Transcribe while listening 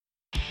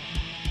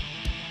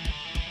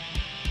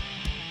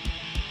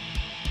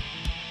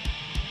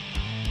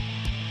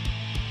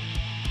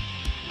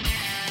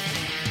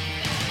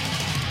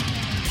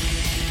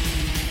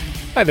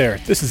Hi there,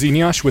 this is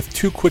Inyash with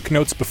two quick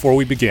notes before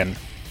we begin.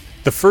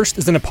 The first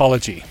is an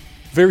apology.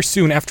 Very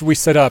soon after we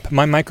set up,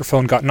 my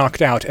microphone got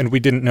knocked out and we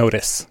didn't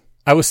notice.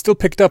 I was still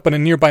picked up on a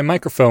nearby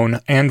microphone,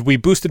 and we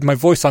boosted my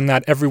voice on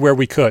that everywhere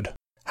we could.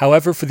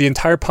 However, for the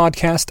entire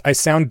podcast, I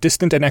sound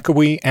distant and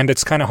echoey, and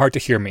it's kinda hard to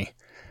hear me.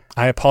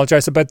 I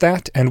apologize about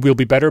that, and we'll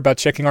be better about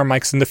checking our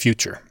mics in the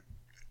future.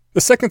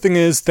 The second thing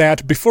is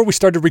that before we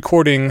started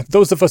recording,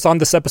 those of us on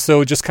this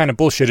episode just kinda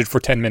bullshitted for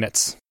 10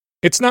 minutes.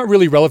 It's not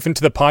really relevant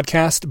to the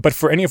podcast, but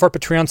for any of our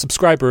Patreon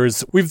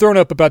subscribers, we've thrown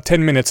up about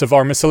 10 minutes of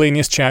our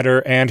miscellaneous chatter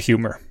and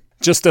humor.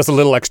 Just as a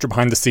little extra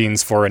behind the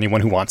scenes for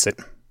anyone who wants it.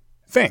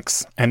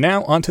 Thanks, and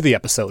now on to the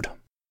episode.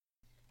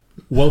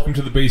 Welcome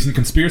to the Bayesian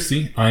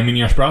Conspiracy. I'm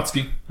Inyash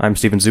Brodsky. I'm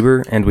Steven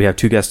Zuber, and we have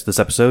two guests this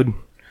episode.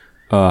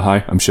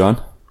 Hi, I'm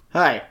Sean.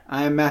 Hi,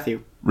 I'm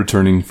Matthew.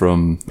 Returning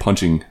from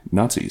punching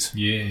Nazis.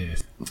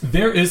 Yes.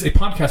 There is a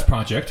podcast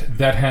project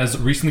that has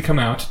recently come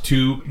out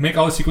to make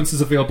all the sequences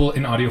available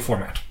in audio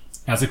format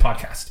as a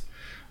podcast.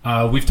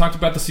 We've talked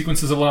about the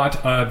sequences a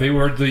lot. They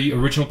were the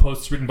original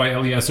posts written by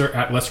Eliezer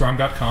at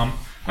lesswrong.com.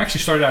 I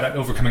actually started out at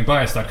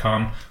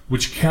overcomingbias.com,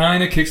 which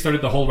kind of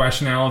kickstarted the whole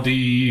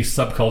rationality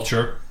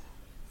subculture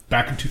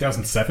back in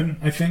 2007,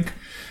 I think.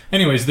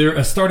 Anyways, they're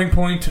a starting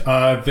point.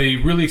 They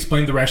really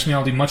explained the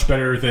rationality much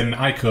better than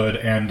I could,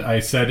 and I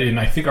said in,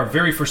 I think, our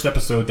very first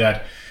episode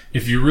that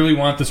if you really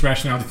want this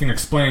rationality thing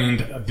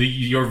explained,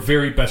 your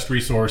very best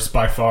resource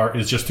by far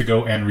is just to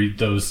go and read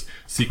those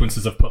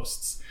sequences of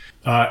posts.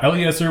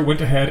 Eliezer went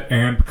ahead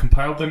and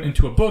compiled them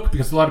into a book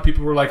because a lot of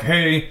people were like,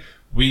 hey,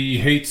 we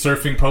hate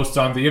surfing posts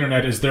on the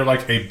internet. Is there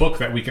like a book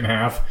that we can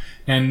have?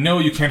 And no,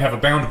 you can't have a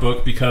bound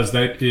book because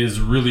that is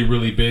really,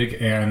 really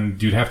big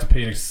and you'd have to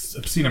pay an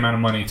obscene amount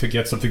of money to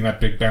get something that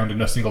big bound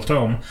in a single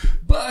tome.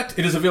 But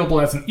it is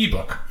available as an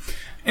ebook.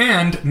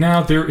 And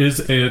now there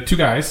is two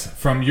guys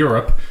from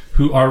Europe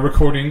who are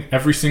recording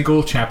every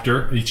single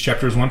chapter. Each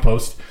chapter is one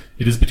post.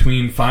 It is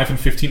between 5 and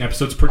 15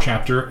 episodes per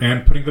chapter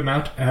and putting them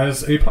out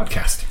as a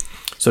podcast.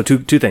 So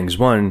two things.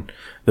 One,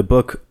 the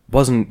book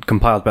wasn't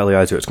compiled by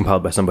Eliezer, it was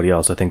compiled by somebody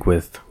else, I think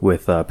with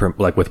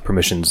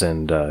permissions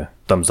and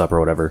thumbs up or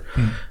whatever.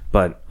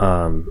 But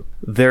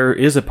there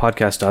is a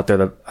podcast out there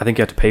that I think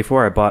you have to pay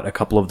for. I bought a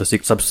couple of the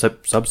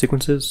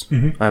sub-sequences.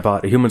 I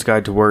bought A Human's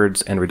Guide to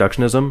Words and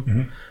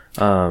Reductionism.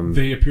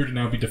 They appear to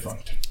now be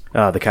defunct.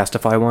 The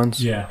Castify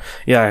ones? Yeah.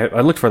 Yeah,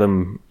 I looked for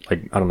them,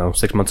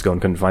 6 months ago and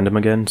couldn't find them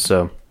again.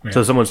 So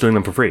someone's doing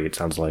them for free, it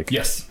sounds like.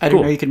 Yes. I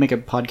didn't know you could make a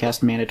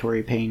podcast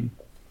mandatory paying.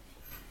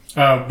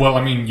 Well,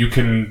 I mean, you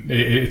can...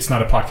 It's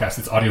not a podcast,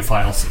 it's audio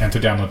files, and to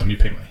download them, you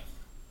pay money.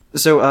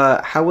 So,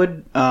 how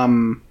would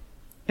an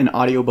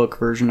audiobook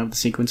version of the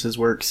sequences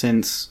work,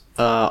 since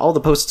all the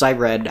posts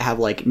I've read have,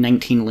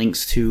 19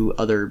 links to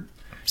other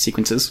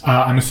sequences?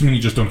 I'm assuming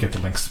you just don't get the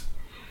links.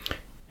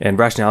 And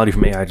Rationality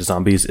from AI to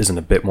Zombies is in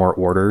a bit more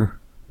order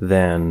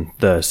than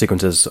the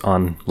sequences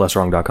on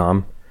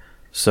lesswrong.com.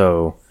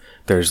 So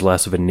there's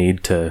less of a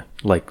need to,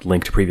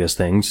 link to previous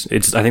things.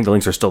 I think the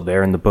links are still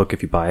there in the book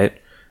if you buy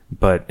it,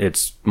 but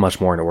it's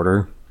much more in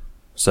order.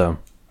 So, a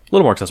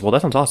little more accessible.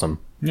 That sounds awesome.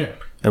 Yeah.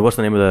 And what's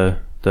the name of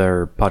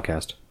their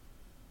podcast?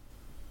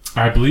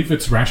 I believe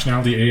it's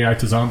Rationality AI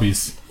to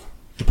Zombies.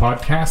 The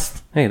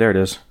podcast? Hey, there it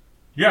is.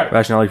 Yeah.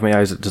 Rationality from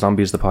AI to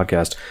Zombies, the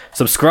podcast.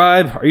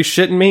 Subscribe! Are you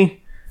shitting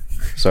me?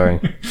 Sorry.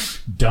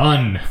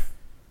 Done.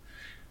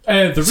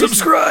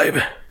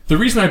 Subscribe! The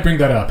reason I bring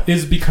that up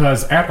is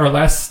because at our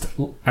last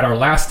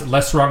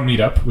Less Wrong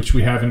meetup, which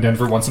we have in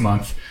Denver once a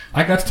month,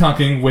 I got to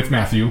talking with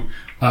Matthew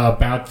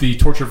about the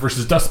Torture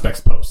versus Dust Specks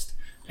post.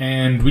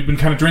 And we'd been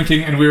kind of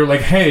drinking, and we were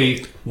like,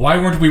 hey, why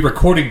weren't we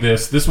recording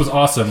this? This was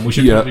awesome. We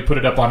should totally put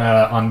it up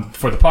on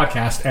for the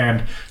podcast.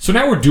 And so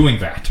now we're doing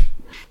that.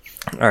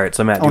 All right,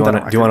 so Matt, do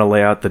you want to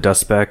lay out the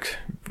Dust Speck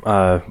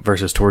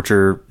versus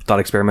Torture thought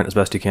experiment as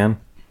best you can?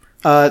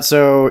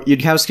 So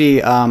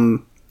Yudkowsky,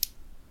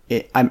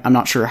 I'm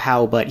not sure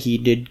how, but he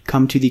did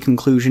come to the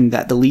conclusion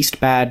that the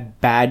least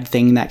bad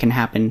thing that can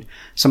happen,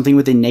 something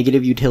with a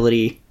negative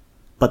utility,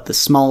 but the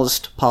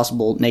smallest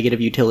possible negative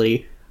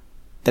utility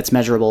that's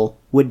measurable,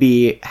 would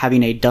be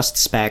having a dust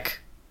speck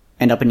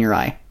end up in your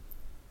eye.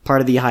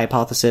 Part of the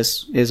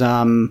hypothesis is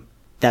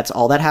that's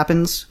all that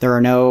happens. There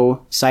are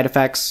no side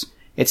effects.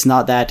 It's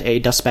not that a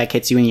dust speck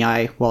hits you in the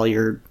eye while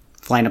you're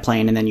flying a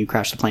plane and then you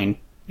crash the plane.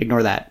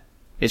 Ignore that.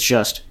 It's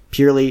just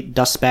purely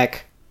dust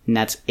speck, and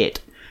that's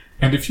it.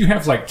 And if you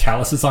have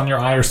calluses on your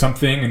eye or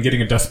something and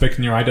getting a dust speck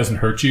in your eye doesn't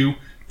hurt you,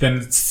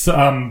 then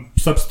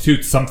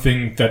substitute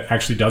something that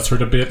actually does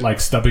hurt a bit, like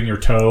stubbing your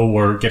toe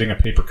or getting a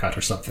paper cut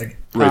or something.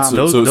 Right.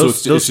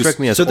 Those strike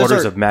me as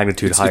orders of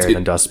magnitude higher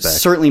than dust speck.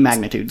 Certainly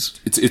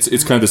magnitudes.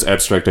 It's kind of this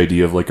abstract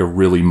idea of a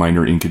really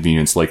minor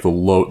inconvenience,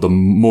 the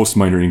most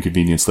minor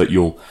inconvenience that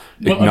you'll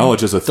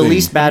acknowledge as a thing. The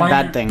least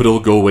bad thing. But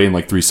it'll go away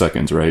in 3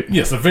 seconds, right?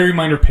 Yes, a very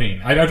minor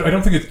pain. I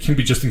don't think it can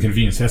be just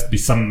inconvenience. It has to be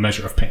some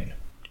measure of pain.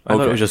 I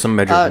thought it was just some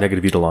measure of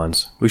negative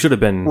utilions. We should have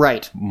been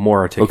more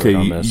articulate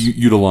on this.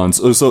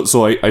 Utilions.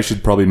 So I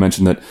should probably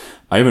mention that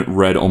I haven't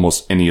read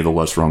almost any of the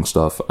Less Wrong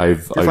stuff.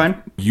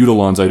 Fine.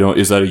 Utilions, I don't.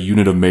 Is that a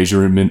unit of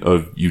measurement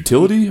of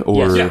utility,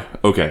 or Yes. Yeah.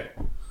 Okay?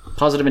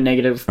 Positive and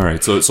negative. All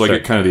right. So I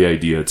get kind of the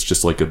idea. It's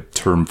just like a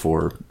term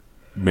for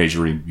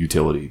measuring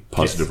utility.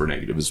 Positive or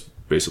negative is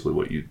basically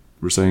what you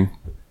were saying.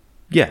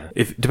 Yeah.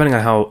 If depending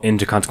on how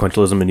into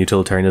consequentialism and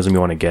utilitarianism you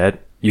want to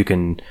get, you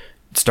can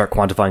start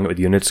quantifying it with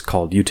units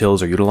called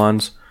utils or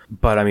utilions.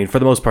 But I mean, for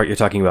the most part, you're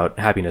talking about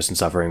happiness and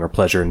suffering or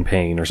pleasure and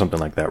pain or something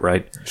like that,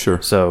 right? Sure.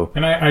 So,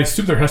 And I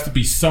assume there has to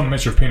be some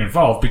measure of pain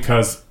involved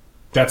because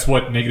that's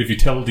what negative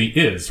utility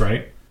is,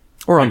 right?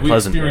 or Like, we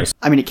unpleasantness. experience-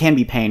 I mean, it can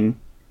be pain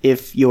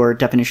if your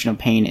definition of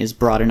pain is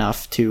broad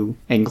enough to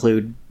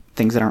include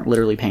things that aren't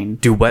literally pain.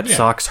 Do wet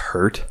socks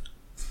hurt?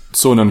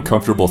 So an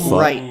uncomfortable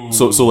thought. Right.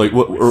 So like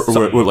what,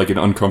 or like an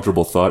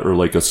uncomfortable thought, or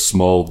like a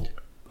small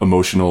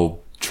emotional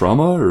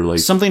trauma, or like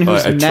Something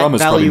whose net trauma's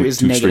probably value is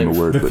too extreme a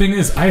negative. word, The but- thing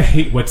is, I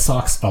hate wet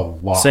socks a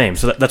lot. Same.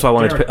 So that's why I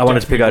wanted They to. are I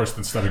wanted to pick definitely out. worse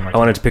than stubbing my I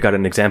wanted to pick out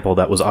an example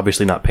that was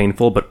obviously not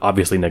painful, but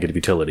obviously negative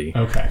utility.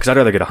 Okay. Because I'd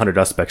rather get 100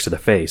 dust specks to the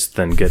face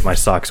than get my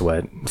socks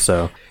wet.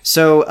 So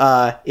So,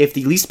 if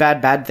the least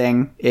bad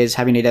thing is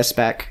having a dust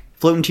speck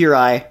float into your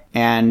eye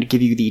and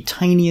give you the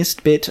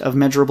tiniest bit of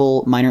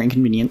measurable minor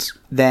inconvenience,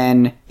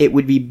 then it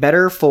would be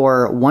better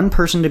for one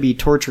person to be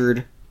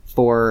tortured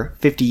for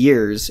 50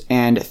 years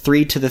and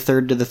 3 to the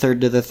third to the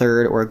third to the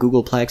third, or a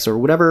Googleplex, or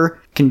whatever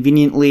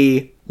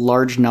conveniently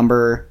large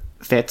number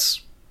fits,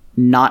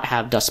 not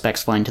have dust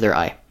specks flying to their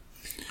eye.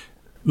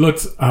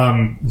 Let's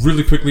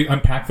really quickly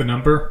unpack the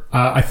number.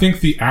 I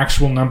think the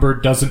actual number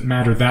doesn't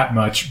matter that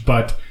much,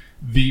 but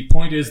the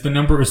point is the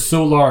number is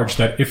so large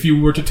that if you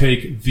were to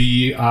take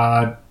the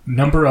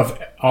number of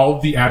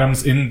all the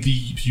atoms in the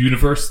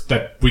universe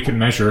that we can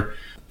measure,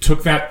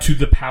 took that to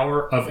the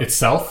power of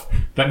itself,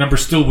 that number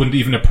still wouldn't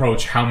even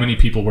approach how many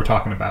people we're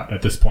talking about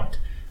at this point.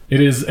 It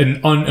is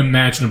an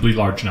unimaginably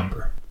large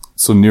number.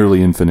 so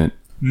nearly infinite.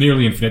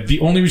 Nearly infinite. The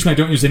only reason I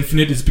don't use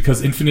infinite is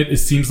because infinite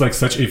seems like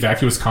such a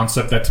vacuous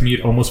concept that to me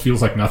it almost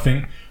feels like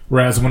nothing.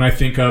 Whereas when I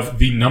think of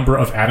the number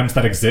of atoms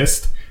that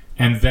exist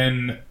and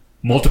then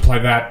multiply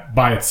that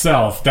by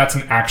itself, that's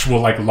an actual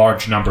like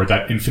large number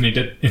that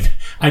infinity.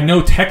 I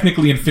know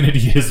technically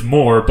infinity is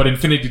more, but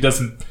infinity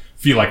doesn't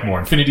feel like more.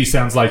 Infinity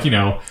sounds like,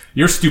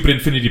 you're stupid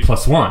infinity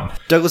plus one.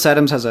 Douglas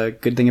Adams has a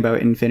good thing about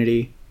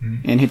infinity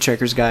in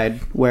Hitchhiker's Guide,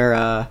 where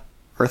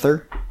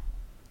Arthur,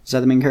 is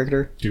that the main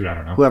character? Dude, I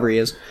don't know. Whoever he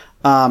is.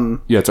 Yeah,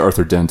 it's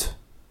Arthur Dent.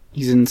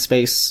 He's in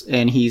space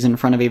and he's in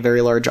front of a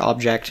very large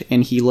object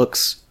and he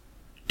looks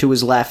to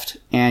his left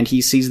and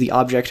he sees the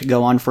object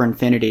go on for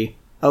infinity.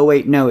 Oh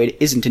wait, no, it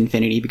isn't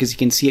infinity because he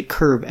can see it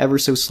curve ever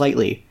so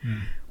slightly,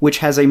 which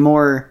has a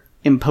more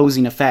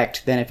imposing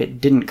effect than if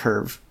it didn't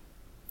curve,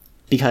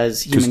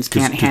 because humans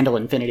can't handle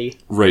infinity.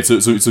 Right. So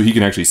he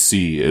can actually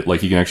see it.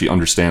 Like he can actually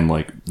understand.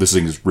 Like this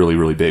thing is really,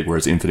 really big,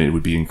 whereas infinite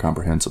would be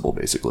incomprehensible,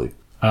 basically.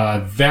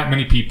 That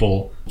many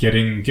people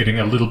getting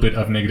a little bit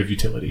of negative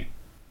utility.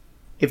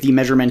 If the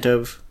measurement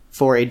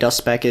for a dust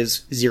speck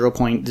is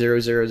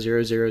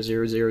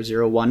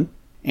 0.000000001,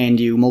 and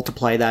you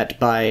multiply that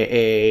by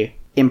a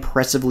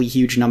impressively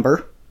huge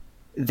number,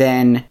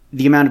 then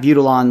the amount of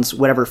utilions,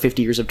 whatever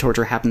 50 years of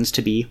torture happens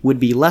to be,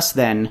 would be less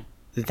than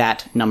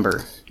that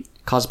number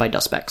caused by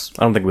dust specks.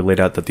 I don't think we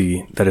laid out that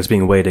it's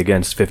being weighed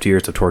against 50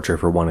 years of torture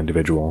for one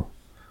individual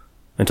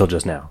until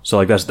just now. So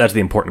like that's the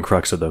important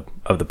crux of the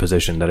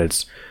position, that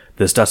it's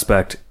this dust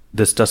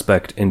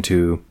speck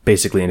into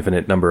basically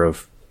infinite number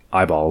of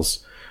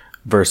eyeballs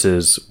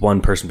versus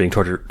one person being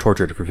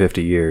tortured for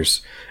 50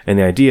 years. And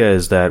the idea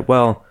is that,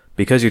 well,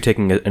 because you're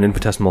taking an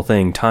infinitesimal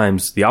thing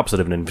times the opposite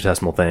of an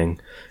infinitesimal thing,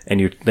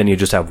 and then you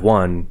just have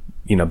one,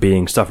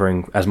 being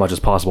suffering as much as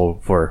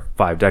possible for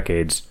 5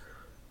 decades,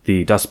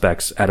 the dust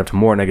specks add up to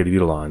more negative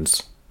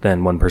utilions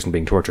than one person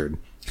being tortured.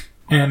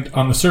 And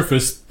on the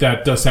surface,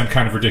 that does sound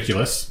kind of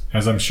ridiculous,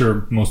 as I'm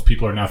sure most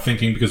people are now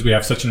thinking, because we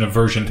have such an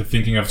aversion to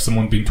thinking of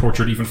someone being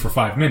tortured even for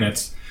 5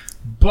 minutes.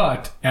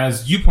 But,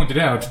 as you pointed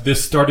out,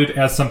 this started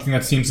as something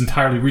that seems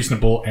entirely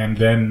reasonable and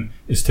then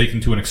is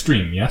taken to an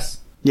extreme, yes?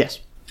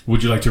 Yes.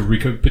 Would you like to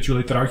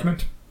recapitulate that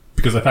argument?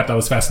 Because I thought that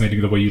was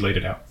fascinating the way you laid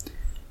it out.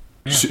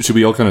 Yeah. Should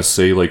we all kind of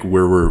say like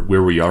where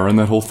we are on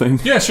that whole thing?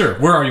 Yeah, sure.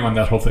 Where are you on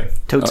that whole thing?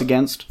 Totes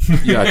against.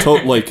 Yeah,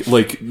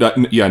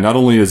 not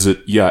only is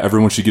it,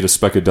 everyone should get a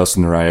speck of dust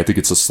in their eye. I think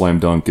it's a slam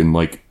dunk, and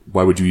like,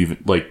 why would you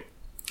even like?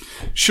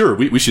 Sure,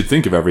 we should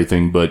think of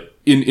everything, but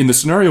in the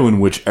scenario in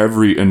which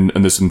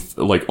this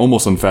like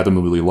almost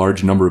unfathomably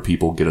large number of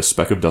people get a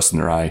speck of dust in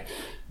their eye,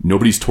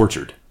 nobody's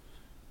tortured.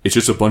 It's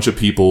just a bunch of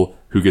people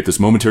who get this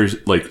momentary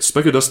like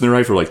speck of dust in their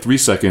eye for like 3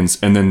 seconds,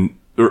 and then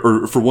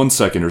or for 1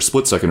 second or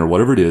split second or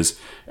whatever it is,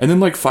 and then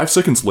like 5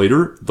 seconds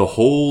later,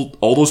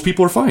 all those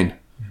people are fine,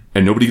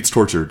 and nobody gets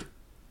tortured.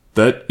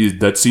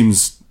 That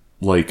seems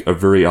like a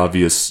very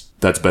obvious.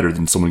 That's better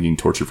than someone getting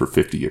tortured for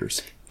 50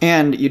 years.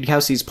 And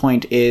Yudkowsky's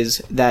point is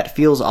that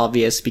feels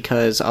obvious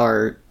because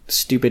our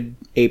stupid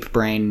ape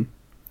brain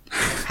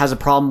has a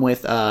problem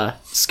with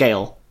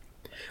scale.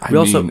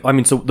 So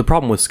the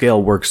problem with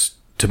scale works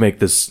to make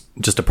this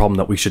just a problem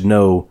that we should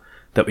know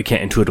that we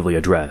can't intuitively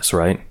address,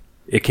 right?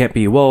 It can't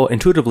be, well,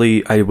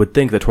 intuitively, I would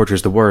think that torture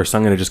is the worst, so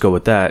I'm going to just go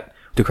with that.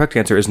 The correct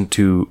answer isn't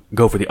to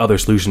go for the other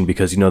solution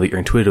because you know that your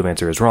intuitive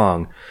answer is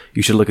wrong.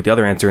 You should look at the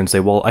other answer and say,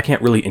 well, I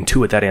can't really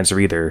intuit that answer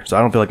either, so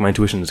I don't feel like my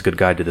intuition is a good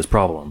guide to this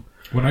problem.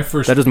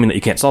 That doesn't mean that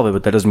you can't solve it,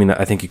 but that doesn't mean that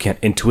I think you can't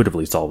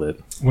intuitively solve it.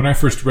 When I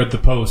first read the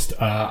post,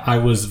 I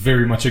was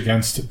very much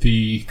against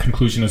the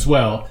conclusion as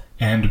well,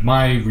 and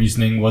my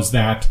reasoning was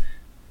that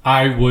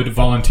I would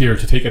volunteer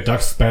to take a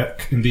duck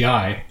speck in the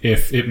eye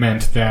if it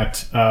meant that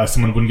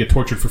someone wouldn't get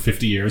tortured for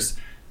 50 years.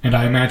 And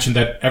I imagine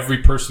that every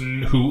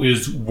person who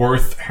is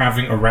worth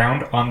having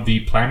around on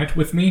the planet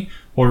with me,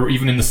 or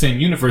even in the same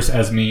universe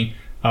as me,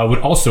 would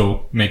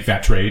also make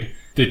that trade.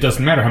 It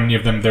doesn't matter how many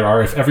of them there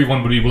are. If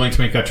everyone would be willing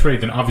to make that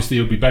trade, then obviously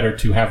it would be better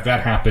to have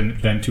that happen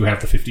than to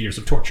have the 50 years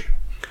of torture.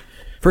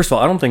 First of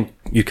all, I don't think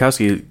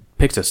Yudkowsky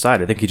picks a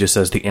side. I think he just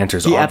says the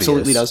answer's obvious. He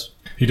absolutely does.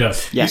 He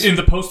does. Yes. In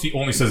the post, he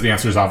only says the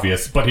answer is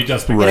obvious, but he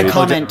does pick In a a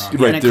comment, he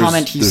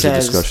says...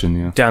 There's a discussion,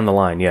 yeah. Down the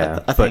line, yeah.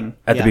 A thing,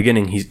 But at the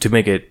beginning, to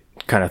make it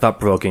kind of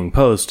thought-provoking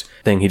post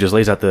thing, he just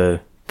lays out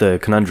the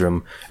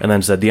conundrum and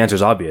then said the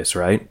answer's obvious,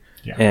 right?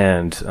 Yeah.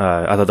 And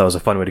I thought that was a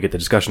fun way to get the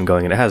discussion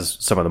going, and it has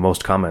some of the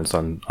most comments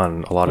on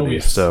a lot of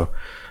these. Yes.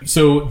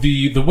 So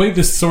the way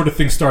this sort of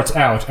thing starts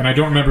out, and I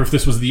don't remember if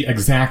this was the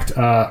exact...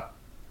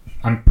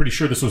 I'm pretty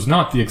sure this was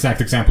not the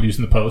exact example used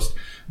in the post,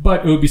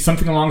 but it would be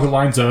something along the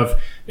lines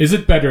of, is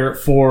it better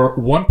for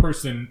one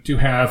person to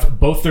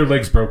have both their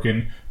legs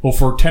broken, or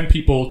for 10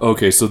 people...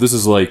 Okay, so this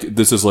is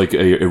like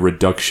a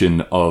reduction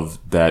of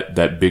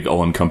that big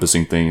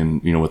all-encompassing thing,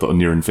 and with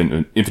near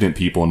infinite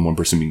people and one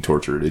person being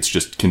tortured. It's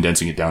just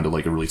condensing it down to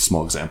like a really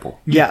small example.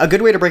 Yeah, a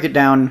good way to break it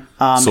down.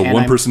 So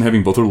one person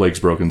having both their legs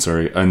broken,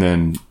 and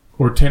then...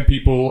 Or 10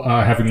 people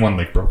having one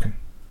leg broken.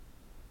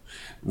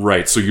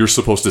 Right, so you're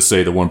supposed to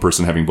say the one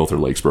person having both their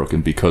legs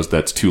broken because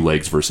that's 2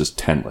 legs versus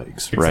 10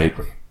 legs, right?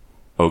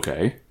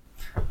 Exactly.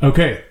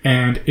 Okay,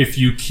 and if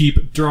you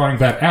keep drawing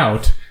that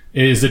out,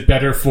 is it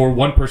better for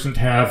one person to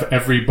have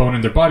every bone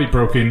in their body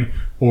broken,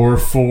 or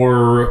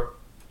for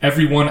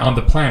everyone on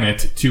the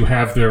planet to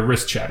have their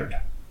wrist shattered?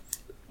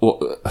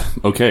 Well,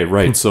 okay,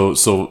 right. So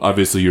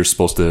obviously you're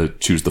supposed to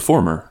choose the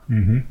former.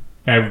 Mm-hmm.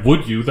 And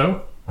would you,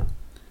 though?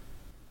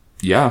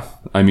 Yeah,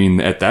 I mean,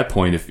 at that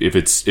point,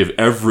 it's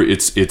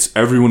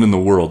everyone in the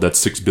world. That's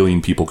 6 billion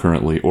people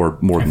currently, or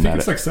more than that.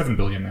 It's like 7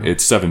 billion now.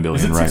 It's 7 billion,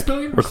 is it 6 right?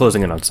 billion? we're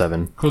closing in on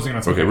 7.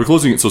 Okay, we're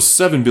closing it. So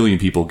 7 billion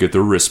people get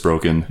their wrists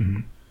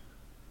broken,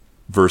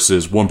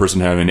 versus one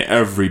person having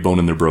every bone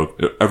in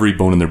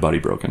their body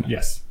broken.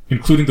 Yes,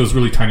 including those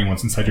really tiny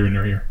ones inside your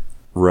inner ear.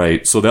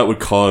 Right. So that would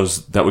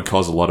cause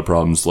a lot of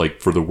problems,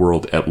 like for the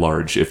world at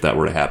large, if that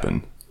were to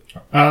happen.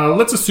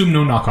 Let's assume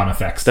no knock-on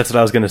effects. That's what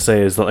I was going to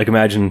say, is like,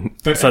 imagine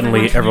that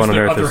suddenly everyone on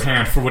Earth is... other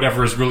hand for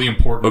whatever is really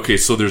important. Okay,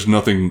 so there's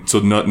nothing... So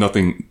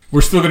nothing...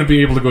 We're still going to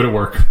be able to go to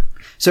work.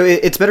 So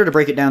it's better to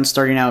break it down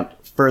starting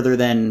out further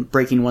than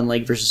breaking one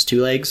leg versus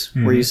 2 legs,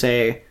 where you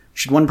say,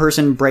 should one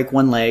person break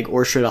one leg,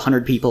 or should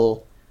 100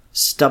 people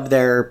stub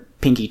their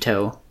pinky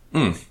toe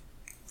in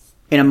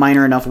a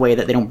minor enough way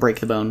that they don't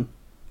break the bone?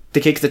 They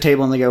kick the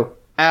table and they go,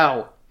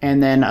 ow!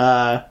 And then...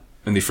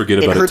 and they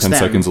forget about it 10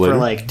 seconds later? For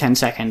like 10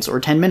 seconds, or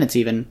 10 minutes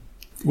even.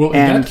 Well,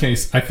 in that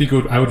case, I think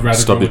I would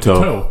rather go with the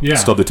toe. Yeah.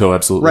 Stub the toe,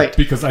 absolutely. Right.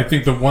 Because I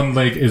think the one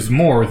leg is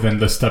more than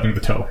the stubbing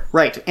the toe.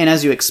 Right. And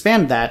as you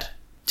expand that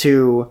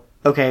to,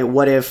 okay,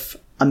 what if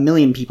 1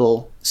 million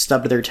people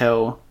stubbed their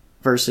toe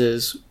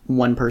versus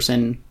one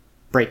person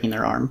breaking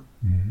their arm?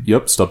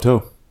 Yep, stub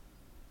toe.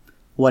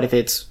 What if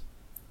it's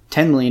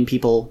 10 million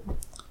people?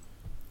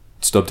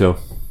 Stub toe.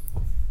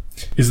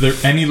 Is there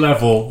any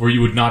level where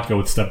you would not go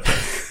with stub toe?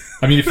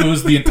 I mean, if it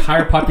was the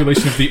entire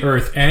population of the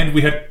Earth, and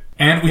we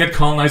had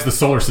colonized the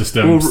solar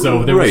system,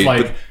 so there was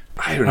like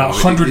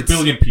 100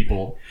 billion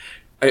people.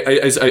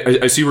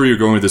 I see where you're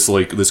going with this,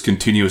 like this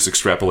continuous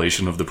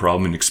extrapolation of the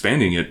problem and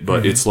expanding it,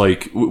 but it's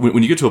like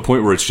when you get to a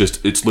point where it's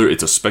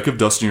a speck of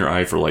dust in your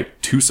eye for like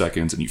 2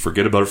 seconds and you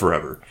forget about it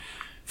forever.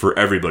 For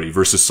everybody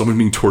versus someone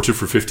being tortured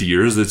for 50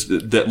 years.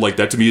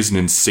 That to me is an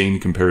insane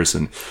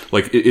comparison.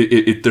 Like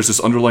there's this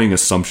underlying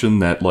assumption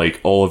that like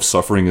all of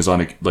suffering is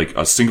on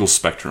a single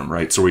spectrum,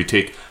 right? So we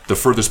take the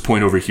furthest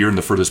point over here and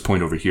the furthest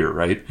point over here,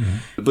 right?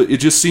 But it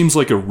just seems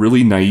like a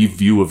really naive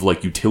view of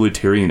like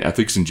utilitarian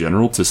ethics in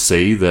general to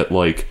say that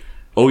like,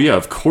 oh yeah,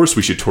 of course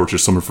we should torture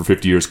someone for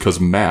 50 years because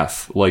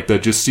math. Like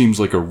that just seems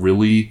like a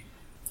really...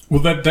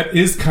 Well, that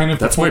is kind of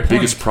that's my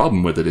biggest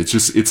problem with it.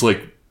 It's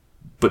like,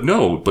 But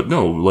no,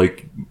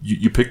 like,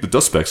 you pick the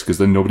dust specks because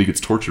then nobody gets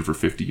tortured for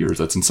 50 years.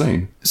 That's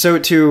insane. So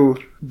to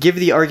give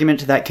the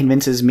argument that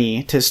convinces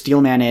me to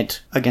steelman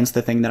it against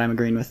the thing that I'm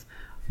agreeing with,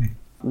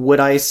 would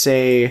I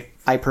say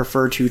I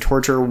prefer to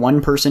torture one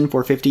person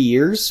for 50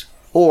 years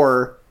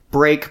or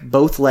break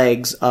both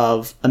legs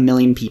of 1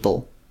 million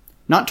people?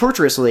 Not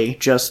torturously,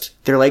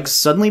 just their legs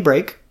suddenly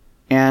break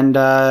and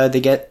they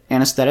get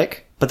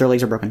anesthetic, but their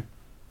legs are broken.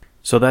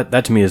 So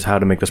that to me is how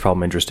to make this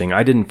problem interesting.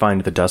 I didn't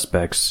find the dust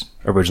specks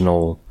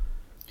original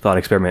thought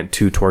experiment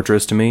too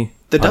torturous to me.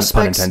 The dust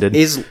pun specks intended.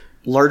 is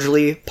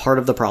largely part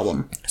of the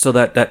problem. So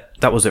that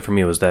was it for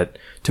me. Was that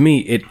to me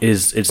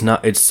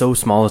it's so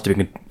small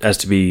as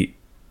to be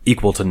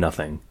equal to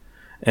nothing,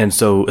 and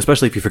so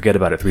especially if you forget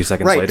about it 3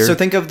 seconds Right. later. So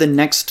think of the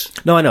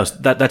next. No, I know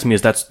that to me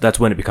is that's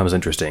when it becomes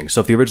interesting.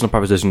 So if the original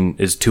proposition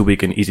is too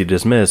weak and easy to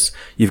dismiss,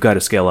 you've got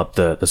to scale up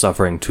the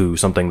suffering to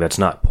something that's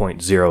not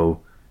 0.0,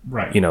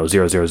 Right.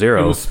 0.000.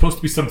 It was supposed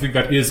to be something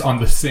that is on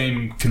the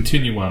same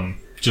continuum,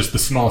 just the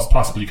smallest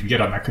possible you can get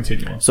on that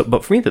continuum. So,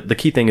 but for me, the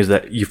key thing is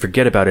that you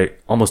forget about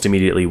it almost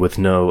immediately with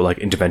no like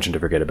intervention to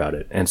forget about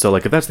it. And so,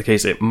 like, if that's the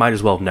case, it might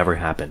as well have never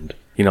happened.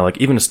 Like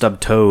even a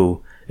stubbed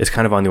toe is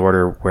kind of on the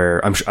order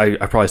where I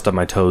probably stubbed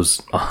my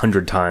toes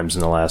 100 times in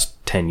the last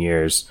 10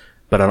 years,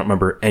 but I don't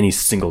remember any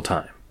single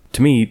time.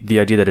 To me, the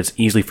idea that it's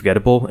easily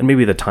forgettable, and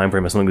maybe the time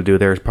frame has something to do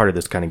there, part of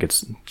this kind of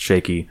gets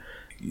shaky.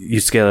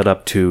 You scale it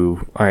up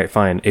to, all right,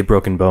 fine, a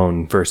broken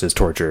bone versus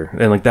torture.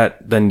 And like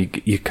that, then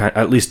you kind,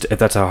 at least if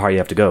that's how high you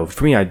have to go.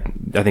 For me, I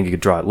think you could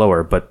draw it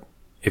lower, but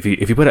if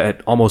you put it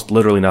at almost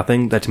literally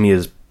nothing, that to me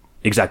is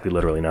exactly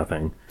literally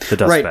nothing. The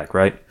dust Right. speck,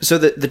 right? So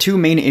the two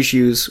main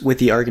issues with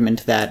the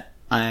argument that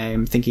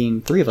I'm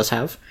thinking three of us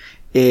have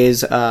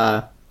is,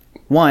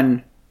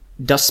 one,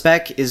 dust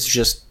speck is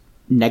just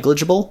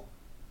negligible.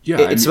 Yeah,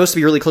 It's supposed to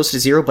be really close to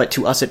zero, but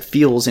to us it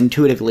feels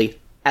intuitively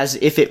as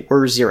if it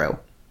were zero.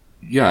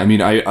 Yeah, I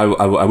mean,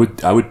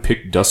 I would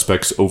pick dust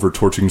specks over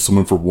torturing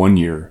someone for 1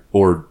 year,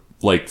 or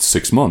like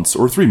 6 months,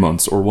 or 3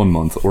 months, or 1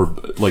 month, or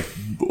like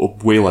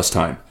way less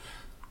time,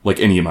 like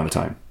any amount of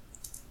time.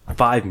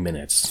 5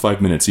 minutes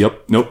 5 minutes.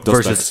 Yep. Nope. Dust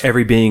versus specks.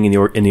 every being in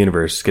the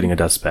universe getting a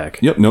dust speck.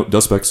 Yep. Nope.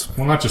 Dust specks.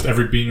 Well, not just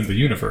every being in the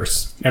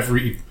universe, a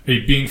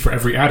being for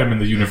every atom in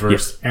the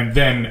universe, and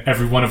then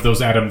every one of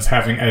those atoms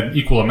having an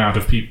equal amount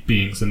of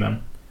beings in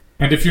them.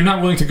 And if you're not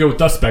willing to go with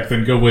dust speck,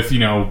 then go with,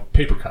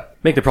 paper cut.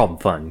 Make the problem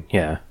fun,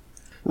 yeah.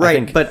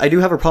 Right, but I do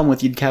have a problem with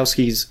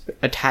Yudkowsky's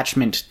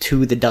attachment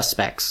to the dust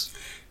specks.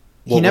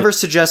 He never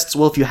suggests,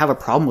 well, if you have a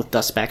problem with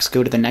dust specks,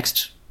 go to the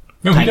next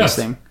No, he tiniest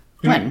does. thing.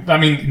 When? I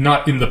mean,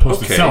 not in the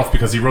post Okay. itself,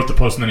 because he wrote the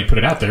post and then he put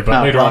it out there, but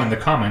Oh, later well. on in the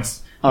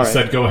comments, he All right.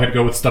 said, go ahead,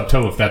 go with stub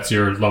toe if that's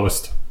your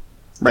lowest.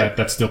 Right.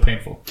 That's still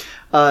painful.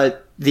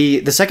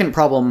 The second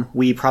problem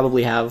we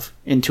probably have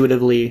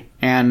intuitively,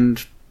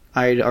 and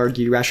I'd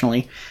argue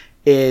rationally,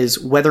 is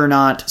whether or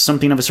not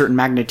something of a certain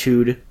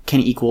magnitude can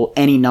equal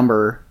any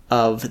number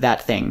of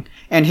that thing.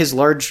 And his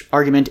large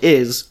argument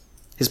his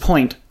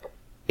point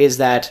is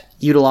that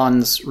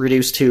eudolon's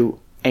reduced to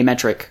a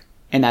metric,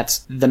 and that's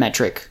the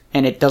metric.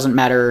 And it doesn't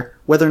matter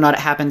whether or not it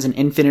happens an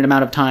infinite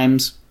amount of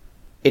times,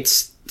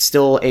 it's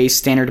still a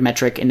standard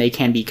metric and they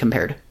can be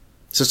compared.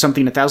 So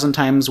something 1,000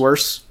 times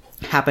worse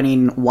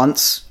happening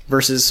once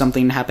versus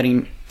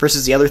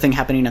the other thing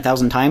happening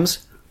 1,000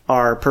 times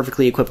are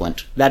perfectly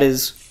equivalent. That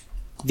is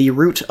the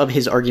root of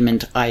his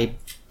argument, I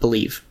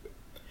believe.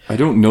 I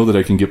don't know that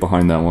I can get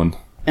behind that one.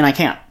 And I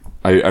can't.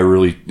 I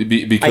really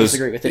because I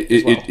disagree with it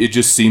as well. it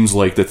just seems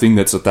like the thing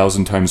that's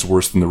 1,000 times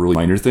worse than the really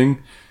minor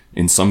thing,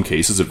 in some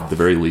cases at the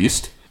very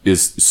least,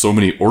 is so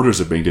many orders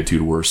of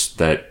magnitude worse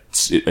that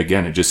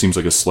it just seems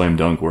like a slam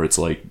dunk where it's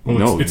like, Well,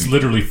 no, it's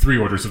literally 3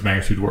 orders of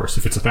magnitude worse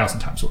if it's 1,000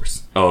 times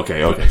worse. oh,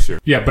 okay, sure.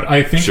 Yeah, but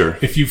I think Sure.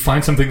 if you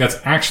find something that's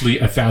actually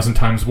 1,000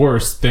 times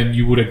worse, then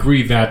you would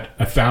agree that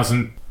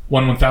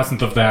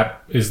 1/1000th of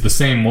that is the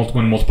same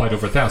when multiplied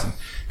over 1,000.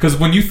 Because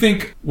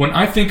when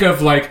I think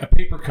of like a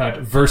paper cut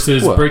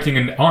versus What? breaking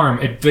an arm,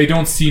 they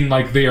don't seem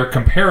like they are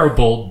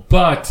comparable,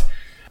 but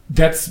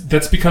that's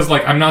because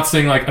like I'm not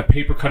saying like a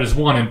paper cut is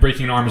 1 and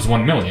breaking an arm is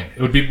 1,000,000.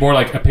 It would be more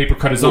like a paper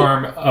cut is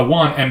 1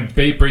 and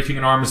breaking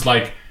an arm is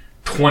like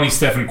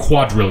 27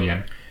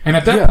 quadrillion. And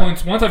at that Yeah.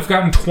 point, once I've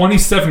gotten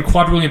 27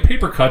 quadrillion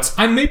paper cuts,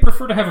 I may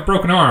prefer to have a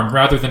broken arm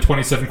rather than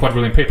 27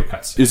 quadrillion paper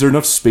cuts. Is there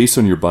enough space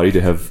on your body to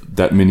have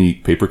that many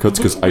paper cuts?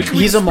 Because He's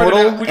spread it immortal,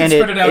 out- we can and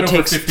spread it out it over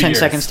takes 50 10 years.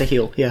 seconds to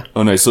heal. Yeah.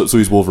 oh nice, so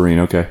he's Wolverine.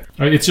 Okay,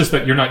 It's just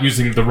that you're not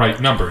using the right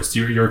numbers.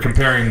 You're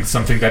comparing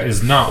something that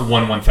is not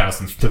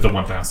 1/1000th to the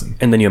 1,000.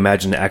 And then you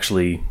imagine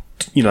actually,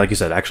 like you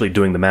said, actually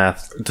doing the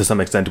math to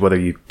some extent, whether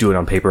you do it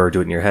on paper or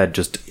do it in your head,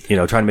 just,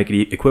 trying to make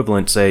it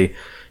equivalent. Say,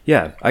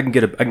 yeah, I can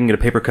get a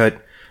paper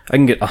cut. I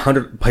can get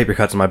 100 paper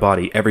cuts on my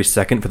body every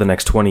second for the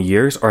next 20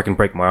 years, or I can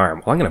break my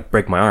arm. Well, I'm going to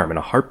break my arm in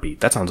a heartbeat.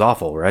 That sounds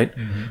awful, right?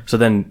 Mm-hmm. So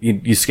then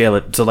you scale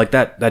it. So like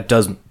that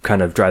does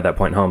kind of drive that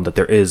point home that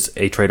there is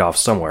a trade-off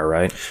somewhere,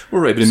 right?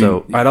 well, right. But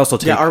So I'd also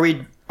take... Yeah, are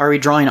we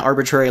drawing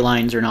arbitrary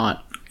lines or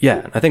not?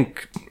 Yeah, I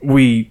think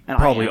we And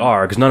probably I am.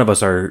 are, because none of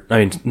us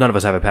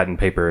have a pad and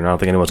paper, and I don't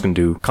think anyone's going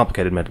to do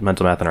complicated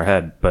mental math in our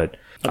head, but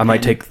I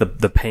might take the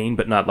pain,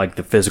 but not like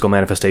the physical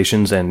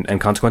manifestations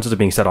and consequences of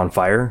being set on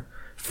fire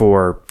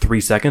for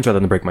 3 seconds rather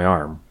than break my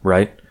arm,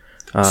 right?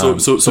 So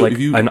like, if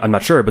you, I'm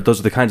not sure, but those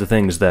are the kinds of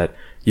things that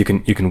you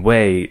can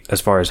weigh as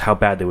far as how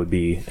bad they would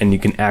be, and you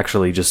can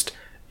actually just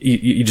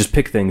you just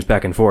pick things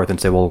back and forth and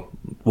say, well,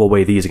 we'll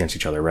weigh these against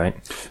each other, right?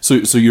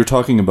 so you're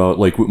talking about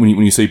like when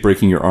you say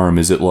breaking your arm,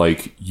 is it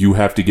like you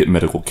have to get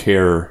medical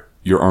care?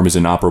 Your arm is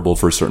inoperable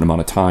for a certain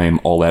amount of time,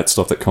 all that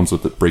stuff that comes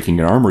with it breaking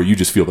your arm, or you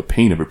just feel the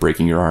pain of it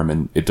breaking your arm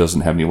and it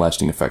doesn't have any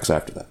lasting effects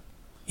after that?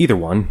 Either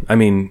one. I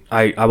mean,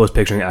 I was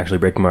picturing actually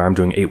breaking my arm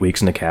doing 8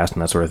 weeks in a cast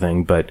and that sort of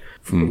thing, but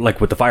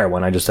like with the fire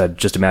one, I just said,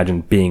 just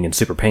imagine being in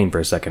super pain for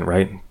a second,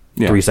 right?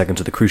 Yeah. 3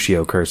 seconds of the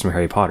Crucio curse from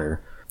Harry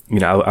Potter. You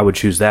know, I would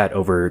choose that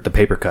over the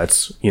paper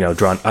cuts, you know,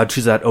 I'd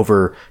choose that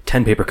over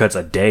 10 paper cuts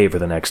a day for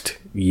the next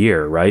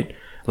year, right?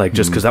 Like,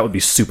 just because that would be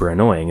super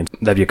annoying and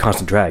that'd be a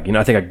constant drag. You know,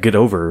 I think I'd get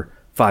over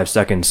 5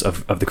 seconds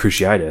of the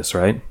cruciitis,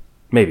 right?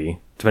 Maybe,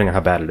 depending on how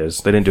bad it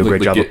is. They didn't do a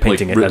great job of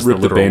painting it as the rip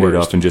the literal Band-Aid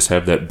worst. off and just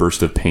have that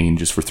burst of pain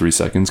just for 3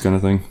 seconds kind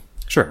of thing.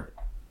 Sure.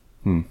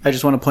 I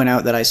just want to point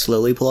out that I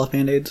slowly pull off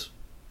Band-Aids.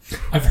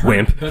 I've heard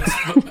Wimp.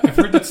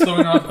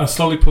 that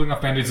slowly pulling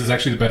off Band-Aids is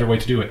actually the better way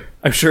to do it.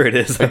 I'm sure it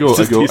is. I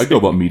go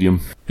about medium.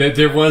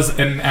 There was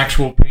an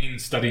actual pain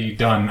study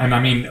done, and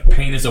I mean,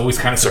 pain is always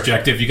kind of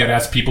subjective. You got to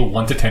ask people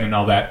 1 to 10 and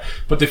all that.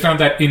 But they found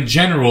that in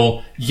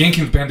general,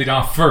 yanking the Band-Aid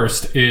off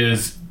first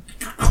is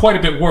quite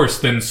a bit worse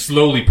than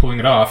slowly pulling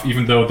it off,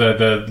 even though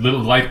the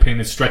little light pain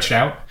is stretched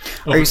out.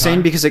 Are you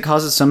saying because it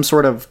causes some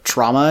sort of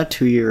trauma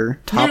to your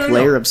top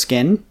layer of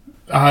skin?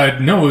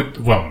 No,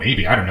 well,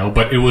 maybe, I don't know,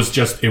 but it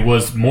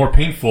was more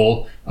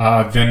painful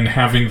than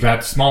having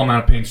that small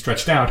amount of pain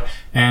stretched out.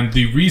 And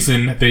the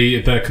reason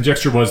the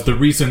conjecture was the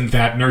reason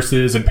that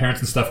nurses and parents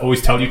and stuff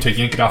always tell you to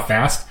yank it off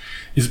fast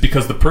is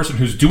because the person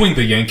who's doing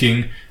the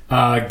yanking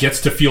gets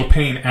to feel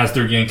pain as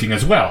they're yanking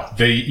as well.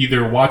 They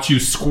either watch you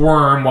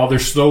squirm while they're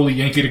slowly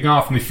yanking it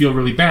off and they feel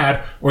really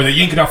bad, or they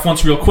yank it off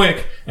once real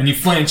quick and you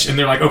flinch and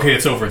they're like, okay,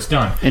 it's over, it's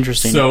done.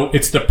 Interesting. So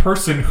it's the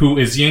person who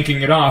is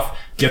yanking it off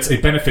gets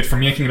a benefit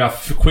from yanking it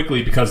off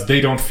quickly because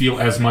they don't feel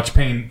as much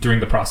pain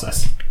during the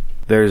process.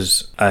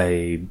 There's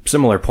a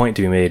similar point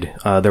to be made.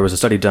 There was a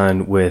study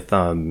done with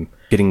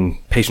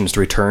getting patients to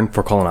return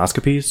for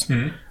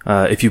colonoscopies.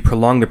 If you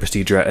prolong the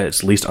procedure at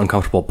its least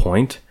uncomfortable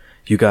point,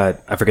 you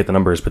got, I forget the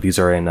numbers, but these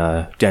are in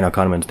Daniel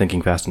Kahneman's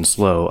Thinking Fast and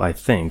Slow, I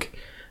think.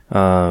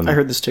 I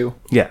heard this too.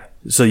 Yeah.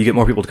 So you get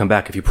more people to come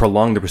back if you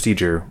prolong the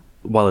procedure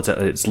while it's at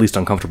its least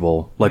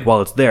uncomfortable, like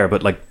while it's there,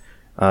 but like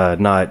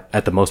not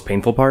at the most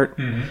painful part.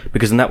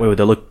 Because in that way,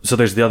 they look. So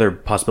there's the other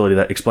possibility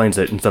that explains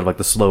it instead of like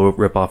the slow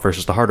rip off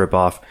versus the hard rip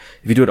off.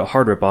 If you do it a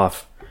hard rip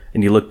off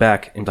and you look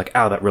back and like,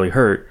 ow, that really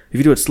hurt. If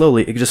you do it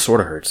slowly, it just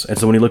sort of hurts. And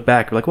so when you look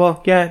back, you're like,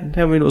 well, yeah,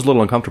 I mean, it was a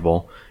little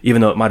uncomfortable,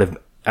 even though it might have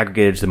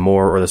aggregated to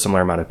more or the similar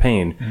amount of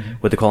pain.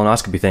 With the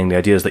colonoscopy thing, the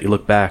idea is that you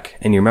look back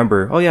and you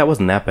remember, oh yeah, it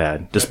wasn't that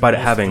bad, despite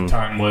it having... the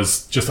time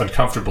was just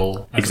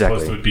uncomfortable as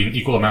opposed to it being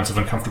equal amounts of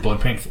uncomfortable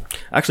and painful.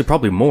 Actually,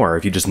 probably more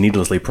if you just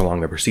needlessly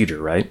prolong the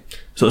procedure, right?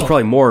 So it's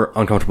probably more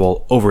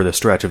uncomfortable over the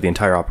stretch of the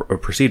entire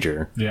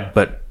procedure. Yeah.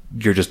 But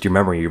your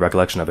memory, your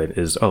recollection of it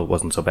is, oh, it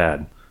wasn't so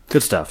bad.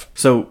 Good stuff.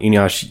 So,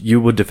 Inyash,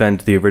 you would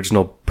defend the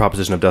original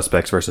proposition of dust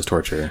specks versus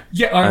torture.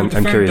 Yeah, I would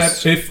defend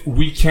that if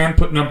we can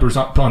put numbers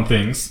on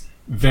things,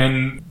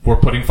 then we're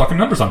putting fucking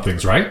numbers on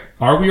things, right?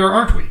 Are we or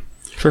aren't we?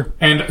 Sure.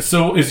 And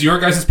so is your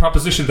guys'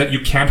 proposition that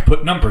you can't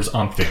put numbers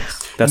on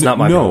things? That's not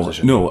my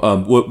proposition. No.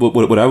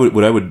 What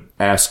I would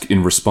ask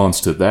in response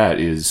to that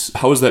is,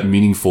 how is that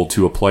meaningful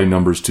to apply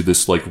numbers to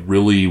this like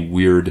really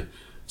weird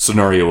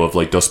scenario of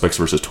like dust specks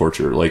versus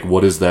torture? Like,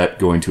 what is that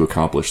going to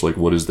accomplish? Like,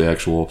 what is the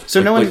actual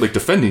like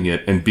defending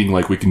it and being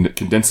like, we can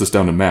condense this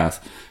down to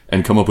math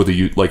and come up with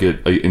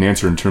an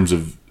answer in terms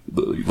of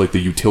like the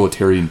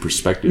utilitarian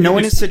perspective. No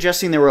one is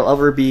suggesting there will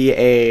ever be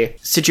a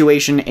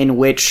situation in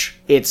which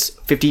it's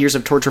 50 years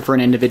of torture for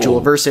an individual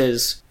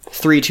versus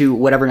 3 to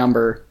whatever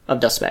number of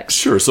dust specks.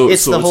 Sure. So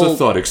it's a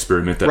thought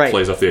experiment that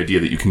plays off the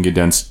idea that you can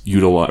condense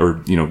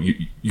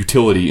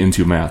utility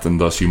into math, and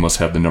thus you must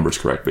have the numbers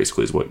correct.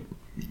 Basically, is what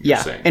you're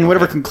saying. And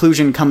whatever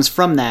conclusion comes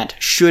from that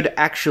should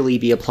actually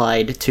be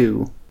applied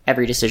to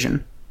every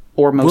decision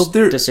or most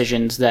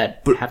decisions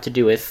that have to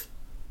do with.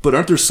 But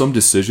aren't there some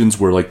decisions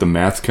where, like, the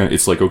math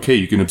it's like, okay,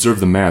 you can observe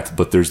the math,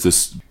 but there's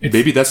this...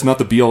 Maybe that's not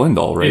the be-all,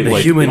 end-all, right? The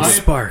human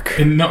spark.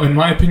 In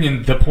my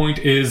opinion, the point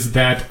is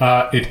that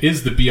it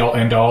is the be-all,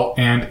 end-all,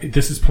 and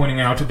this is pointing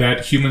out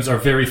that humans are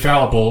very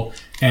fallible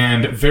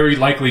and very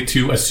likely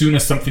to, as soon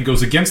as something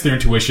goes against their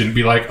intuition,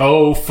 be like,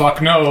 oh,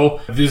 fuck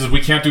no, we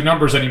can't do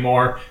numbers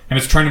anymore, and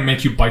it's trying to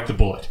make you bite the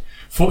bullet.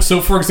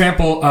 So, for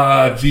example,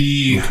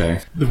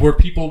 where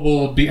people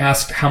will be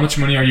asked, how much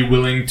money are you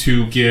willing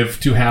to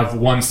give to have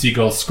one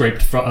seagull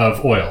scraped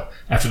of oil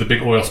after the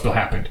big oil spill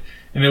happened?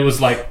 And it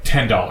was like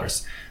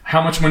 $10.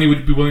 How much money would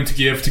you be willing to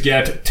give to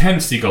get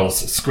 10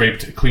 seagulls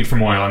scraped clean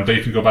from oil and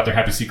they can go about their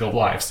happy seagull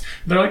lives?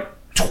 They're like,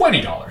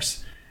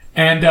 $20.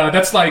 And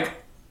that's like,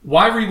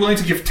 why were you willing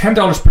to give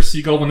 $10 per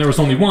seagull when there was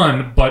only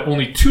one, but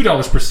only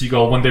 $2 per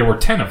seagull when there were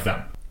 10 of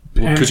them?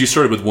 Because you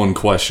started with one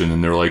question,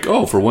 and they're like,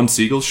 "Oh, for one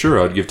seagull, sure,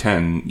 I'd give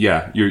 10."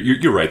 Yeah,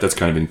 you're right. That's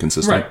kind of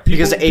inconsistent. Right,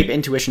 because ape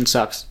intuition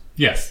sucks.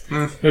 Yes,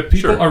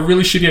 people are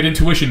really shitty at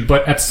intuition.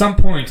 But at some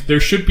point,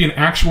 there should be an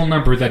actual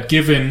number that,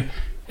 given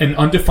an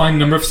undefined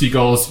number of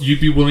seagulls,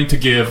 you'd be willing to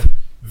give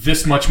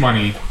this much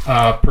money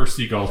per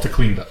seagull to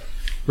clean them,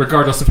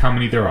 regardless of how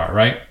many there are.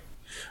 Right?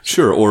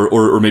 Sure,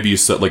 or maybe you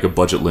set like a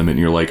budget limit, and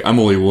you're like, "I'm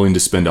only willing to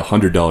spend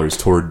 $100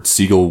 toward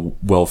seagull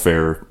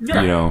welfare,"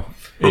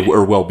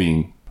 or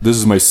well-being. This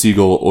is my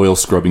Seagull oil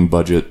scrubbing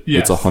budget.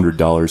 Yes. It's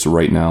 $100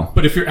 right now.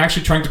 But if you're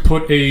actually trying to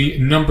put a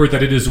number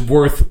that it is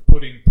worth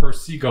putting per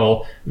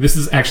seagull, this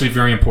is actually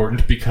very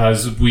important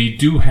because we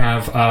do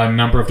have a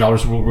number of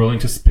dollars we're willing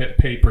to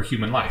pay per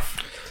human life.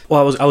 Well,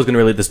 I was going to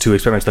relate this to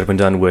experiments that have been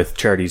done with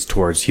charities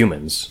towards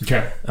humans.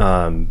 Okay.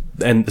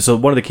 And so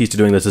one of the keys to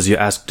doing this is you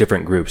ask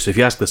different groups. If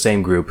you ask the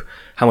same group,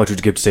 how much would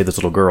you give to save this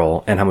little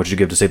girl, and how much would you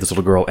give to save this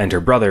little girl and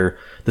her brother,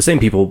 the same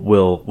people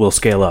will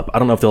scale up. I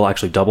don't know if they'll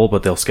actually double,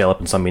 but they'll scale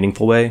up in some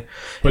meaningful way.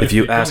 But if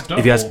you ask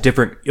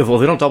different, if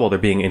they don't double, they're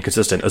being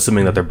inconsistent,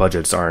 assuming that their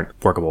budgets aren't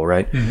workable,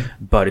 right?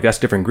 Mm-hmm. But if you ask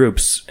different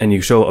groups and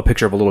you show a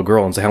picture of a little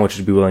girl and say how much would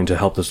you be willing to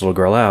help this little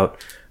girl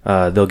out,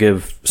 they'll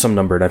give some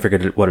number, and I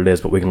forget what it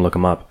is, but we can look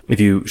them up. If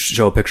you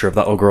show a picture of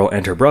that little girl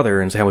and her brother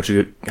and say how much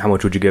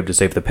would you give to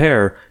save the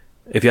pair,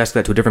 if you ask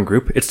that to a different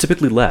group, it's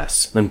typically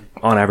less than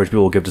on average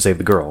people will give to save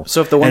the girl.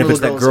 So if the one and if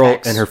it's little that girl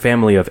X, and her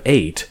family of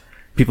 8,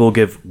 people will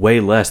give way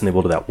less than they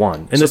will to that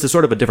one. And this is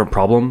sort of a different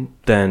problem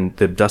than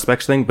the dust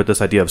specks thing, but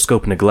this idea of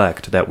scope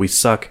neglect, that we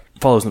suck,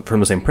 follows from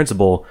the same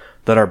principle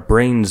that our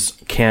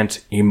brains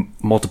can't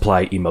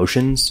multiply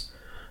emotions.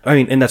 I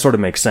mean, and that sort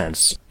of makes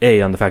sense.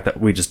 A, on the fact that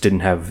we just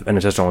didn't have an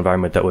intestinal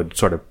environment that would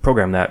sort of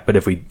program that. But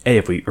if we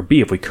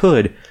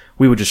could,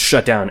 we would just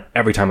shut down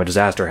every time a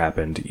disaster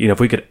happened. You know, if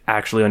we could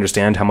actually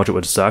understand how much it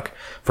would suck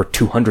for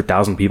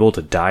 200,000 people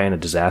to die in a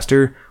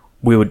disaster,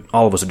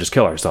 all of us would just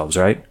kill ourselves,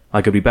 right?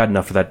 Like, it'd be bad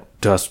enough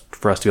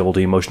for us to be able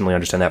to emotionally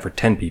understand that for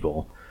 10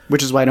 people.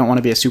 Which is why I don't want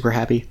to be a super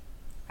happy.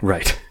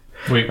 Right.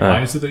 Wait,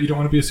 why is it that you don't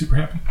want to be a super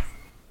happy?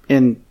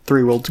 In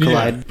Three Worlds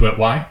Collide. Yeah, but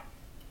why?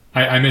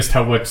 I missed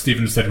how what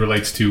Steven said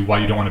relates to why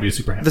you don't want to be a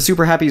super happy. The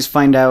super happies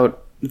find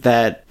out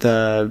that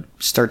the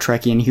Star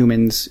Trekian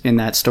humans in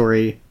that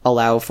story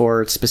allow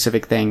for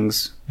specific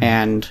things,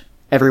 and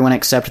everyone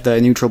except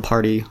the neutral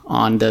party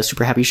on the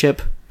super happy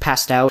ship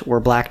passed out or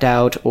blacked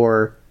out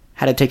or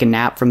had to take a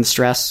nap from the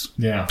stress.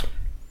 Yeah.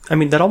 I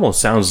mean, that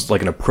almost sounds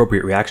like an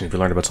appropriate reaction if you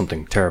learned about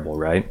something terrible,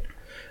 right?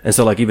 And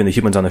so, like, even the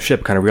humans on the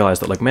ship kind of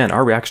realized that, like, man,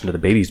 our reaction to the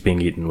babies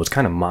being eaten was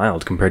kind of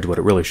mild compared to what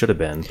it really should have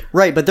been.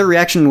 Right, but their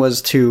reaction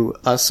was to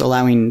us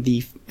allowing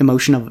the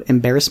emotion of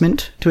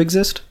embarrassment to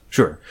exist.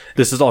 Sure.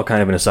 This is all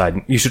kind of an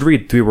aside. You should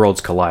read Three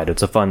Worlds Collide.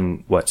 It's a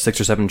fun,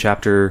 6 or 7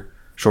 chapter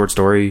short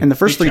story? And the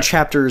first 3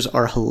 chapters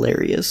are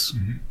hilarious.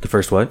 Mm-hmm. The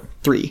first what?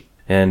 3.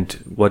 And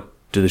what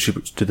do the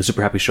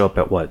Super Happy show up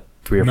at, what,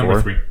 3 or 4?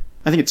 Number 3.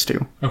 I think it's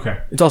 2. Okay.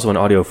 It's also in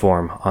audio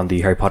form on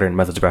the Harry Potter and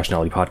Methods of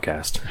Rationality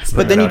podcast.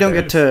 But then you don't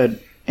get to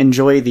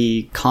enjoy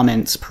the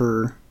comments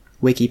per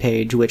wiki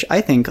page, which I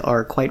think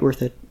are quite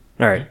worth it.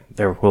 All right,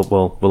 there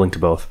we'll link to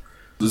both.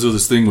 So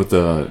this thing with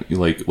the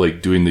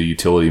like doing the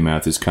utility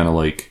math is kind of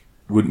like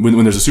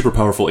when there's a super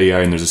powerful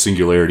AI and there's a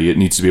singularity, it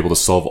needs to be able to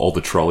solve all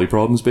the trolley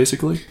problems,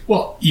 basically.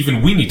 Well,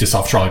 even we need to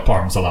solve trolley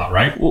problems a lot,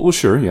 right? Well,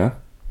 sure, yeah.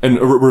 And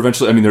we're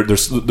eventually. I mean,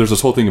 there's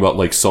this whole thing about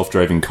like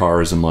self-driving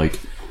cars and like,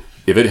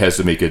 if it has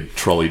to make a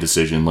trolley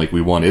decision, like,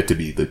 we want it to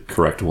be the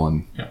correct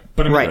one. Yeah.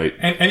 But I mean, right.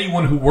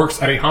 Anyone who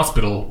works at a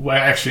hospital, well,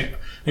 actually,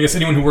 I guess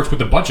anyone who works with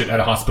the budget at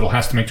a hospital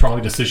has to make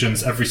trolley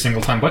decisions every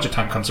single time budget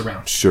time comes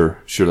around. Sure,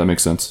 that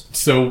makes sense.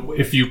 So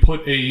if you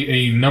put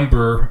a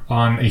number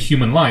on a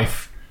human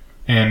life,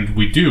 and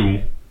we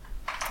do,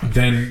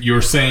 then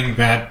you're saying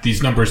that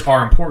these numbers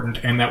are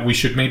important and that we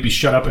should maybe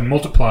shut up and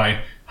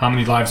multiply how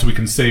many lives we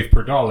can save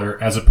per dollar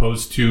as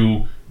opposed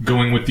to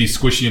going with these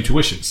squishy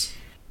intuitions.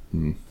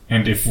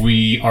 And if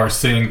we are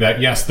saying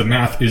that, yes, the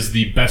math is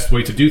the best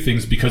way to do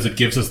things because it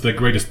gives us the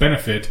greatest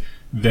benefit,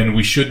 then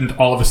we shouldn't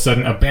all of a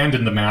sudden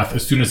abandon the math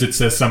as soon as it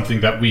says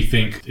something that we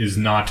think is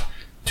not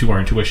to our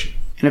intuition.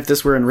 And if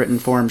this were in written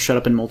form, Shut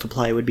Up and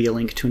Multiply would be a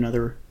link to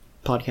another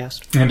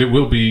podcast. And it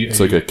will be... It's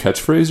like a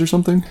catchphrase or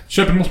something?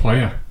 Shut up and multiply,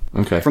 yeah.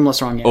 Okay. From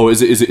Less Wrong. Yeah. Oh,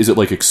 is it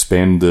like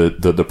expand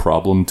the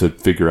problem to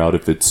figure out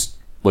if it's...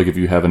 Like, if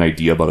you have an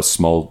idea about a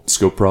small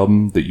scope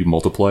problem that you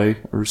multiply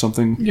or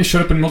something? Yeah,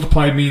 shut up and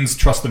multiply means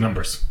trust the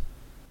numbers.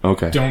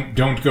 Okay.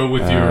 Don't go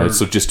with your...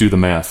 So just do the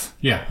math.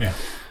 Yeah.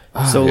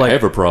 So, I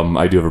have a problem.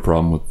 I do have a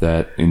problem with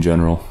that in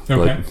general.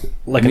 Okay.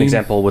 Like an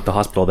example with the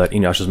hospital that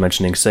Enosh was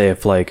mentioning, say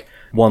if, like,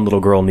 one little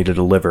girl needed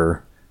a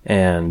liver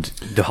and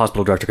the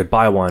hospital director could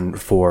buy one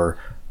for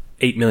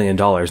 $8 million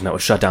and that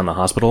would shut down the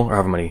hospital, or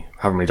however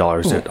many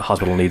dollars the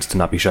hospital needs to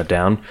not be shut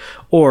down.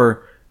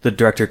 Or the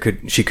director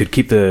could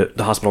keep the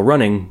hospital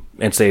running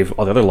and save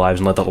all the other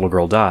lives and let that little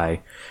girl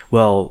die.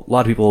 Well, a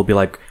lot of people will be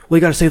like, well,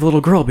 you gotta save the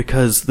little girl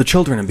because the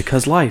children and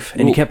because life,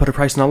 and you can't put a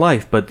price on a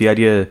life. But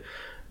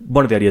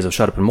one of the ideas of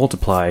Shut Up and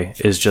Multiply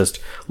is just,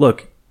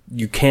 look,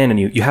 you can and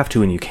you have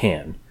to and you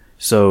can.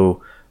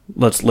 So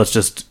let's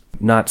just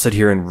not sit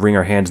here and wring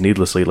our hands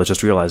needlessly. Let's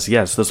just realize,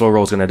 yes, this little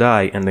girl's gonna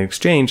die, and in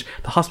exchange,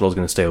 the hospital's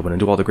gonna stay open and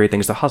do all the great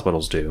things the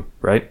hospitals do,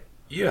 right?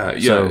 Yeah.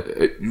 So-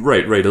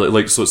 Right.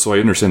 Like, so I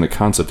understand the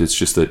concept. It's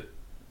just that,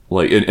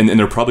 like, and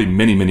there are probably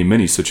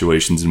many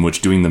situations in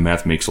which doing the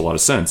math makes a lot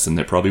of sense, and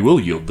that probably will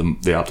yield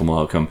the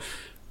optimal outcome.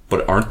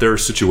 But aren't there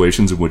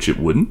situations in which it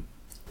wouldn't?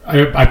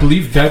 I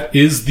believe that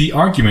is the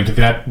argument,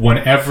 that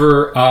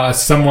whenever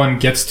someone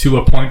gets to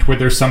a point where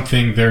there's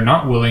something they're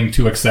not willing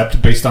to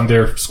accept based on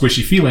their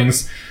squishy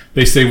feelings,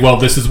 they say, well,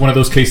 this is one of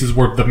those cases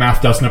where the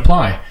math doesn't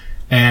apply.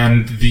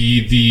 And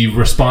the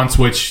response,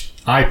 which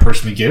I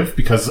personally give,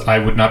 because I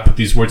would not put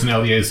these words in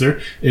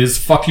Eliezer, is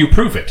fuck you,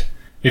 prove it.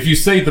 If you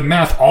say the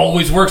math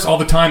always works all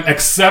the time,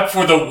 except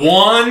for the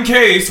one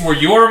case where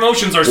your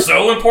emotions are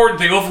so important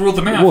they overrule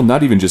the math. Well,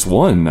 not even just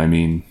one. I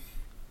mean...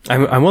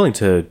 I'm willing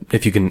to,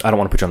 if you can, I don't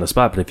want to put you on the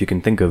spot, but if you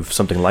can think of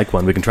something like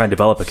one, we can try and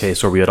develop a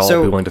case where we'd all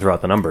be willing to throw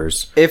out the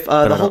numbers. If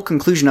the whole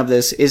conclusion of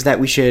this is that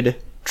we should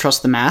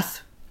trust the math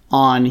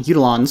on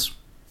Eudolons,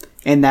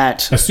 and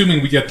that...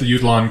 Assuming we get the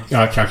Eudolon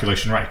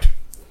calculation right.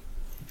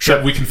 Sure.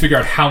 That we can figure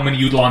out how many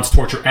Eudolons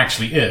torture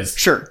actually is.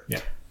 Sure.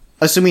 Yeah.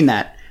 Assuming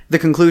that. The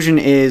conclusion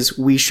is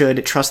we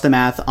should trust the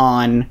math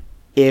on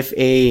if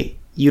a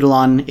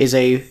Eudolon is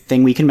a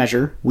thing we can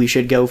measure, we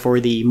should go for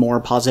the more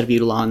positive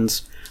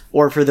Eudolons,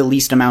 or for the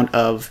least amount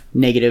of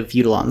negative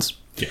Eudolons.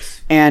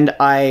 Yes. And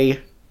I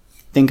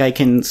think I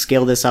can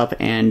scale this up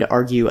and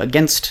argue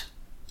against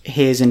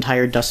his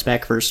entire dust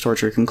spec versus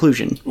torture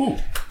conclusion. Ooh,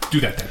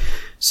 do that then.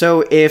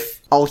 So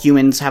if all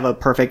humans have a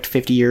perfect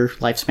 50-year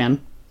lifespan,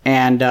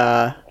 and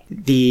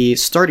the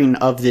starting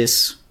of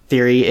this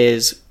theory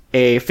is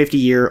a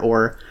 50-year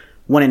or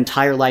one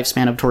entire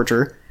lifespan of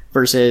torture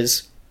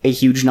versus a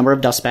huge number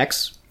of dust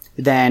specks,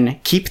 then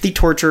keep the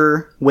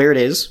torture where it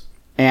is,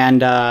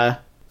 and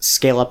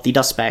scale up the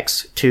dust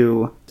specks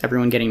to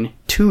everyone getting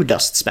 2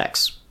 dust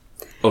specks.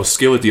 Oh,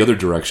 scale it the other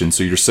direction.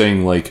 So you're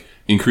saying, like,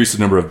 increase the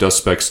number of dust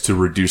specks to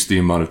reduce the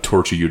amount of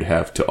torture you'd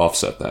have to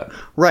offset that.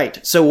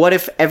 Right. So what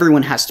if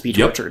everyone has to be Yep.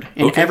 tortured?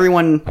 And Okay.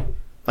 everyone,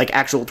 like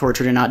actual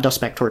tortured and not dust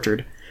speck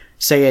tortured,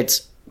 say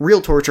it's real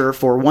torture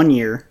for 1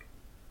 year.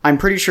 I'm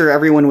pretty sure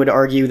everyone would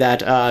argue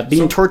that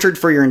being tortured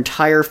for your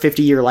entire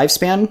 50-year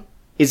lifespan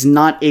is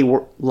not a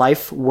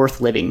life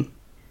worth living.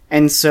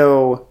 And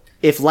so...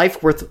 if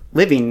life worth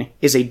living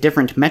is a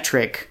different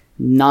metric,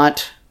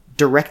 not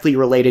directly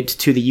related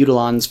to the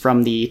Eudolons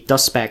from the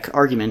dust spec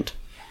argument,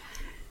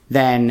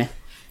 then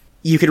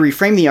you could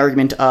reframe the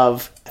argument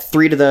of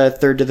 3 to the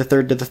third to the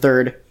third to the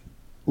third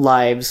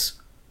lives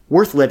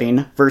worth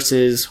living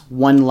versus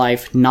 1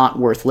 life not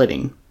worth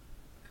living.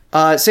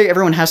 Say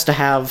everyone has to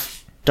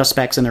have dust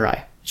specks in their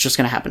eye. It's just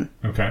going to happen.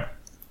 Okay.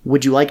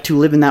 Would you like to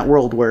live in that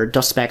world where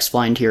dust specks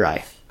fly into your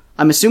eye?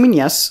 I'm assuming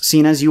yes,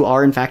 seeing as you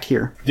are in fact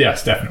here.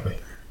 Yes, definitely.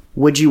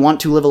 Would you want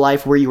to live a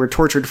life where you were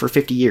tortured for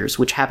 50 years,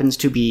 which happens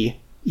to be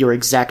your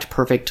exact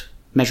perfect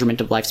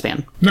measurement of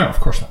lifespan? No, of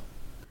course not.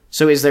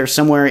 So is there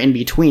somewhere in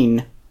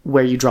between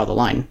where you draw the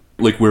line?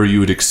 Like where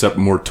you would accept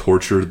more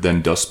torture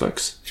than dust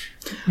specks?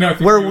 No, I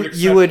think Where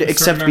you would a certain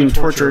accept amount being of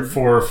torture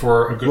tortured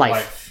for a good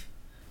life.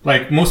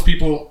 Like, most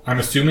people, I'm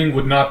assuming,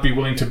 would not be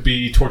willing to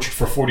be tortured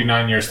for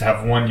 49 years to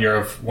have 1 year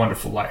of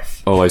wonderful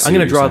life. Oh, I see. I'm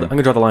going to draw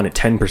the line at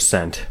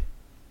 10%.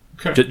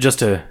 Okay. Just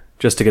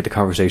to get the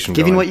conversation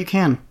giving going. what you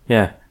can.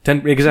 Yeah.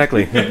 10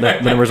 exactly.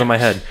 The numbers on my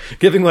head.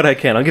 Giving what I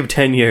can. I'll give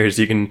 10 years.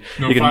 You can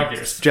 5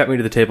 years. strap me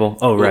to the table.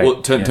 Oh, right.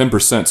 Well,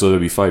 10%, so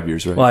that'd be 5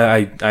 years, right?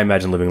 Well, I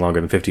imagine living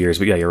longer than 50 years,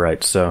 but yeah, you're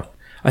right. So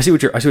I see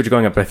what you're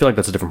going at, but I feel like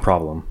that's a different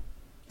problem.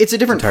 It's a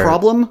different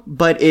problem,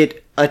 but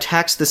it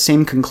attacks the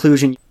same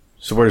conclusion.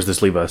 So where does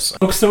this leave us?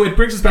 Okay, so it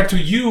brings us back to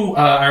you.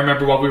 I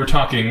remember while we were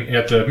talking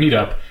at the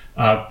meetup.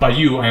 By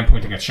you, I am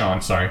pointing at Sean,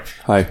 sorry.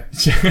 Hi.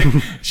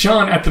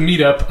 Sean at the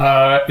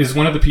meetup is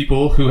one of the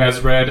people who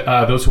has read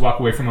Those Who Walk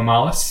Away from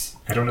Amalis.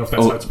 I don't know if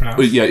that's how it's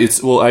pronounced. Yeah,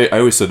 I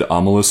always said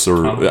Omelis,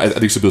 or I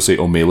think some people say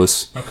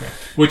Omelis. Okay.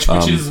 Which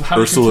is how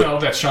Ursula, you can tell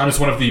that Sean is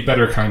one of the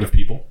better kind of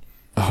people.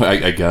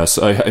 I guess.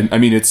 I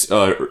mean, it's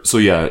so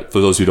yeah. For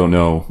those who don't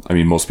know, I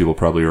mean, most people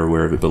probably are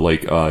aware of it. But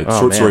like,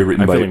 short story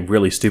written I'm by. feeling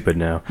really stupid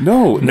now.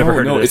 No, Never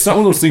heard of this. It's not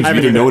one of those things you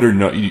either know it or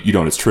no, you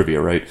don't. It's trivia,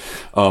 right?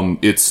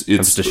 It's I'm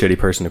just a shitty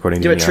person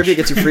according to Do it, Yash. trivia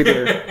gets you free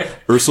beer.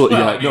 Ursula. Well,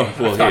 Yeah, I mean, no. I've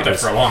Well, thought hey, that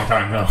for a long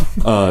time,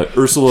 though.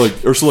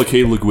 Ursula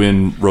K. Le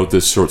Guin wrote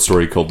this short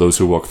story called "Those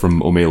Who Walk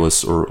from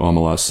Omelis" or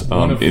Omelas.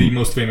 One of the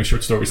most famous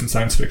short stories in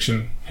science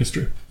fiction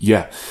history.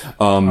 Yeah,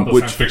 Although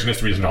science fiction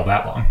history isn't all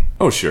that long.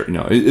 Oh, sure.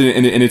 No,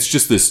 and it's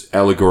just this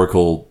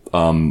allegorical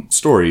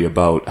story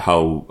about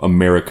how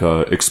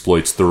America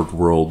exploits third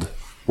world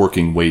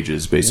working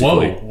wages,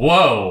 basically.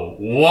 Whoa.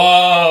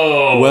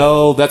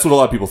 Well, that's what a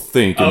lot of people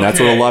think, and that's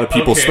what a lot of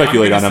people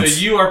speculate on. So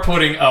you are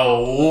putting a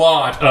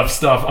lot of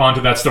stuff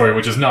onto that story,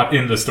 which is not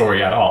in the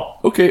story at all.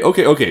 Okay.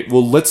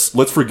 Well,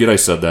 let's forget I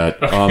said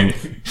that.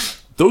 Okay.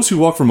 Those Who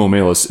Walk from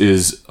Omelis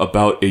is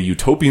about a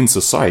utopian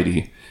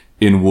society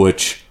in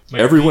which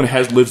everyone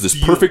lives this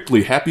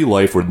perfectly happy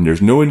life where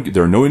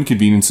there are no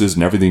inconveniences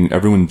and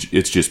everyone,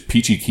 it's just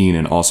peachy keen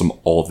and awesome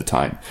all of the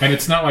time. And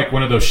it's not like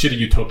one of those shitty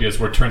utopias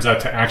where it turns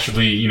out to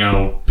actually,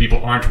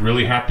 people aren't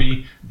really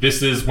happy.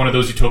 This is one of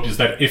those utopias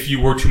that if you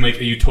were to make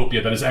a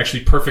utopia that is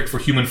actually perfect for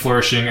human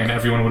flourishing and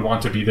everyone would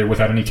want to be there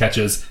without any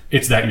catches,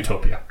 it's that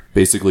utopia.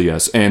 Basically,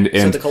 yes. And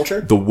the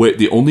culture?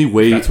 The only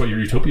way That's what your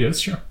utopia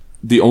is, sure.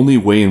 The only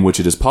way in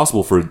which it is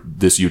possible for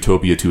this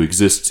utopia to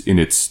exist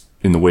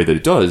in the way that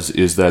it does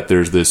is that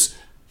there's this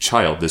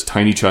child, this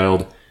tiny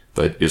child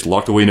that is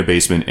locked away in a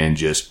basement and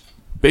just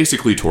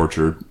basically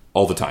tortured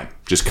all the time.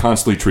 Just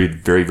constantly treated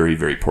very, very,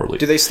 very poorly.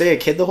 Do they stay a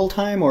kid the whole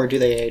time, or do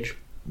they age?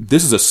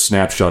 This is a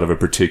snapshot of a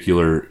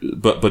particular,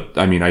 but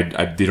I mean,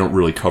 they don't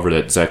really cover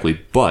that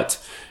exactly.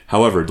 But,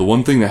 however, the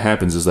one thing that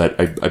happens is that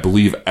I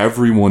believe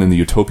everyone in the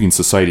utopian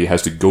society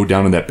has to go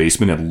down in that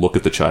basement and look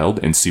at the child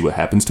and see what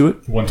happens to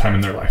it. One time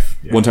in their life.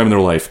 Yeah. One time in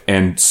their life.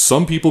 And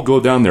some people go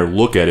down there,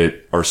 look at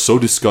it, are so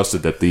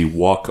disgusted that they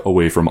walk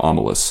away from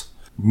Omlettes.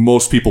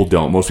 Most people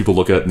don't. Most people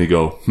look at it and they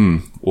go,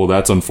 well,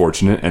 that's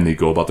unfortunate, and they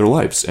go about their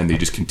lives, and they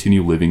just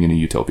continue living in a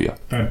utopia.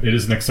 And it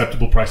is an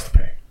acceptable price to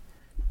pay.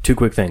 2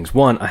 quick things.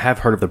 1, I have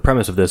heard of the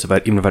premise of this,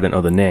 even if I didn't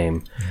know the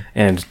name.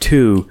 And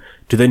 2,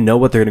 do they know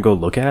what they're going to go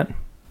look at?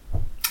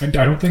 I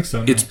don't think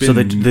so. No. It's been...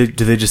 So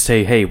do they just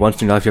say, hey,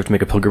 once in your life you have to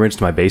make a pilgrimage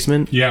to my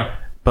basement? Yeah.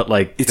 But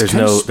like, It's there's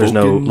kind of no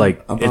spoken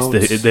like, about-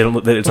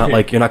 it's not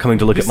like you're not coming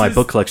to look at my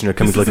book collection. You're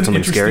coming to look at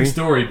something scary. This is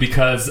an interesting story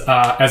because,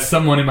 as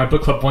someone in my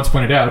book club once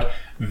pointed out,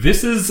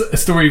 this is a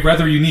story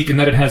rather unique in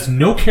that it has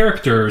no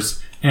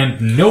characters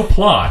and no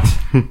plot,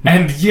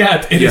 and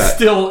yet it is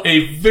still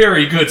a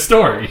very good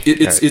story.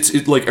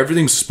 It's like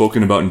everything's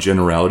spoken about in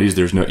generalities.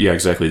 There's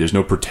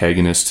no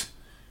protagonist.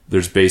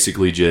 There's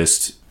basically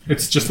just...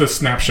 It's just a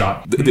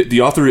snapshot.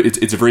 The author,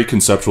 it's a very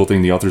conceptual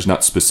thing. The author's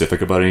not specific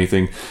about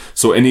anything.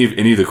 So any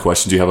of the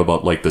questions you have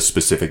about like the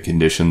specific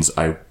conditions,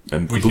 I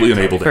am completely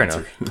unable to Fair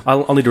answer. enough.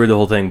 I'll need to read the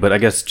whole thing, but I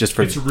guess just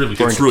for It's really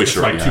It's really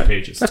short, like yeah. 2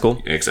 pages. that's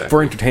cool. Exactly.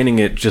 For entertaining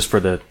it, just for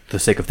the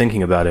sake of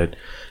thinking about it,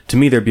 to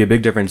me there'd be a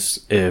big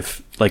difference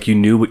if like you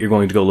knew what you're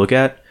going to go look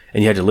at,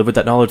 and you had to live with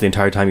that knowledge the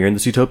entire time you're in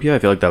this utopia. I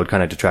feel like that would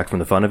kind of detract from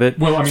the fun of it.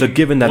 Well, I mean, so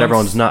given that once-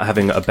 everyone's not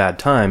having a bad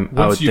time,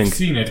 I Once would you've think...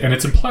 seen it, and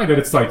it's implied that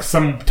it's like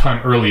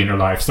sometime early in your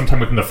life, sometime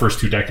within the first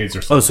 2 decades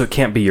or so. Oh, so it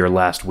can't be your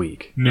last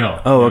week.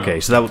 No. Oh, no.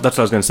 okay. So that's what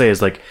I was going to say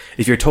is like,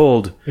 if you're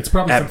told It's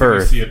probably at something you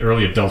birth... see at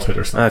early adulthood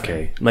or something.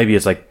 Okay, maybe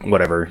it's like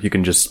whatever. You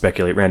can just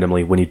speculate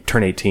randomly when you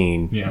turn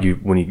 18. Yeah.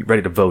 When you're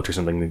ready to vote or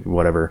something,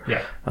 whatever.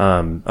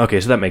 Yeah. Okay,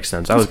 so that makes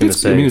sense. I was going to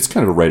I say. mean, it's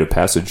kind of a rite of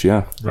passage,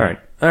 yeah. all right.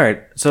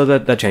 So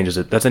that changes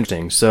it. That's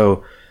interesting.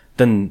 So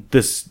then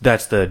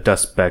that's the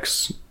Dust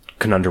Specks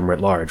conundrum writ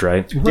large,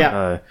 right?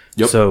 Yeah.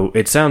 Yep. So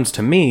it sounds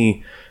to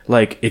me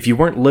like if you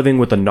weren't living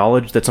with the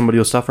knowledge that somebody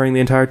was suffering the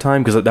entire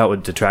time, because that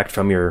would detract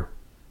from your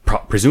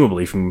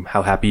presumably from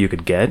how happy you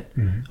could get.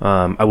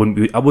 I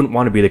wouldn't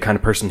want to be the kind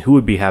of person who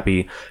would be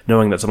happy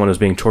knowing that someone was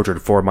being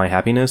tortured for my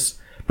happiness.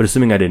 But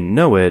assuming I didn't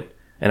know it,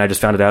 and I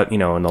just found it out, in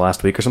the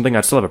last week or something,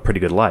 I'd still have a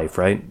pretty good life,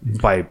 right?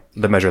 By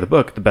the measure of the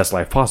book, the best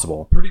life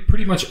possible.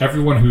 Pretty much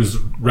everyone who's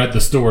read the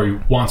story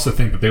wants to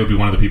think that they would be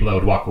one of the people that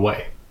would walk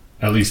away.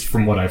 At least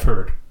from what I've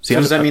heard. So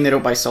does that mean they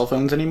don't buy cell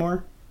phones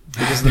anymore?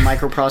 Because of the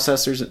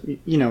microprocessors,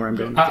 you know where I'm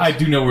going with I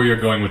do know where you're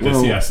going with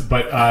this, yes.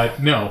 But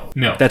no.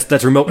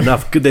 That's remote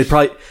enough. They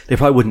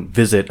probably wouldn't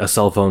visit a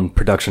cell phone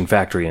production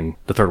factory in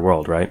the third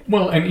world, right?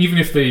 Well, and even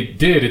if they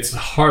did, it's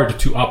hard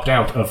to opt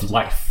out of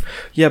life.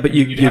 Yeah, but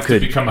You'd you have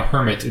could to become a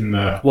hermit in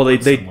the... Well,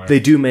 they somewhere.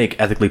 do make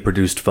ethically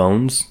produced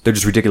phones. They're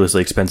just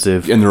ridiculously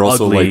expensive, And they're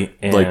also ugly,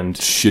 like and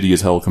shitty as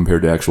hell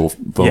compared to actual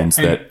phones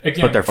And that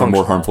again, but they're are more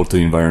functional. harmful to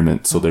the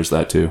environment. So there's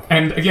that too.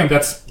 And again,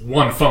 that's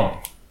one phone.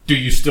 Do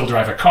you still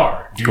drive a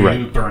car? Do Correct.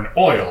 you burn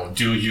oil?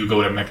 Do you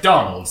go to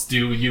McDonald's?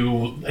 Do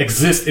you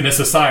exist in a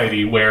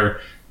society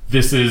where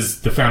this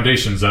is the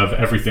foundations of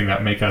everything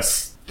that make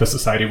us the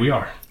society we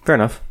are? Fair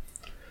enough.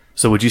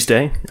 So would you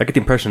stay? I get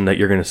the impression that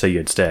you're going to say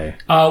you'd stay.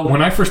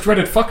 When I first read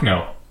it, fuck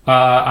no.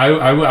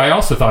 I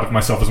also thought of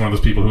myself as one of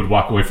those people who would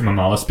walk away from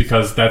Omlettes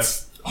because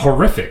that's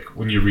horrific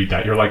when you read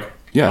that. You're like...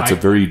 Yeah, it's a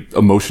very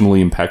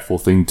emotionally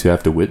impactful thing to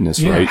have to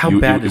witness, right? how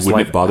bad is wouldn't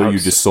life it bother you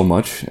outside? just so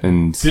much?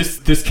 And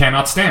This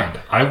cannot stand.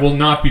 I will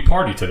not be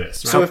party to this.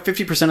 So if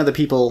 50% of the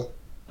people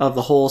of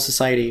the whole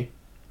society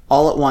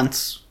all at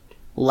once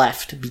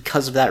left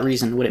because of that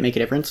reason, would it make a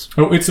difference?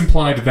 Oh, it's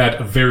implied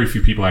that very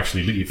few people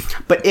actually leave.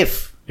 But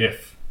if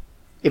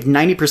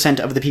 90%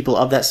 of the people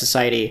of that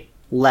society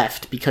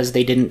left because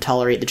they didn't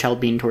tolerate the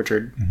child being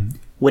tortured,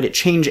 would it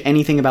change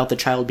anything about the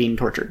child being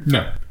tortured?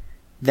 No.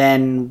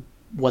 Then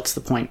what's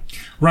the point?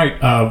 Right.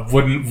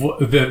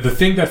 The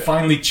thing that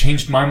finally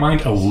changed my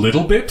mind a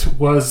little bit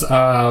was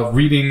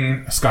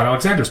reading Scott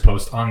Alexander's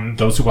post on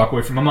those who walk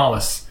away from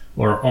Omlettes,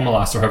 or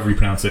Omlettes, or however you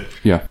pronounce it.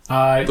 yeah,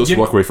 those yeah.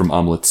 walk away from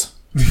omelets.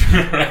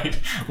 Right.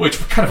 Which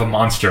kind of a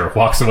monster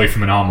walks away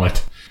from an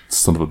omelet,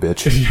 Son of a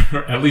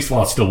bitch. at least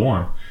while it's still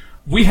warm.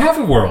 We have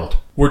a world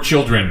where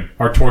children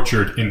are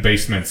tortured in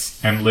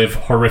basements and live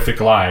horrific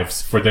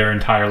lives for their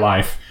entire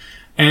life,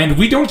 and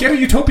we don't get a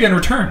utopia in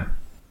return.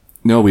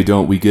 No, we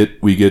don't. We get.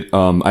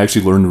 I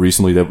actually learned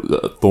recently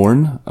that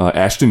Thorn,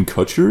 Ashton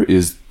Kutcher,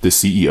 is the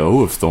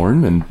CEO of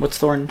Thorn, and What's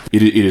Thorn?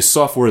 it is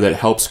software that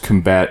helps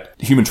combat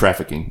human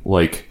trafficking,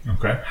 like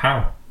Okay.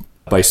 How?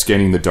 by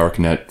scanning the dark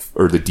net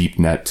or the deep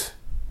net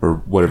or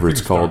whatever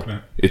it's it's called.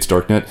 darknet. It's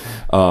darknet.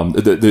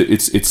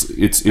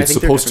 It's they're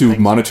supposed to different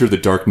things. monitor the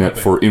darknet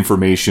for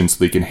information so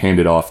they can hand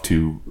it off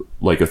to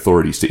like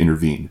authorities to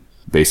intervene,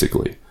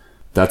 basically.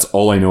 That's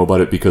all I know about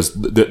it, because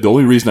the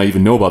only reason I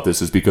even know about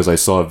this is because I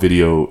saw a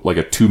video, like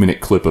a 2-minute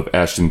clip of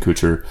Ashton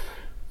Kutcher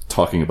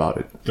talking about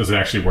it. Does it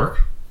actually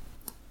work?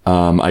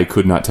 I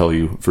could not tell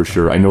you for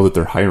sure. I know that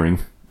they're hiring.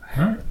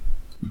 Huh?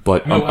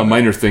 But a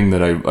minor thing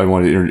that I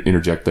wanted to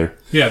interject there.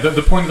 Yeah,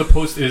 the point of the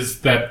post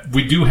is that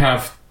we do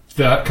have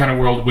that kind of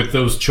world with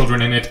those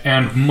children in it,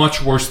 and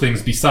much worse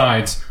things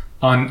besides,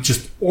 on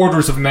just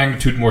orders of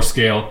magnitude more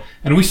scale.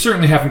 And we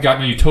certainly haven't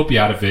gotten a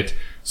utopia out of it.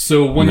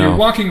 So when you're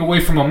walking away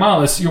from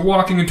Omlettes, you're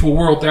walking into a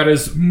world that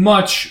is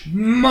much,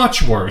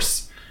 much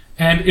worse.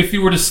 And if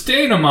you were to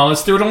stay in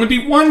Omlettes, there would only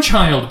be one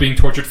child being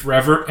tortured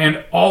forever,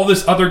 and all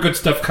this other good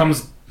stuff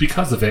comes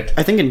because of it.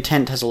 I think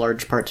intent has a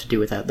large part to do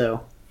with that,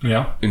 though.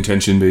 Yeah.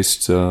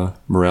 Intention-based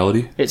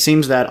morality? It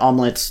seems that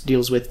Omlettes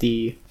deals with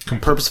the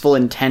purposeful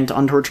intent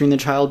on torturing the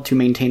child to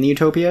maintain the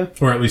utopia.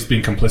 Or at least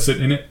being complicit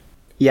in it.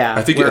 Yeah.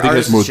 I think it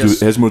has more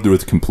to do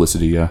with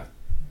complicity, yeah.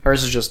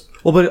 Ours is just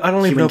Well, but I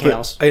don't even know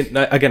chaos.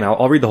 again,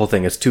 I'll read the whole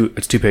thing. It's 2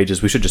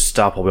 pages. We should just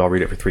stop while we all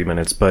read it for 3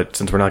 minutes. But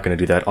since we're not going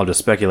to do that, I'll just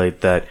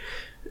speculate that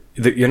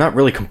you're not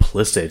really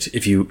complicit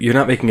if you're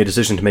not making a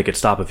decision to make it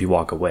stop if you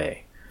walk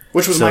away.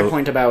 Which was my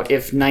point about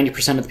if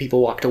 90% of the people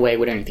walked away,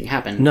 would anything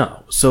happen?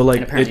 No. So, like...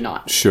 And apparently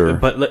not. Sure.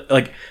 But,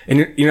 like...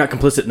 And you're not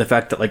complicit in the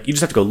fact that, like, you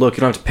just have to go look.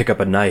 You don't have to pick up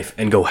a knife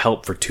and go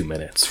help for 2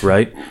 minutes,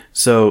 right?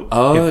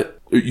 So...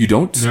 You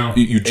don't? No.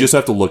 You just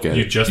have to look at it.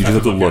 You just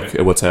have to look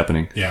at what's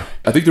happening. Yeah.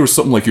 I think there was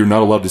something like you're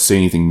not allowed to say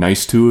anything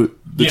nice to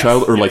the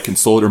child, or like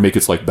console it or make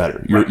its life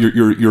better.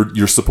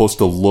 You're supposed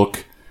to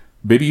look...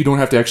 Maybe you don't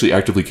have to actually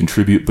actively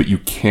contribute, but you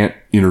can't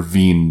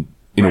intervene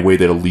in a way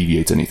that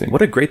alleviates anything.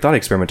 What a great thought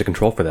experiment to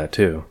control for that,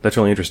 too. That's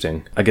really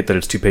interesting. I get that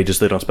it's 2 pages,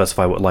 so they don't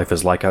specify what life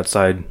is like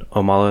outside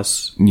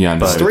Omlettes. Yeah,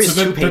 The story is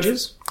So 2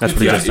 pages? That's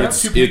pretty good.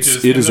 It's 2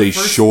 pages. It is and a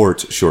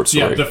short story.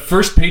 Yeah, the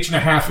first page and a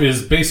half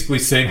is basically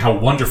saying how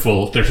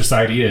wonderful their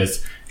society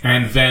is.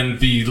 And then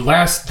the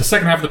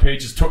second half of the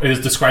page is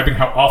describing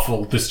how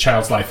awful this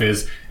child's life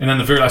is. And then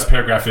the very last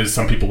paragraph is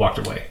some people walked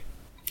away.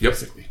 Yep.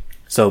 Basically.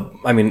 So,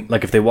 I mean,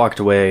 like, if they walked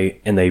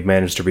away and they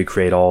managed to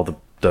recreate all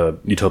the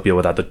utopia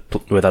without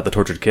the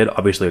tortured kid,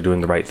 obviously they're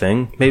doing the right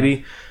thing,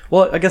 maybe.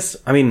 Well, I guess,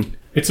 I mean...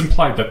 It's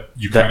implied that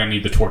you kind of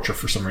need the torture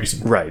for some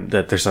reason. Right,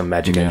 that there's some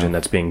magic engine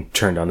that's being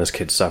turned on this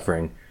kid's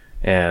suffering.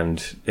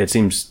 And it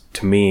seems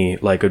to me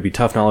like it would be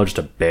tough knowledge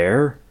to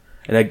bear.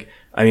 And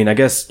I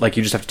guess, like,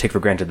 you just have to take for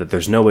granted that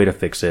there's no way to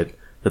fix it,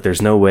 that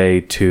there's no way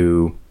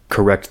to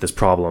correct this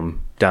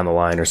problem down the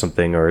line or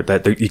something, or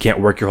that you can't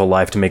work your whole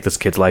life to make this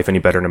kid's life any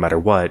better no matter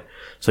what.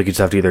 So you just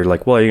have to either,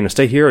 like, well, are you going to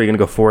stay here or are you going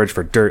to go forage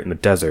for dirt in the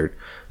desert?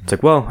 It's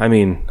like, well, I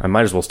mean, I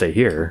might as well stay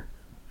here.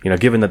 You know,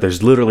 given that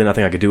there's literally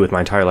nothing I could do with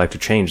my entire life to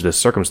change this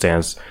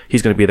circumstance,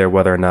 he's going to be there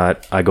whether or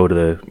not I go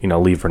to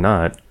leave or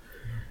not.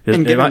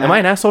 Am I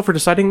an asshole for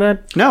deciding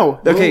that? No.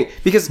 Okay,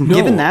 because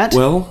given that...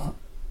 Well...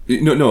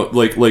 No.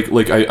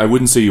 Like, I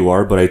wouldn't say you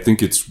are, but I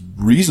think it's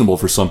reasonable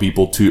for some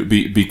people to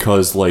be,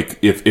 because, like,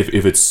 if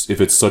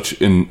it's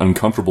such an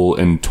uncomfortable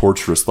and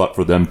torturous thought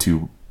for them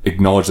to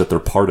acknowledge that they're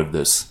part of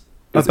this.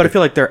 But I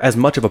feel like they're as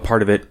much of a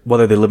part of it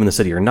whether they live in the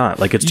city or not.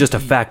 Like, it's just a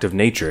fact of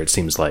nature, it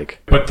seems like.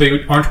 But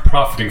they aren't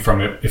profiting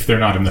from it if they're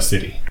not in the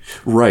city.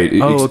 Right.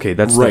 Okay.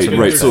 That's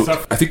right. So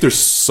I think there's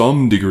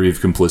some degree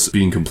of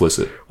being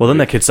complicit. Well, then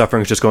that kid's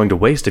suffering is just going to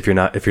waste if you're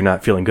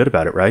not feeling good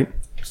about it, right?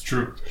 It's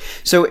true.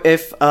 So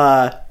if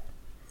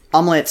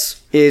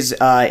Omlettes is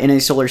in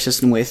a solar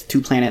system with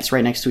 2 planets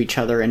right next to each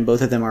other, and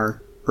both of them are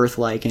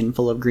Earth-like and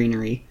full of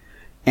greenery,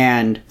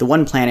 and the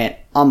one planet,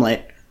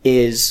 Omelet,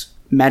 is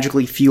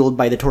magically fueled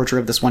by the torture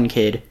of this one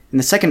kid, and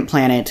the second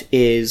planet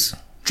is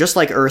just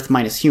like Earth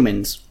minus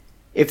humans.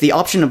 If the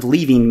option of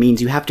leaving means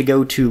you have to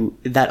go to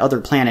that other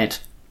planet,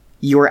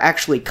 you are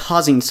actually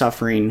causing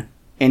suffering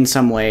in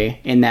some way,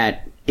 in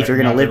that if you're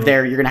going to live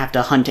there, you're going to have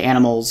to hunt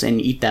animals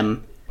and eat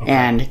them. Okay.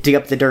 And dig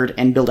up the dirt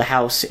and build a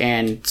house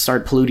and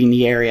start polluting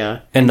the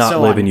area. And not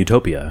live in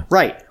utopia.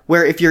 Right.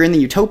 Where if you're in the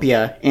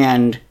utopia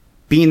and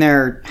being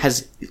there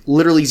has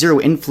literally zero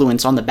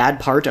influence on the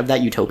bad part of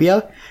that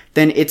utopia,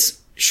 then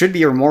should be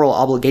your moral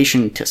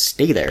obligation to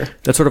stay there.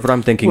 That's sort of what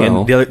I'm thinking.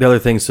 Well, and the other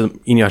thing, so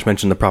Eneasz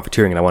mentioned the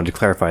profiteering, and I wanted to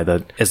clarify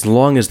that as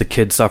long as the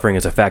kid's suffering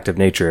is a fact of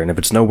nature, and if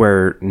it's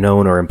nowhere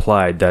known or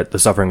implied that the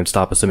suffering would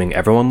stop assuming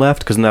everyone left,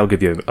 because then that would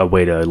give you a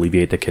way to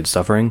alleviate the kid's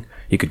suffering.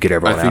 You could get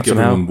everyone out somehow. I think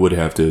everyone would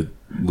have to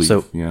leave.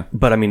 So, yeah.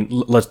 But I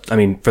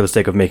mean, for the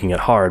sake of making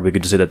it hard, we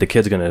could just say that the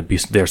kid's going to be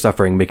there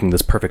suffering, making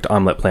this perfect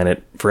omelet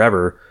planet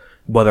forever,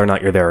 whether or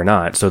not you're there or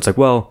not. So it's like,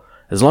 well,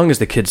 as long as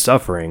the kid's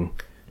suffering,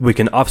 we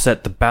can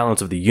offset the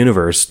balance of the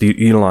universe, the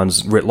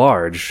Unilons writ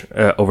large,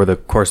 over the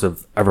course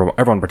of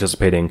everyone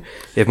participating,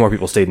 if more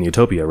people stayed in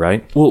utopia,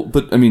 right? Well,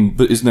 but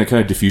isn't that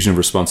kind of diffusion of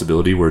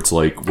responsibility where it's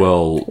like,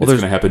 well it's going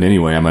to happen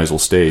anyway, I might as well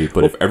stay.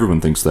 But if everyone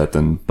thinks that,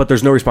 then... But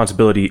there's no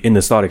responsibility in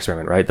this thought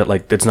experiment, right? That,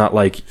 like, it's not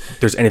like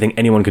there's anything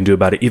anyone can do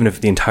about it, even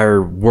if the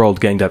entire world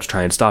ganged up to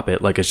try and stop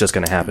it, like, it's just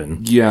going to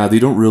happen. Yeah, they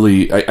don't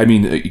really...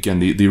 Again,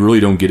 they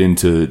really don't get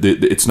into...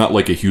 It's not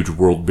like a huge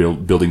world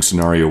building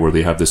scenario where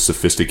they have this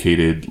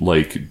sophisticated,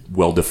 like,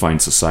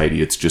 well-defined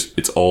society.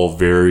 It's all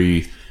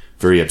very,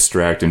 very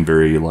abstract and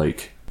very,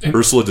 like,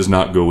 Ursula does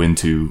not go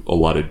into a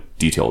lot of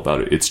detail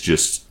about it. It's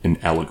just an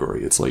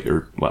allegory. It's like,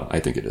 I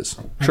think it is.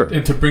 Sure.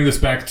 And to bring this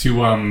back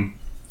to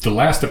the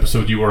last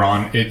episode you were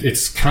on,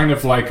 it's kind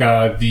of like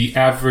the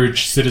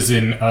average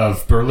citizen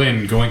of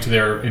Berlin going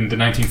to in the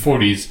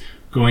 1940s,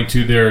 going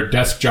to their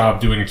desk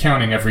job doing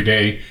accounting every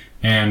day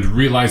and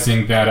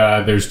realizing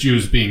that there's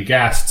Jews being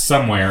gassed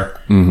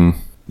somewhere. Mm-hmm.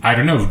 I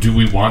don't know. Do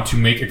we want to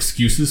make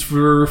excuses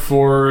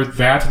for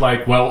that?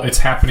 Like, well, it's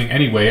happening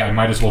anyway. I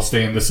might as well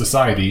stay in this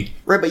society.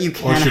 Right, but you Or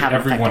can should have an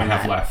effect everyone on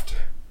have that. left?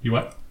 You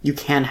what? You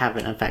can have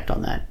an effect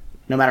on that.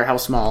 No matter how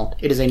small,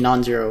 it is a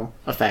non-zero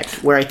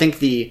effect. Where I think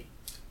the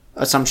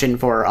assumption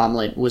for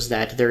Omelette was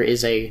that there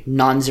is a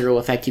non-zero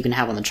effect you can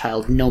have on the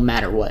child no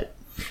matter what.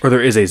 Or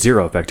there is a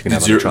zero effect you can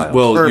have on the child.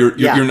 Well, Or-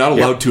 you're not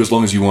allowed yeah. to as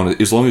long as you want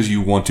to. As long as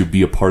you want to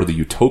be a part of the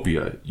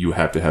utopia, you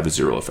have to have a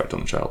zero effect on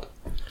the child.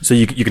 So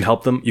you can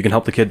help them. You can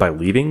help the kid by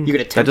leaving. You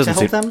could attempt to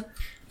help them.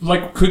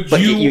 Like, could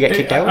But you you get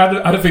kicked out?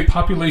 out of a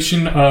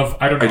population of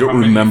I don't know? I don't how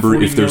many, remember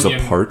 40 if there's a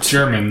million part.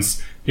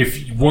 Germans.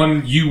 If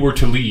you were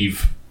to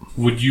leave,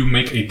 would you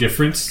make a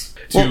difference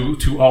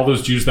to all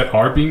those Jews that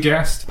are being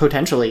gassed?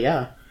 Potentially,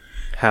 yeah.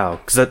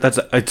 How? Because that's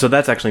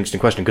actually an interesting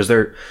question. Because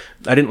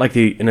I didn't like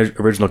the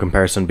original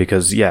comparison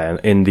because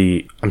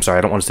I'm sorry,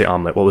 I don't want to say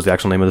omelet. What was the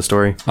actual name of the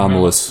story?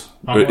 Omelas.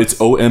 Omelas. It's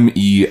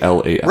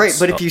Omelas. Right,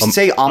 but if you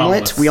say omelette,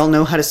 omelets. we all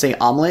know how to say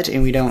omelet,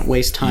 and we don't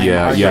waste time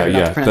arguing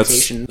about the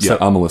pronunciation.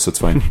 Omelas. That's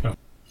fine.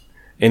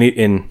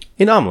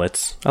 In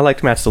omelets, I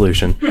liked Matt's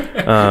solution.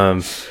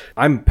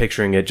 I'm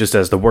picturing it just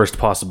as the worst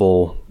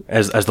possible,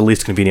 as the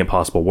least convenient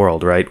possible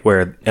world, right?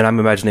 And I'm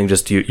imagining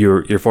just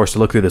you're forced to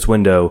look through this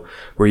window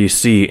where you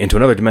see into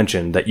another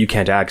dimension that you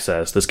can't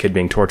access. This kid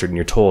being tortured, and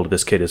you're told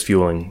this kid is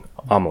fueling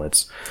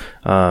omelets,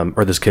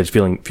 or this kid's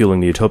fueling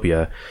the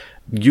utopia.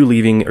 You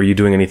leaving, or you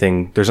doing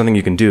anything? There's nothing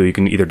you can do. You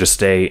can either just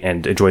stay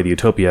and enjoy the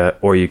utopia,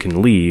 or you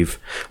can leave.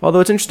 Although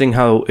it's interesting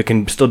how it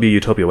can still be a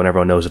utopia when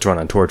everyone knows it's run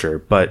on torture,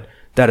 but.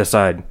 That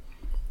aside,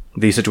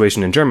 the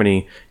situation in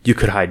Germany, you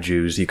could hide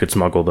Jews, you could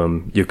smuggle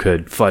them, you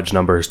could fudge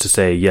numbers to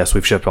say, yes,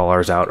 we've shipped all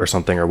ours out or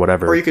something or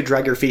whatever. Or you could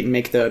drag your feet and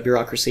make the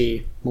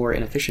bureaucracy more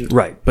inefficient.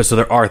 Right, but so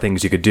there are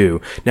things you could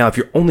do. Now, if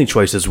your only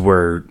choices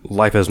were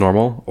life as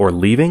normal or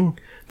leaving,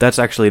 that's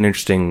actually an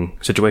interesting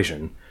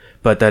situation.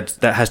 But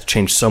that has to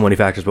change so many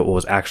factors about what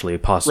was actually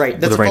possible. Right,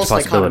 that's the a range of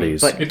false dichotomy,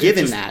 possibilities. but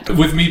given that...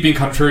 With me being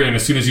contrarian,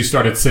 as soon as you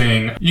started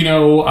saying,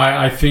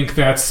 I think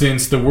that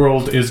since the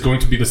world is going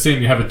to be the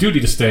same, you have a duty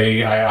to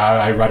stay,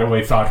 I right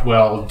away thought,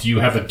 well, do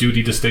you have a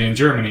duty to stay in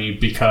Germany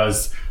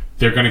because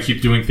they're going to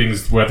keep doing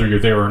things whether you're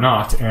there or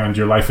not, and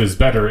your life is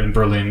better in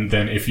Berlin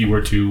than if you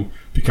were to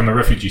become a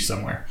refugee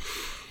somewhere.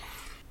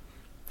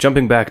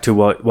 Jumping back to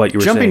what you were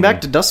saying. Jumping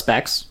back to Dust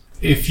Specks.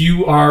 If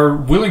you are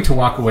willing to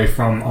walk away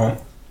from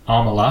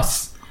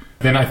Omelas,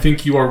 then I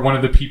think you are one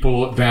of the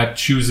people that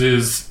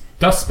chooses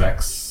Dust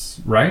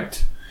Specks,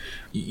 right?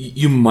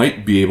 You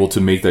might be able to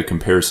make that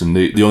comparison.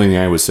 The only thing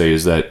I would say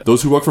is that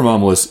Those Who Walk from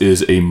Omelas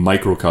is a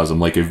microcosm,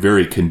 like a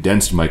very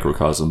condensed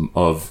microcosm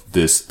of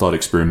this thought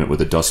experiment with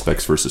the dust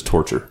specks versus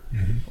torture.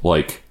 Mm-hmm.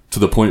 Like, to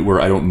the point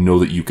where I don't know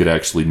that you could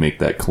actually make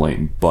that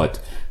claim.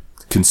 But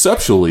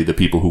conceptually, the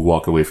people who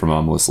walk away from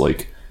Omelas,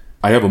 like,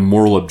 I have a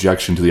moral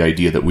objection to the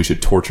idea that we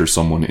should torture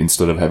someone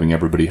instead of having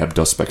everybody have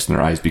dust specks in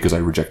their eyes because I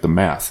reject the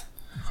math.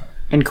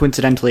 And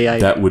coincidentally,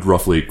 that would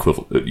roughly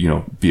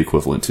be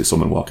equivalent to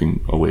someone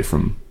walking away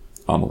from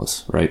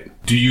Omelas, right?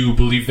 Do you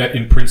believe that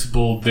in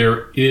principle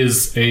there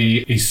is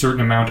a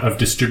certain amount of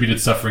distributed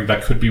suffering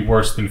that could be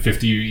worse than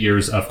 50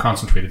 years of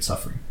concentrated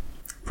suffering?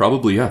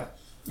 Probably, yeah.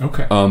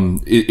 Okay.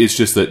 It's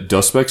just that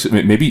dust specks,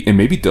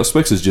 maybe dust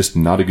specks is just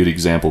not a good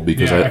example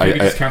because I think it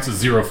just counts as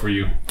zero for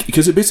you.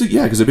 Because it basically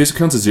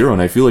counts as zero,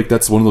 and I feel like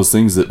that's one of those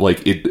things that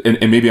like it,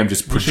 and maybe I'm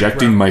just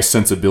projecting my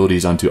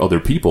sensibilities onto other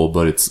people,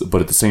 but at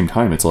the same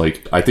time, it's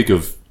like I think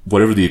of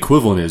whatever the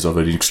equivalent is of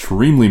an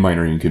extremely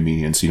minor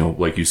inconvenience,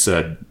 like you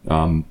said,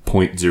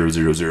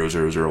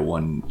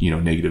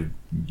 0.000001, negative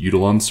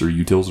utilons or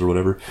utils or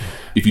whatever.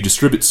 If you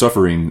distribute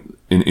suffering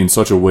in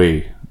such a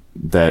way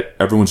that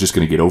everyone's just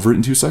going to get over it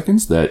in 2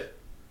 seconds, that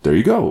there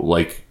you go,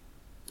 like,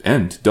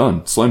 end,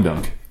 done, slam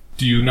dunk.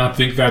 Do you not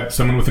think that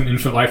someone with an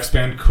infinite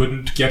lifespan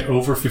couldn't get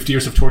over 50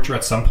 years of torture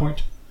at some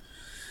point?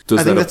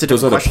 Does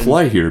that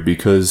apply here?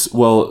 Because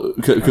are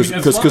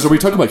we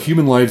talking about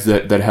human lives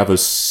that have a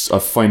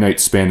finite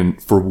span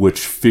for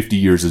which 50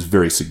 years is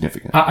very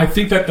significant? I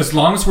think that as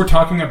long as we're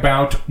talking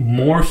about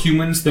more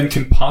humans than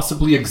can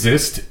possibly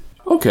exist,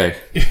 okay.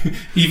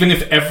 Even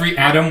if every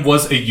atom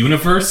was a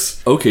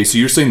universe. Okay, so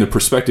you're saying the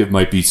perspective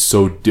might be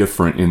so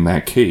different in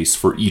that case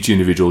for each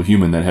individual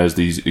human that has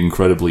these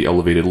incredibly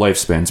elevated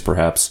lifespans,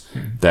 perhaps,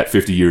 that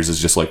 50 years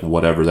is just like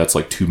whatever, that's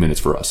like 2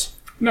 minutes for us.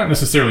 Not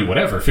necessarily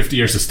whatever. 50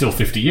 years is still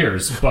 50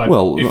 years, but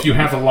if you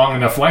have a long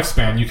enough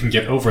lifespan, you can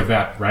get over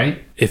that,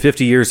 right? If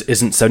 50 years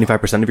isn't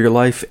 75% of your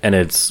life and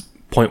it's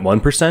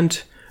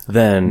 0.1%,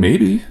 then...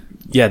 Maybe.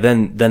 Yeah,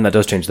 then that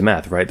does change the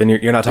math, right? Then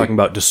you're not talking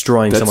about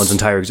destroying someone's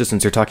entire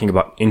existence. You're talking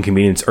about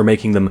inconvenience or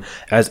making them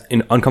as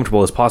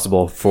uncomfortable as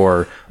possible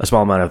for a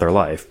small amount of their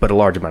life, but a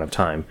large amount of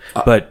time.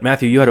 But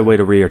Matthew, you had a way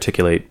to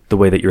re-articulate the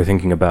way that you were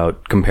thinking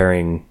about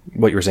comparing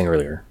what you were saying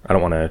earlier. I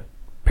don't want to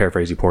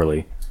paraphrase you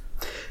poorly.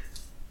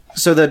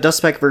 So the dust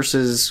speck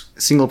versus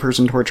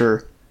single-person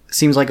torture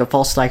seems like a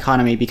false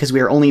dichotomy because we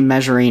are only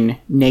measuring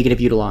negative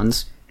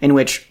eutylons, in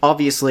which,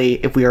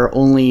 obviously, if we are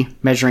only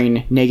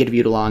measuring negative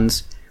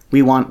eutylons,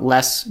 we want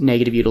less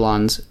negative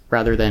eutylons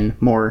rather than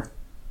more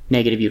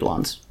negative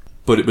eutylons.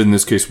 But in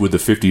this case, would the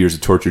 50 years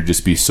of torture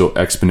just be so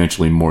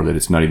exponentially more that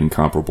it's not even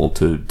comparable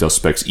to dust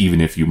specks, even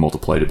if you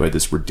multiplied it by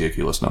this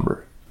ridiculous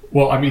number?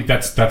 Well, I mean,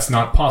 that's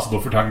not possible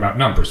if we're talking about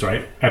numbers,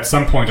 right? At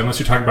some point, unless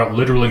you're talking about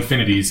literal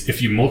infinities,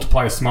 if you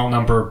multiply a small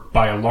number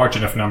by a large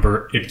enough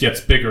number, it gets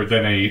bigger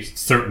than a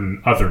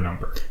certain other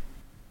number.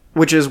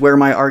 Which is where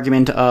my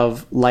argument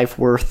of life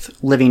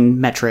worth living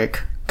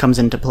metric comes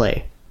into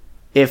play.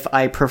 If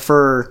I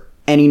prefer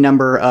any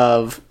number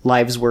of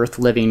lives worth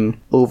living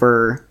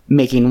over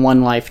making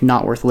one life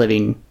not worth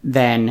living,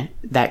 then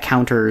that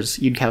counters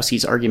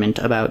Yudkowsky's argument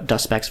about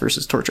dust specks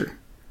versus torture.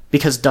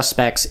 Because dust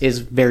specks is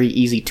very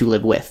easy to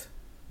live with.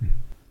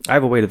 I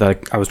have a way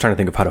that I was trying to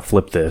think of how to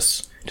flip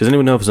this. Does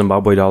anyone know if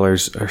Zimbabwe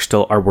dollars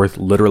are worth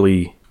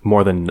literally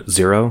more than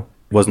zero?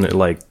 Wasn't it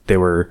like they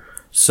were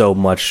so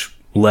much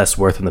less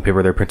worth than the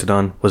paper they're printed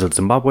on? Was it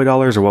Zimbabwe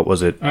dollars or what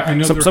was it? I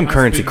know some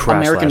currency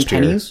crashed American last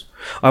year. pennies?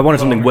 I wanted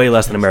something way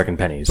less than American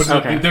pennies. But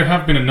Okay. there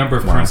have been a number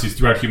of currencies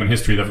throughout human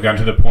history that have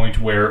gotten to the point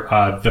where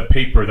the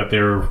paper that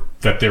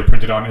they're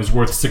printed on is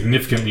worth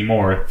significantly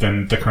more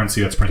than the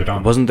currency that's printed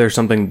on. Wasn't there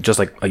something just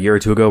like a year or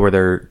two ago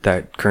where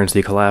that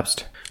currency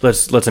collapsed?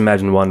 Let's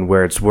imagine one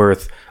where it's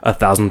worth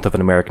 1,000th of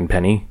an American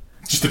penny.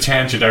 Just a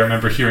tangent I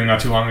remember hearing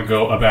not too long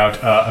ago about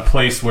a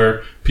place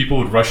where people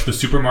would rush the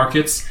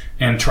supermarkets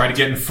and try to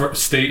get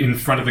stay in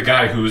front of the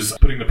guy who's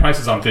putting the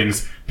prices on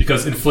things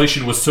because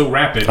inflation was so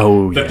rapid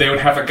that they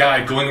would have a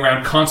guy going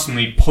around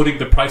constantly putting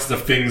the prices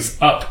of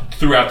things up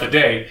throughout the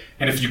day.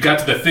 And if you got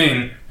to the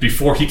thing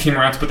before he came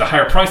around to put the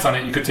higher price on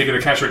it, you could take it to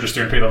the cash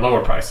register and pay the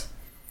lower price.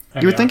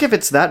 And You would think if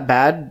it's that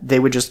bad, they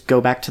would just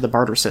go back to the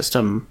barter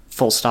system,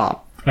 full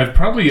stop.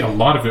 Probably a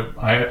lot of it,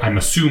 I'm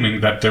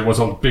assuming that there was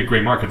a big gray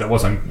market that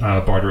was on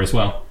barter as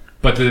well.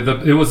 But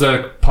it was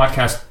a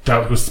podcast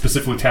that was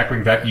specifically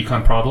tackling that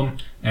econ problem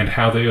and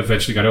how they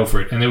eventually got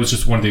over it. And it was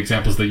just one of the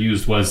examples they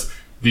used was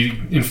the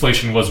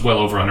inflation was well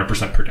over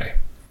 100% per day.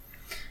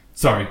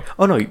 Sorry.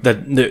 Oh no,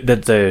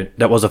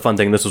 that was a fun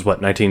thing. This was what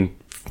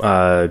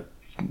 1920s,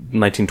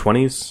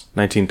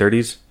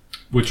 1930s.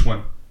 Which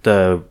one?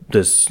 The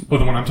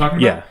one I'm talking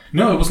about? Yeah.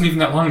 No, it wasn't even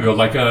that long ago,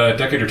 like a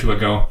decade or two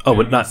ago. Oh,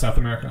 but not South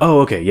America. Oh,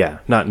 okay, yeah,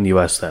 not in the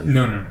U.S. then.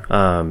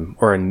 No.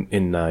 Or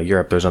in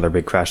Europe, there's another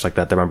big crash like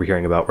that I remember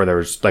hearing about, where there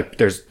was like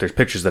there's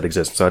pictures that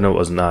exist, so I know it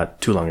was not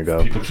too long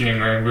ago. People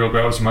carrying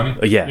wheelbarrows of money.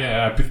 Yeah.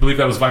 Yeah, I believe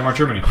that was Weimar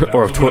Germany. That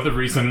Or was one of the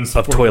reasons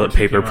of toilet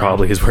paper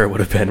probably is where it would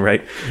have been,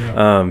 right?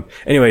 Yeah.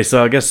 Anyway,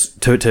 so I guess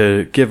I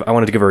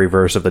wanted to give a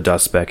reverse of the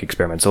dust speck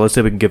experiment. So let's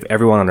say we can give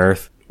everyone on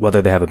Earth,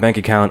 whether they have a bank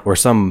account or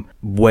some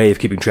way of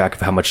keeping track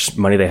of how much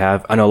money they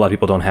have. I know a lot of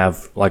people don't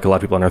have, like a lot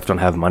of people on Earth don't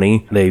have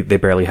money. They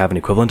barely have an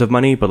equivalent of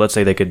money, but let's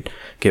say they could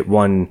get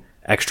one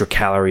extra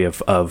calorie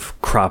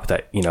of crop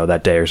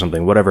that day or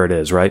something, whatever it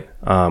is, right?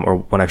 Or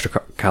one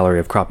extra calorie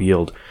of crop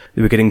yield.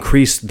 We could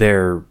increase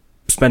their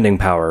spending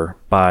power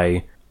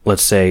by,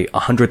 let's say,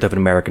 100th of an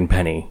American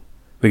penny.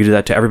 We could do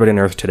that to everybody on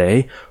Earth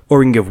today, or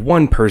we can give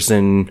one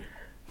person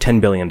 $10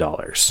 billion.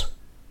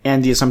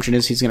 And the assumption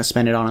is he's going to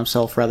spend it on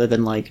himself rather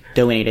than like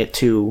donate it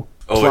to.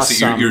 Oh, I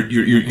see. You're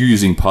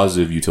using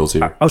positive utils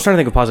here. I was trying to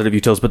think of positive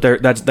utils, but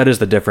that is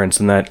the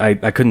difference in that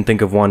I couldn't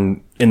think of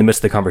one in the midst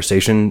of the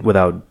conversation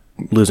without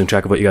losing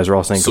track of what you guys are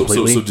all saying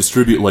completely. So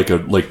distribute like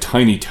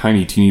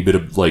teeny bit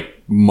of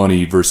like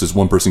money versus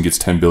one person gets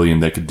 10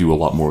 billion that could do a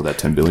lot more of that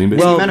 10 billion. The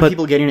amount of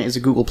people getting it is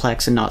a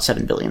Googleplex and not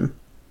 7 billion.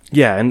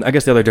 Yeah, and I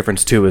guess the other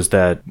difference, too, is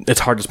that it's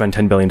hard to spend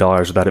 $10 billion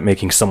without it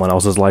making someone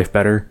else's life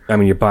better. I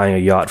mean, you're buying a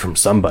yacht from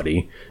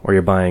somebody, or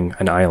you're buying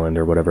an island,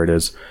 or whatever it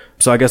is.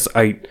 So I guess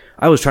I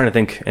was trying to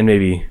think, and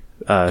maybe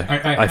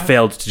I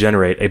failed to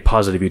generate a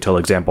positive util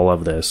example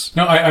of this.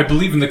 No, I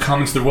believe in the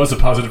comments there was a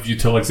positive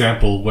util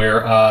example where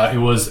it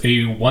was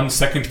a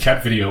 1-second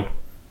cat video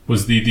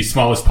was the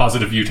smallest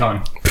positive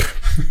uton.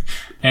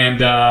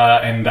 And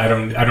I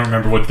don't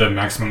remember what the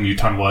maximum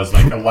uton was,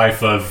 like a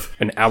life of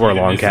an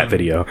hour-long cat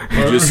video.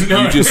 You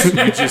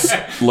just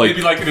like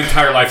maybe like an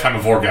entire lifetime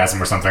of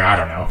orgasm or something. I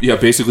don't know. Yeah,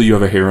 basically you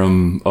have a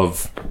harem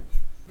of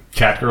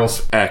cat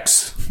girls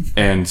X,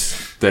 and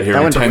that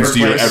harem tends to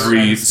your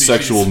every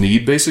sexual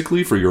need,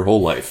 basically, for your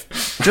whole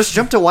life. Just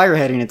jump to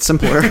wireheading; it's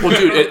simpler. Well,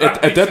 dude,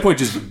 at that point,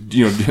 just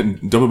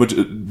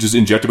just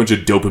inject a bunch of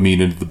dopamine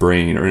into the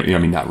brain, or I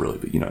mean, not really,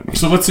 but you know what I mean.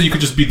 So let's say you could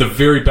just be the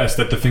very best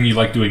at the thing you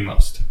like doing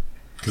most.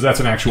 Because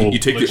that's an actual. You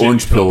take the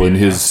orange pill in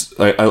his.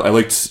 I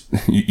liked.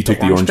 You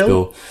take the orange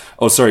pill.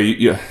 Oh,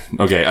 sorry. Yeah.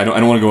 Okay. I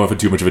don't want to go off on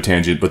too much of a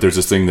tangent, but there's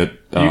this thing that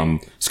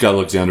Scott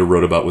Alexander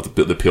wrote about with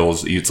the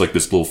pills. It's like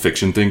this little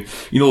fiction thing.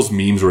 You know those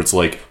memes where it's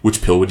like,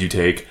 which pill would you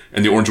take?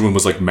 And the orange one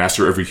was like,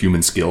 master every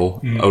human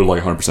skill. I would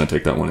like 100%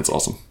 take that one. It's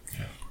awesome.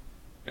 Yeah.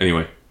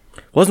 Anyway.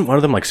 Wasn't one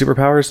of them like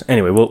superpowers?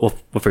 Anyway, we'll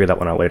figure that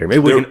one out later. Maybe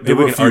we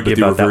can argue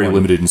about that. Very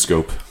limited in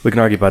scope. We can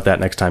argue about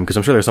that next time because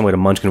I'm sure there's some way to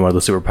Munchkin one of the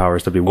superpowers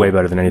that'd be way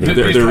better than anything.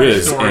 There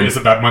is. The story is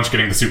about Munch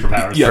getting the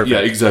superpowers. Yeah, yeah,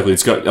 exactly.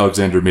 Scott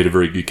Alexander made a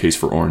very good case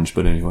for orange,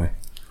 but anyway.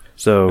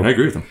 So and I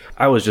agree with him.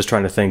 I was just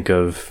trying to think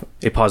of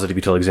a positive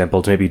utility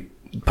example to maybe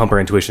pump our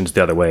intuitions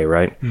the other way,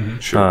 right? Mm-hmm.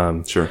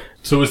 Sure. Sure.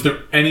 So is there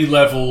any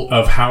level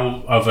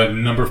of a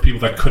number of people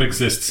that could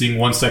exist seeing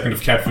 1 second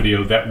of cat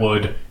video that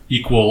would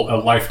equal a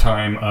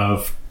lifetime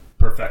of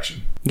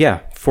perfection?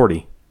 Yeah,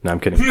 40. No, I'm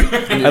kidding.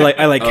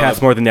 I like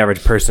cats more than the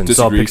average person,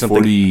 so I'll pick something.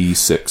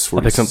 46.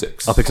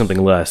 I'll pick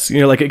something less.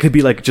 You know, like it could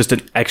be like just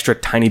an extra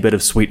tiny bit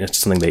of sweetness to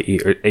something they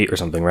ate or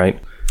something,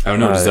 right? I don't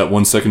know. Does that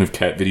 1 second of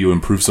cat video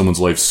improve someone's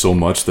life so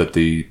much that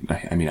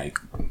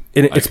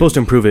it's supposed to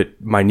improve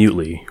it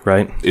minutely,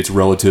 right? It's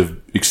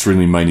relative,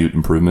 extremely minute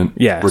improvement.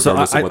 Yeah. So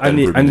I'm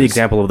the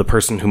example of the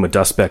person whom a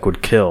dust speck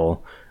would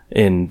kill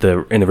in the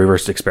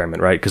reverse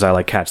experiment, right? Because I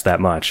like cats that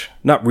much.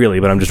 Not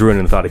really, but I'm just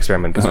ruining the thought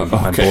experiment because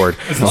I'm bored.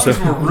 As long as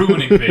we're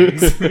ruining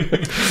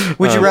things.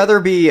 Would you rather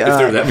be... if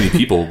there are that many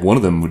people, one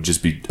of them would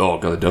just be, oh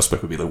god, the dust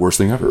speck would be the worst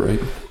thing ever, right?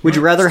 Would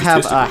you rather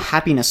have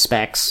happiness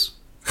specks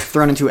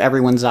thrown into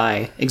everyone's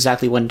eye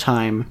exactly one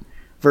time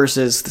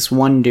versus this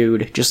one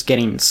dude just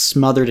getting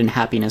smothered in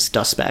happiness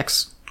dust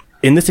specks?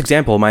 In this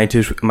example, my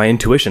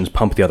intuitions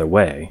pump the other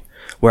way,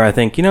 where I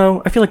think,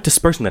 I feel like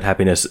dispersing that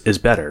happiness is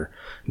better,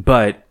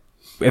 but...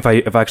 If I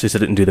actually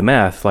sit it and do the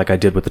math, like I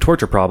did with the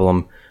torture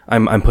problem,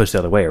 I'm pushed the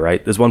other way,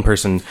 right? There's one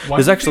person.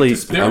 There's actually.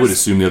 I would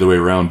assume the other way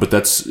around, but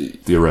that's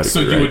theoretical.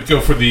 So you would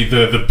go for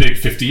the big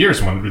 50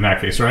 years one in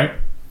that case, right?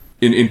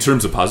 In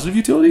terms of positive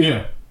utility,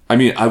 yeah. I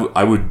mean,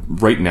 I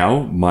would right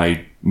now.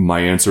 My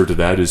answer to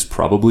that is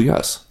probably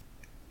yes.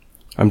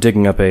 I'm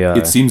digging up a...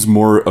 It seems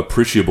more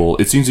appreciable.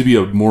 It seems to be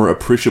a more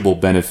appreciable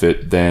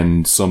benefit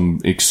than some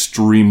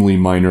extremely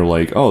minor,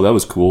 like, oh, that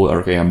was cool.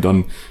 Okay, I'm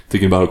done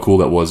thinking about how cool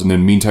that was. And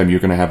then meantime, you're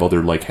going to have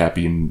other, like,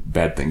 happy and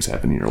bad things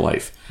happen in your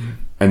life.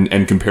 Mm.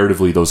 And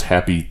comparatively, those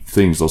happy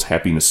things, those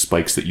happiness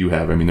spikes that you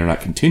have, I mean, they're not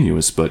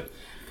continuous, but...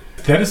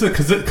 That is a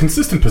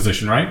consistent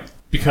position, right?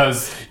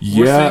 Because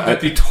we're saying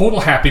that the total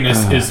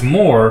happiness is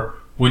more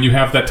when you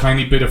have that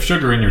tiny bit of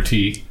sugar in your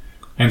tea.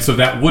 And so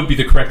that would be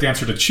the correct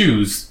answer to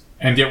choose.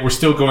 And yet we're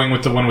still going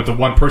with the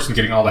one person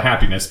getting all the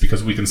happiness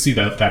because we can see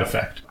that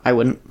effect. I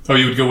wouldn't. Oh,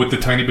 you would go with the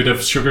tiny bit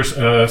of sugar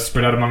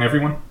spread out among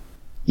everyone?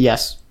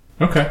 Yes.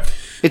 Okay.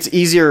 It's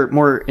easier,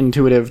 more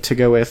intuitive to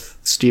go with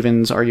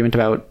Steven's argument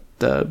about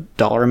the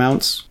dollar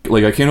amounts.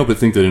 Like, I can't help but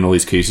think that in all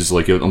these cases,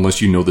 like, unless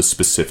you know the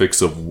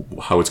specifics of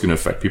how it's going to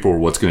affect people or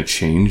what's going to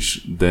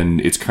change, then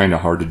it's kind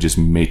of hard to just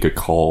make a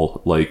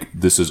call like,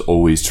 this is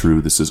always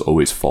true, this is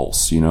always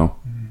false,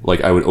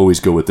 Like, I would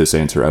always go with this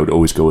answer. I would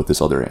always go with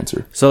this other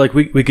answer. So, like,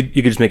 you could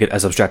just make it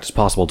as abstract as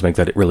possible to make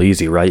that really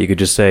easy, right? You could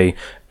just say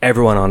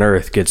everyone on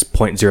Earth gets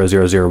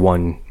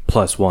 0.0001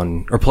 plus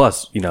 1, or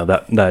plus,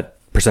 that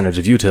percentage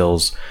of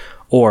utils,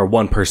 or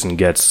one person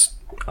gets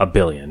a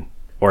billion,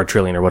 or a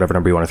trillion, or whatever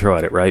number you want to throw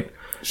at it, right?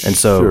 And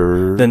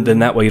so, then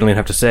that way you don't even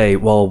have to say,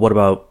 well, what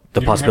about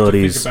the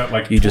possibilities? You don't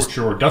have to think about, like,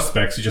 torture or dust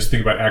specs. You just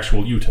think about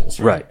actual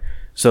utils, right?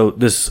 So,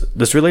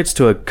 this relates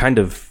to a kind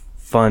of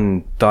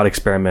fun thought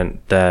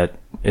experiment that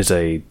is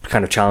a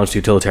kind of challenge to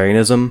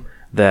utilitarianism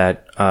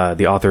that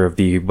the author of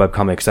the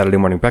webcomic Saturday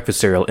Morning Breakfast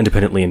cereal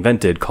independently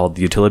invented, called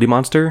the Utility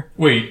Monster.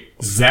 Wait,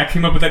 Zach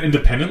came up with that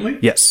independently?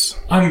 Yes.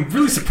 I'm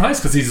really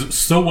surprised because he's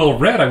so well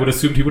read. I would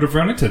assumed he would have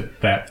run into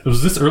that.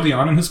 Was this early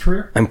on in his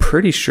career? I'm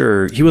pretty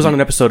sure he was on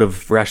an episode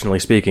of Rationally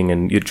Speaking,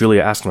 and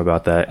Julia asked him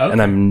about that,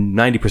 and I'm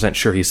 90%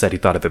 sure he said he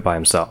thought of it by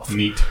himself.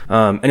 Neat.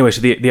 Anyway, so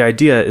the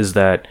idea is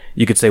that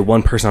you could say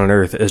one person on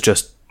Earth is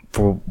just,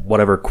 for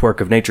whatever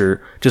quirk of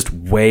nature, just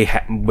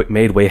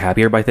made way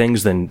happier by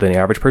things than the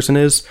average person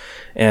is.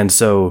 And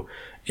so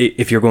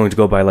if you're going to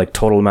go by like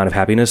total amount of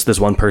happiness,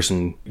 this one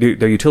person,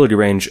 their utility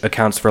range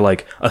accounts for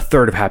like a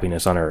third of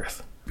happiness on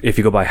Earth. If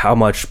you go by how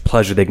much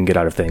pleasure they can get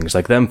out of things,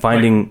 like them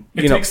finding...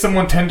 Like, it takes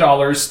someone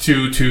 $10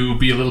 to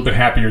be a little bit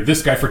happier.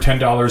 This guy for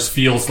 $10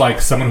 feels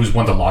like someone who's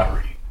won the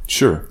lottery.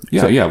 Sure.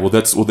 Yeah, yeah. Well,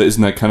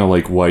 isn't that kind of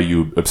like why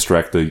you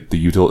abstract the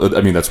utility? I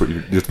mean, that's what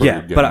you're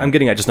getting. But I'm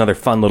getting at just another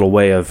fun little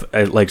way of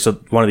so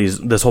one of these.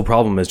 This whole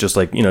problem is just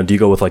like, do you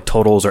go with like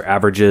totals or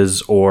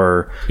averages,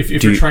 or if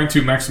you're trying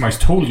to maximize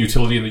total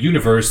utility in the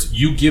universe,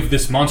 you give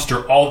this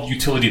monster all the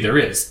utility there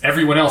is.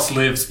 Everyone else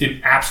lives in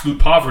absolute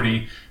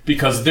poverty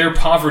because their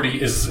poverty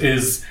is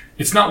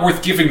it's not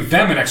worth giving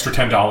them an extra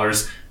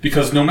 $10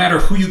 because no matter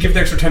who you give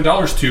the extra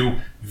 $10 to,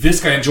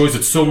 this guy enjoys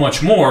it so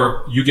much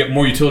more, you get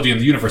more utility in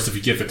the universe if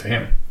you give it to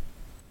him.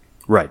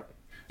 Right.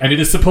 And it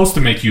is supposed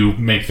to make you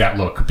make that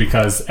look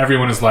because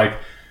everyone is like,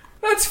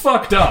 That's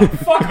fucked up.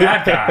 Fuck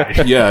that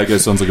guy. Yeah, I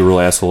guess sounds like a real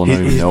asshole, and I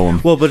don't even know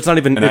him. Well, but it's not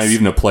even. And I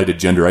even applied to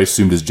gender. I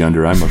assumed his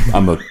gender. I'm a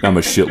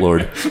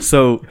shitlord.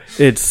 So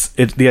it's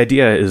the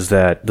idea is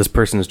that this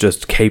person is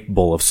just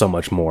capable of so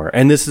much more,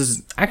 and this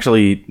is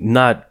actually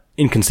not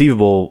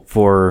inconceivable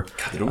for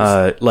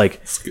like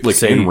say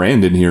Ayn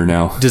Rand in here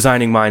now.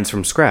 Designing minds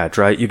from scratch,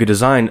 right? You could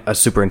design a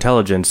super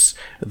intelligence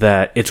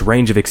that its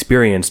range of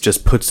experience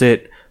just puts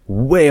it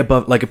way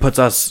above, like it puts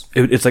us,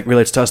 it's like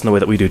relates to us in the way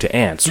that we do to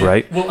ants,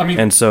 right? Well, I mean,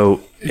 and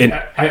so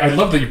I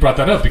love that you brought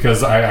that up,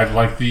 because I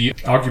like the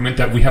argument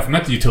that we have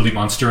met the utility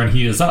monster and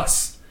he is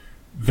us.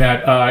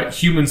 That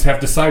humans have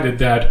decided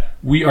that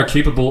we are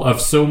capable of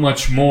so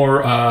much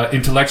more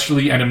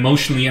intellectually and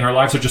emotionally, and our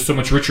lives are just so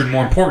much richer and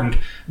more important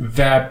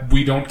that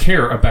we don't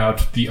care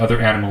about the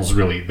other animals,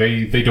 really.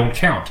 They don't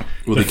count.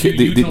 Well, they can't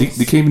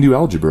even do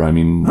algebra. I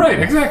mean... Right,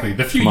 exactly.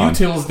 The few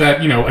utils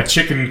that, a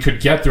chicken could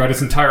get throughout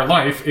its entire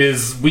life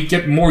is we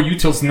get more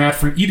utils than that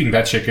from eating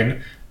that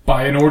chicken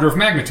by an order of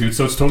magnitude,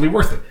 so it's totally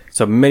worth it.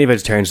 So many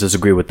vegetarians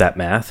disagree with that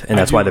math, and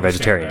that's why they're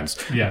vegetarians.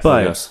 Yes.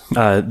 But yes.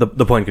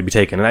 The point could be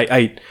taken, and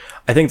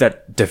I think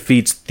that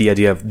defeats the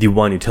idea of the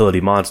one utility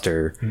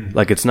monster.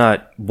 Like, it's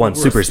not one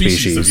super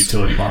species of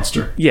utility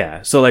monster.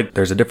 Yeah, so like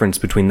there's a difference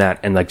between that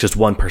and like just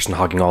one person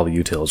hogging all the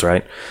utils,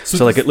 right?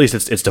 So like at least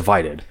it's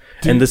divided.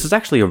 And this is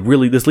actually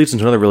this leads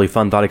into another really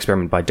fun thought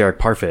experiment by Derek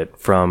Parfit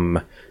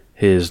from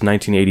his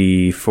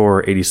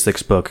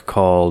 1984-86 book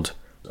called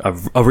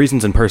of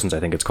Reasons and Persons, I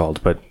think it's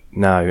called, but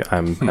now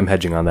I'm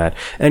hedging on that.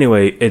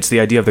 Anyway, it's the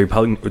idea of the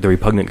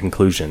repugnant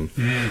conclusion,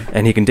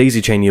 and he can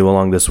daisy chain you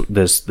along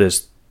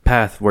this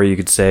path where you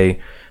could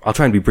say, I'll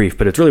try and be brief,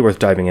 but it's really worth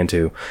diving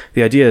into.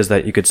 The idea is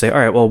that you could say, all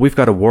right, well, we've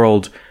got a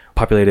world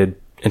populated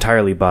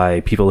entirely by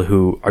people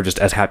who are just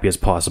as happy as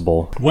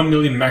possible. 1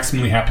 million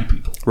maximally happy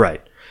people.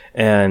 Right.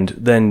 And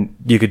then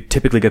you could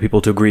typically get people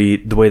to agree,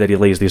 the way that he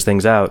lays these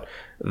things out,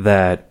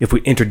 that if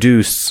we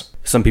introduce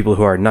some people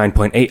who are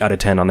 9.8 out of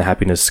 10 on the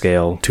happiness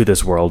scale to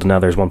this world, and now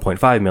there's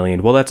 1.5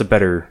 million, well, that's a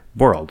better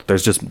world.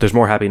 There's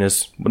more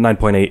happiness.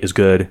 9.8 is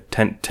good.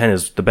 10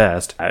 is the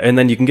best. And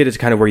then you can get it to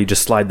kind of where you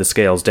just slide the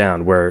scales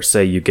down, where,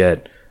 say, you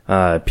get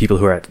people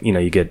who are at,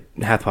 you get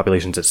half the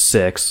population's at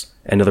 6,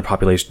 and the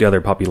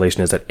other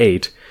population is at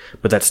 8,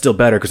 but that's still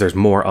better because there's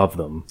more of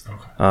them.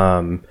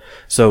 Okay.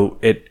 So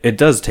it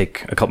does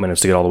take a couple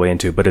minutes to get all the way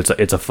into, but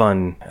it's a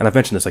fun, and I've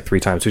mentioned this like 3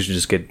 times, so we should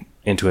just get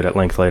into it at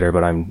length later,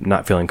 but I'm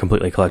not feeling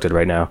completely collected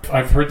right now.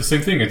 I've heard the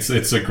same thing. It's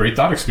a great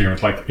thought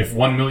experiment. Like, if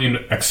 1 million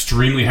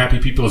extremely happy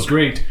people is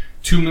great,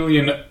 2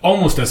 million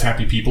almost as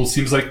happy people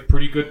seems like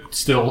pretty good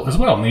still as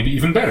well. Maybe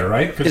even better,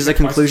 right? Is the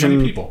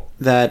conclusion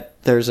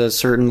that there's a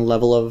certain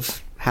level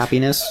of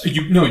happiness?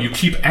 You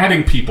keep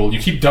adding people, you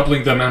keep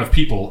doubling the amount of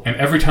people, and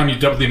every time you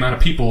double the amount of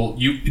people,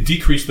 you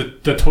decrease the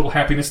total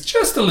happiness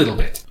just a little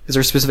bit. Is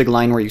there a specific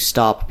line where you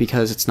stop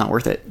because it's not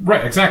worth it?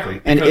 Right,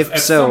 exactly. And because if at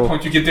so, some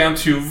point you get down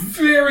to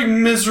very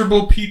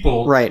miserable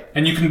people, right,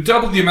 and you can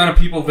double the amount of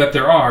people that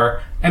there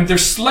are, and they're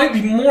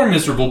slightly more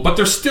miserable, but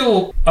they're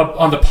still up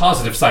on the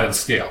positive side of the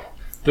scale.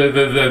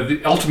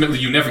 The ultimately,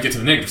 you never get to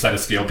the negative side of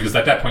the scale, because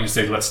at that point you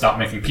say, let's stop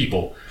making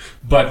people.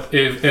 But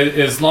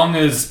as long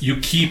as you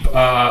keep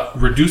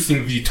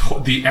reducing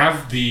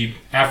the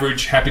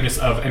average happiness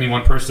of any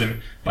one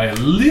person by a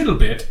little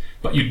bit,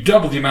 but you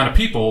double the amount of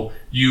people,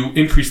 you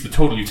increase the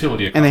total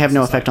utility. And they have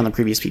no effect on the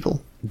previous people.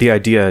 The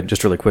idea,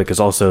 just really quick, is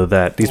also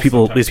that these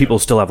people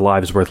still have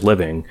lives worth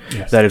living.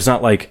 Yes. That it's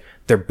not like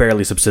they're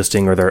barely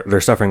subsisting or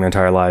they're suffering their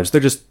entire lives.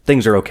 They're just,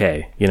 things are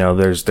okay.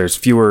 There's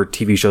fewer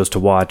TV shows to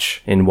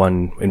watch in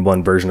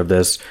one version of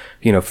this.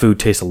 Food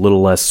tastes a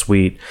little less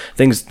sweet.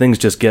 Things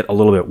just get a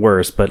little bit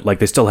worse, but like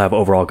they still have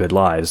overall good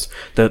lives.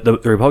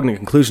 The repugnant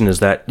conclusion is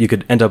that you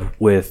could end up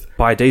with,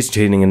 by daisy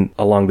chaining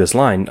along this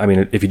line, I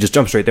mean, if you just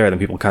jump straight there, then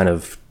people kind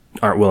of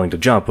aren't willing to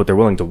jump, but they're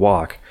willing to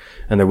walk,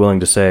 and they're willing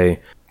to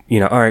say,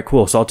 all right,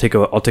 cool. So I'll take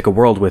a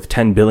world with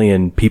 10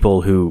 billion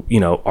people who,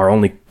 are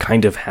only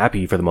kind of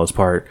happy for the most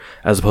part,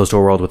 as opposed to a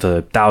world with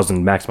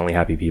 1,000 maximally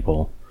happy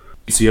people.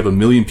 So you have 1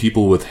 million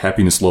people with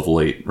happiness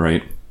level 8,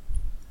 right?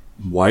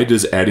 Why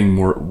is adding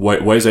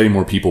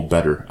more people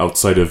better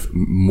outside of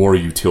more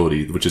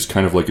utility, which is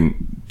kind of like a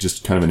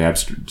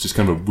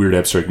weird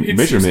abstract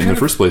measurement in the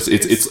first place?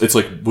 It's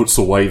like,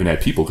 so why even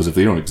add people? Because if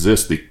they don't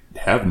exist, they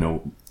have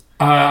no.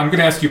 I'm going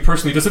to ask you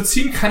personally, does it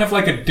seem kind of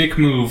like a dick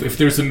move if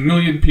there's 1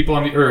 million people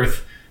on the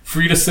Earth for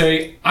you to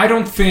say, I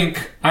don't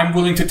think I'm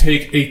willing to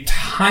take a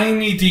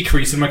tiny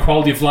decrease in my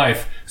quality of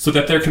life so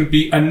that there can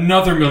be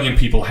another 1 million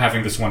people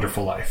having this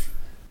wonderful life?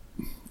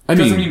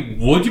 Because,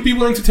 would you be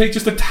willing to take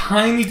just a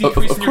tiny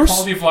decrease in your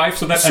quality of life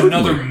so that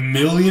another 1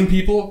 million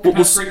people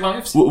have great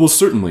lives? Well,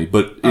 certainly,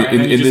 but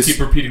and you just keep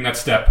repeating that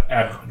step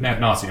ad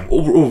nauseum.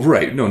 Oh,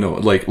 right. No.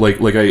 Like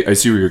I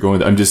see where you're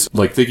going. I'm just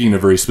like thinking in a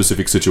very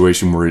specific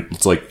situation where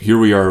it's like, here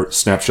we are,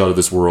 snapshot of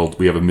this world.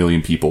 We have 1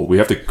 million people. We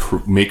have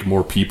to make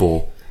more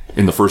people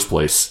in the first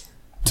place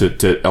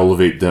to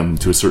elevate them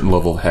to a certain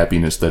level of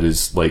happiness that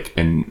is like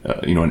an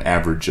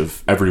average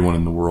of everyone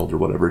in the world, or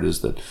whatever it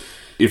is that.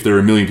 If there are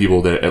 1 million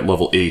people that at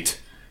level 8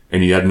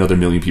 and you add another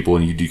million people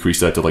and you decrease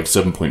that to like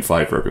 7.5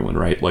 for everyone,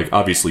 right? Like,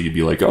 obviously you'd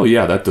be like, oh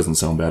yeah, that doesn't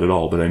sound bad at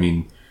all. But I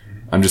mean,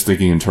 I'm just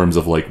thinking in terms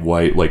of like,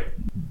 why, like,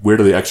 where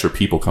do the extra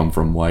people come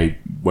from? Why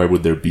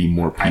would there be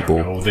more people?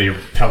 I don't know. They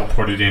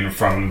teleported in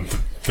from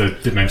the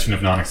dimension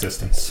of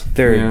non-existence.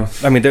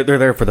 I mean, they're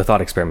there for the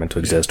thought experiment to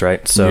exist,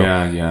 right? So,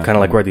 kind of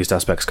like where these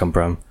suspects come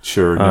from.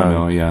 Sure,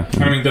 yeah.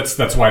 I mean,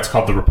 that's why it's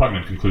called the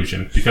repugnant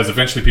conclusion, because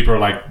eventually people are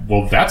like,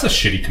 well, that's a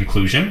shitty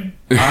conclusion.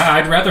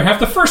 I'd rather have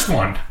the first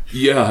one.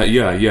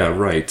 Yeah,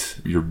 right.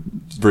 You're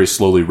very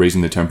slowly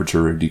raising the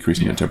temperature or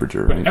decreasing the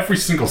temperature, right? But every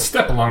single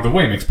step along the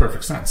way makes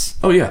perfect sense.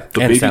 Oh yeah,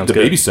 the good.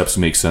 baby steps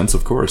make sense,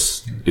 of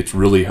course. It's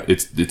really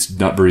it's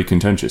not very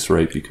contentious,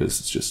 right? Because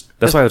it's just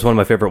that's why it's one of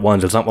my favorite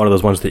ones. It's not one of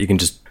those ones that you can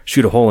just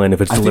shoot a hole in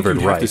if it's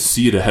delivered you right. have to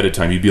see it ahead of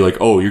time. You'd be like,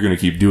 oh, you're going to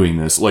keep doing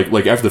this.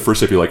 Like after the first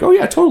step, you're like, oh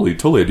yeah, totally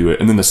I do it.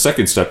 And then the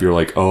second step, you're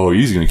like, oh,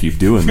 he's going to keep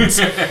doing this.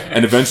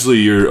 And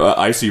eventually,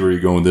 I see where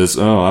you're going with this.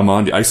 Oh, I'm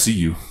on. I see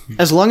you.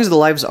 As long as the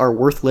lives are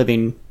worth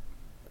living,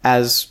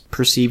 as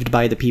perceived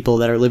by the people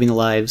that are living the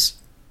lives,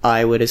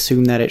 I would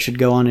assume that it should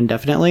go on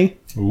indefinitely.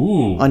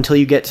 Ooh. Until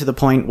you get to the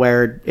point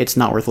where it's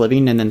not worth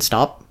living and then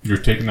stop. You're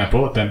taking that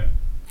bullet then.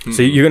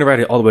 So you're going to write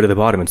it all the way to the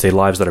bottom and say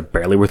lives that are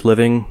barely worth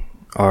living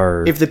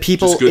are... If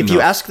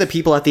you ask the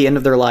people at the end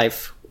of their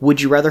life,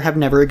 would you rather have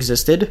never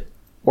existed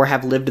or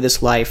have lived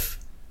this life?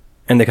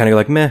 And they kind of go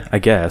like, meh, I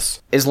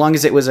guess. As long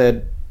as it was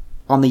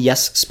on the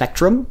yes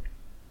spectrum?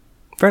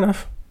 Fair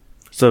enough.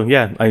 So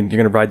yeah, you're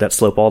going to ride that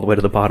slope all the way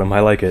to the bottom. I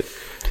like it.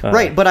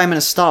 Right, but I'm going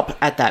to stop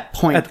at that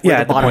point where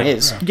the bottom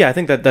is. Yeah, I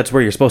think that's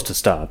where you're supposed to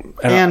stop.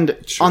 And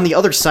on the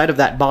other side of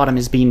that bottom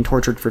is being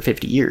tortured for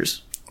 50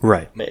 years.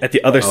 Right. At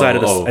the other side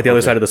of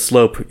the side of the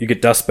slope, you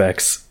get dust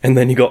specks, and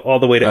then you go all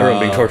the way to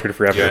everyone being tortured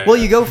forever. Yeah. Well,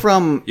 you go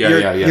from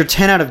you're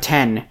 10 out of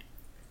 10,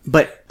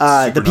 but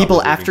the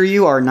people after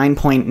you are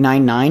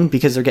 9.99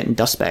 because they're getting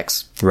dust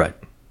specks. Right.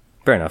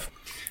 Fair enough.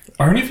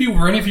 Were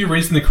any of you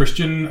raised in the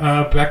Christian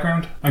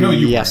background? I know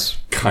you. Yes.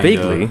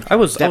 Vaguely. I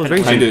was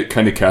raised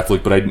kind of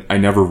Catholic, but I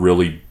never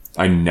really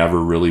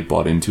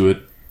bought into it.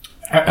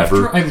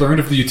 After I learned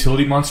of the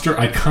utility monster,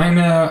 I kind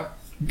of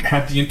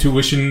had the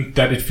intuition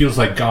that it feels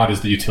like God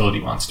is the utility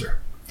monster.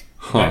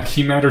 That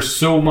he matters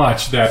so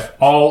much that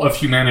all of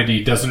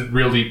humanity doesn't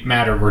really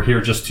matter. We're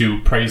here just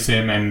to praise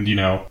him and,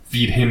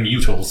 feed him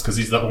utils, because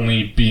he's the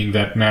only being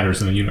that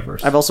matters in the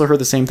universe. I've also heard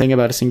the same thing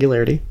about a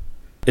singularity.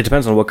 It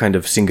depends on what kind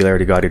of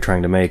singularity God you're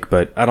trying to make,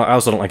 but I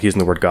also don't like using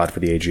the word God for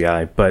the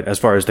AGI. But as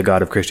far as the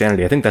God of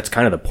Christianity, I think that's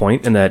kind of the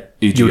point, in that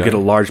AGI. You would get a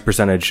large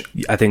percentage.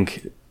 I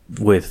think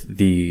with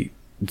the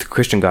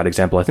Christian God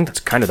example, I think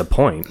that's kind of the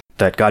point,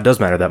 that God does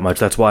matter that much.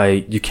 That's why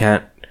you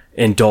can't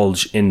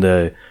indulge in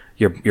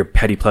your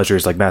petty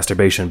pleasures like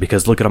masturbation,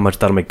 because look at how much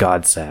that'll make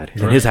God sad.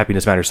 Right. And his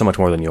happiness matters so much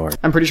more than yours.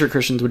 I'm pretty sure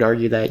Christians would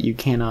argue that you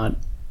cannot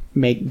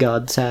make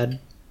God sad.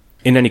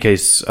 In any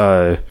case,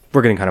 we're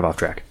getting kind of off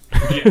track.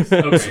 Yes,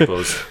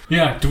 okay.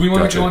 Yeah, do we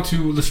want to go on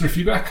to listener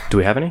feedback? Do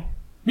we have any?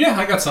 Yeah,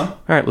 I got some. All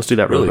right, let's do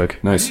that really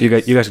quick. Nice. You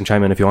guys can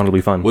chime in if you want. It'll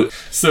be fun. What?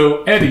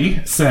 So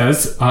Eddie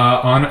says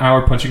on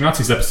our Punching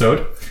Nazis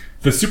episode,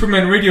 the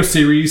Superman radio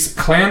series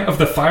Clan of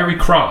the Fiery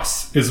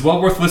Cross is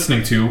well worth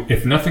listening to,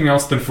 if nothing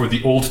else than for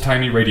the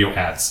old-timey radio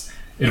ads.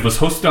 It was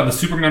hosted on the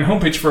Superman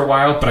homepage for a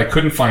while, but I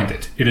couldn't find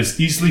it. It is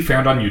easily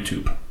found on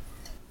YouTube.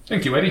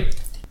 Thank you, Eddie.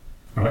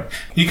 All right.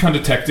 Econ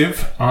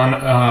Detective on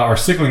our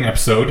Signaling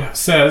episode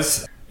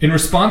says, in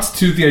response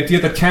to the idea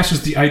that cash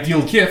is the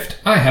ideal gift,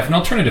 I have an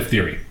alternative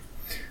theory.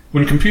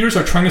 When computers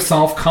are trying to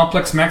solve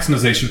complex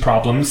maximization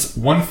problems,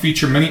 one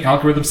feature many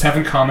algorithms have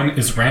in common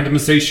is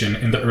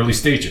randomization in the early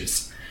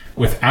stages.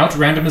 Without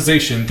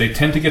randomization, they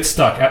tend to get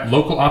stuck at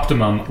local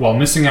optimum while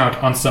missing out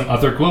on some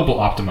other global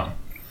optimum.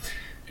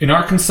 In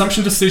our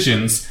consumption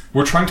decisions,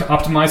 we're trying to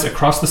optimize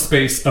across the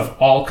space of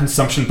all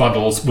consumption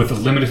bundles with a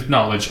limited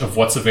knowledge of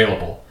what's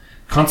available.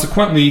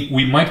 Consequently,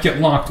 we might get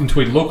locked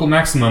into a local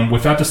maximum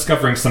without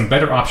discovering some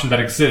better option that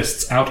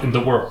exists out in the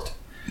world.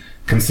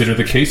 Consider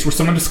the case where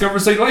someone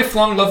discovers a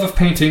lifelong love of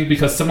painting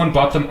because someone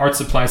bought them art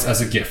supplies as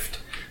a gift.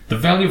 The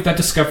value of that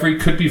discovery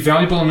could be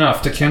valuable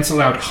enough to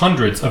cancel out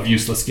hundreds of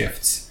useless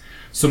gifts.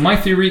 So my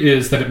theory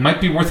is that it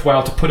might be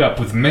worthwhile to put up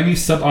with many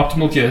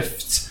suboptimal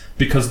gifts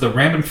because the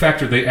random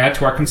factor they add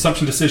to our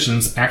consumption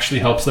decisions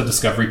actually helps the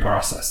discovery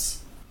process.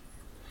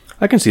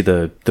 I can see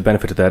the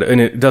benefit of that,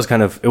 and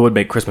it would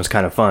make Christmas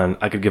kind of fun.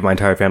 I could give my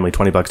entire family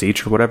 $20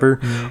 each or whatever,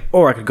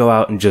 or I could go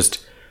out and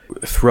just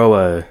throw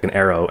an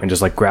arrow and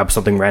just like grab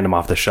something random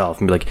off the shelf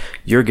and be like,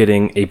 you're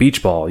getting a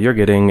beach ball, you're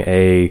getting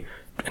an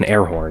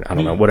air horn, I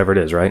don't know, whatever it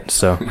is, right?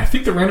 So I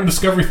think the random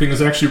discovery thing is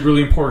actually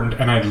really important,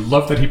 and I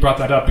love that he brought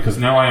that up because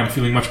now I am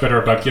feeling much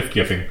better about gift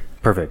giving.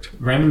 Perfect.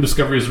 Random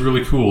discovery is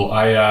really cool.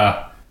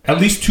 I at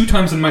least 2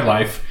 times in my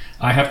life,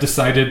 I have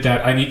decided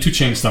that I need to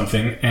change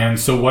something, and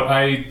so what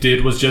I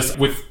did was just,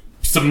 with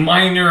some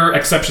minor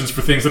exceptions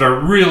for things that are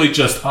really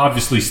just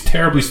obviously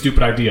terribly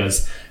stupid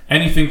ideas,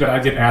 anything that I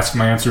get asked,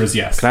 my answer is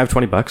yes. Can I have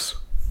 $20?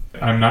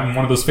 I'm not in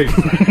one of those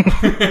phases.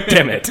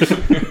 Damn it.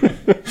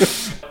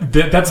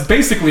 That's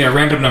basically a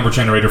random number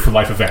generator for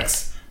life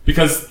events.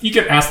 Because you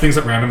get asked things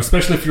at random,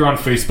 especially if you're on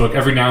Facebook.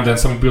 Every now and then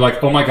someone will be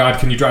like, oh my god,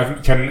 can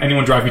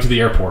anyone drive me to the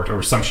airport?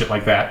 Or some shit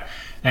like that.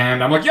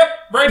 And I'm like, yep,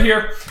 right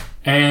here.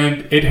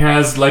 And it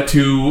has led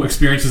to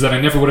experiences that I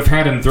never would have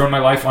had and thrown my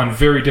life on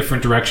very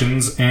different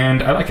directions,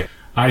 and I like it.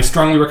 I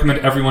strongly recommend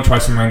everyone try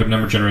some random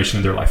number generation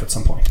in their life at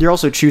some point. You're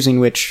also choosing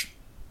which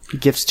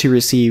gifts to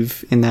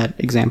receive in that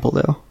example,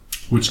 though.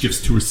 Which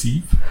gifts to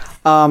receive?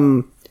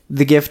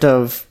 The gift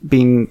of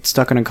being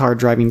stuck in a car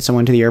driving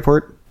someone to the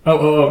airport.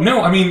 Oh,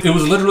 no, I mean, it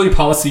was literally a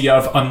policy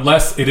of,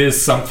 unless it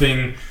is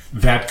something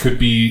that could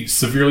be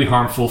severely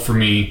harmful for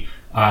me,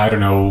 I don't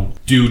know,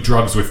 do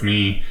drugs with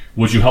me,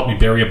 would you help me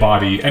bury a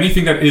body?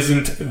 Anything that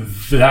isn't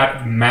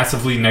that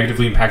massively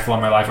negatively impactful on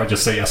my life, I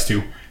just say yes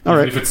to. All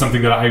right. If it's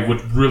something that I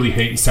would really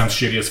hate and sounds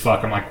shitty as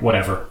fuck, I'm like,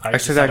 whatever. I'm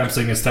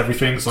saying yes to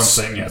everything, so I'm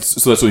saying yes.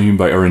 So that's what you mean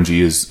by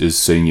RNG is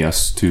saying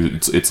yes to.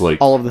 It's like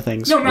all of the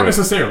things. No, not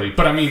necessarily.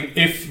 But I mean,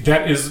 if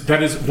that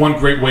is one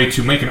great way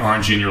to make an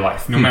RNG in your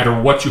life. No matter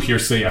what you hear,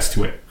 say yes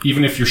to it.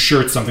 Even if you're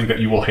sure it's something that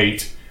you will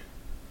hate,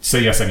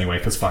 say yes anyway,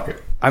 because fuck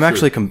it. I'm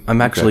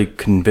actually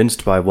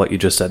convinced by what you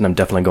just said, and I'm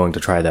definitely going to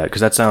try that,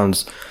 because that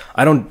sounds.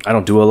 I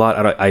don't do a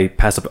lot. I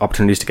pass up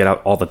opportunities to get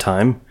out all the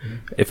time. Mm-hmm.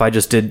 If I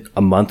just did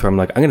a month where I'm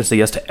like, I'm going to say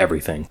yes to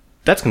everything,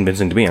 that's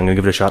convincing to me. I'm going to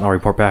give it a shot, and I'll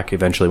report back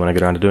eventually when I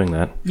get around to doing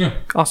that. Yeah,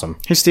 awesome.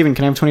 Hey Steven,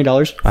 can I have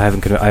 $20? I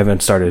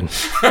haven't started.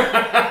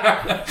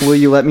 Will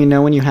you let me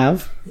know when you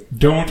have?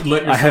 Don't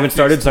let. I haven't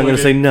started, so I'm going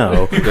to say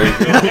no.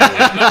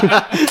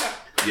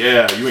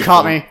 Yeah, you ain't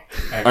Caught me.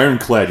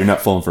 Ironclad, you're not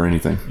falling for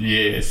anything.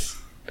 Yes.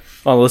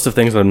 On the list of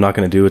things that I'm not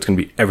going to do, it's going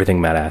to be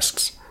everything Matt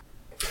asks.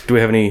 Do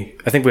we have any?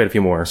 I think we had a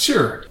few more.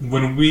 Sure.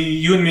 When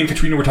you and me and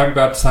Katrina were talking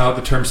about how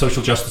the term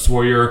social justice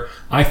warrior,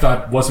 I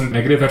thought wasn't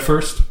negative at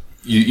first.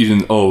 You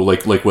didn't. Oh,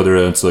 like whether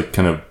it's like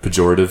kind of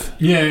pejorative.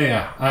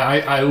 Yeah.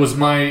 I was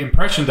my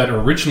impression that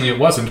originally it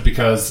wasn't,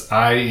 because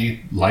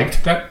I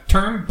liked that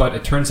term, but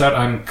it turns out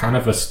I'm kind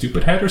of a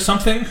stupid head or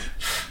something.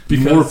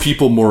 Because more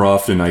people more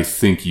often, I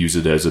think, use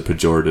it as a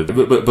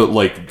pejorative, but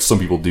like some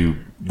people do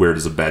wear it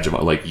as a badge of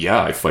honor. Like,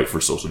 yeah, I fight for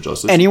social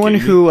justice. Anyone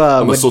who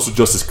I'm a social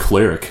justice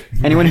cleric.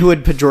 Anyone who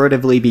would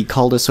pejoratively be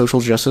called a social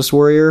justice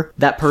warrior,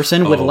 that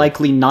person would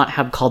likely not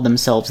have called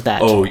themselves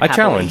that. Oh, I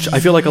challenge. I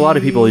feel like a lot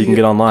of people you can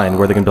get online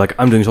where they can be like,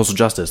 I'm doing social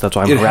justice. That's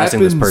why I'm harassing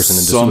this person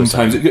into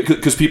sometimes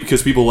suicide.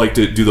 because people like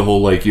to do the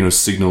whole like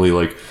signally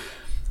like,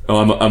 oh,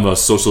 I'm a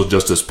social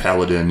justice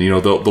paladin.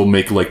 They'll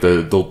make like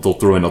they'll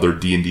throw in other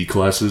D&D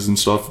classes and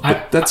stuff.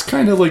 But that's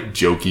kind of like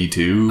jokey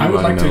too. I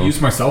would like to use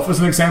myself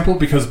as an example,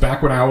 because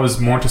back when I was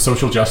more into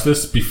social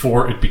justice,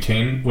 before it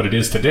became what it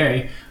is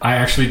today, I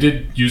actually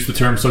did use the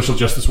term social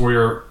justice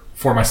warrior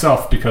for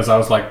myself, because I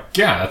was like,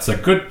 yeah, that's a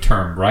good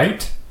term,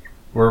 right?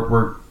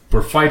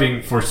 We're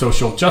fighting for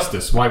social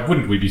justice. Why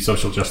wouldn't we be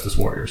social justice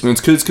warriors? And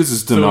it's because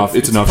it's an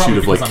offshoot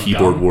of like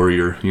keyboard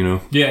warrior,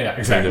 Yeah,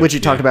 exactly. Which you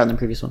talked about in the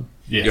previous one.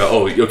 Yes. Yeah.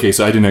 Oh, okay.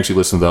 So I didn't actually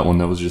listen to that one.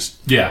 That was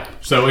just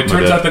So it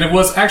turns out that it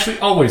was actually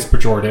always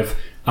pejorative.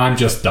 I'm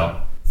just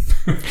dumb.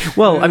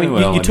 Well, I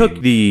mean, you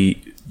took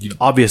the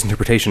obvious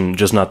interpretation,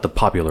 just not the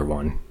popular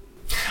one.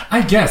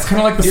 I guess,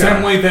 kind of like the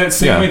same way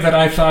that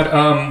I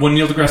thought when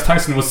Neil deGrasse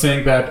Tyson was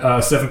saying that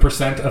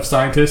 7% of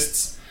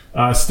scientists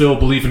still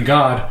believe in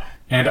God.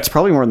 And it's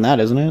probably more than that,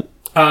 isn't it?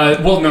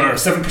 Well, no,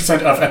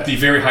 7% of at the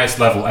very highest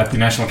level at the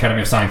National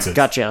Academy of Sciences.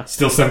 Gotcha.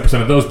 Still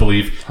 7% of those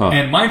believe. Huh.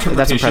 And my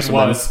interpretation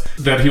was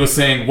that he was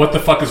saying, what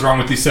the fuck is wrong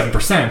with these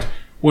 7%?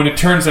 When it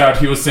turns out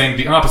he was saying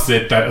the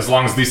opposite, that as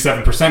long as these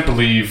 7%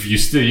 believe,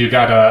 you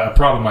got a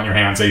problem on your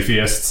hands,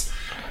 atheists.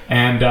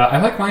 And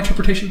I like my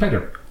interpretation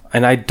better.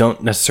 And I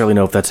don't necessarily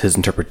know if that's his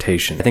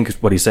interpretation. I think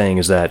what he's saying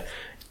is that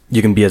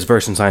you can be as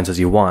versed in science as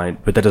you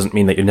want, but that doesn't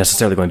mean that you're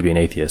necessarily going to be an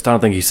atheist. I don't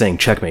think he's saying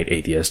checkmate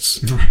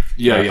atheists. I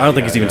don't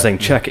think he's even saying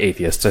check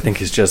atheists. I think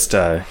he's just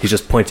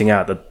pointing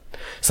out that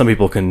some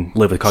people can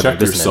live with cognitive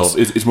dissonance.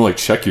 It's more like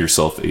check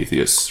yourself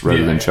atheists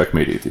rather than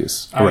checkmate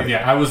atheists.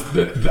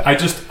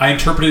 I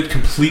interpreted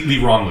completely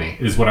wrongly,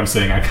 is what I'm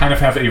saying. I kind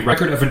of have a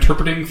record of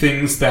interpreting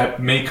things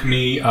that make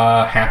me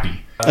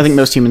happy. I think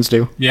most humans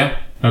do. Yeah?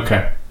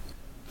 Okay.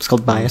 It's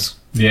called bias.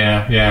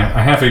 Yeah.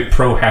 I have a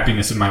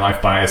pro-happiness in my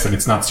life bias, and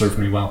it's not served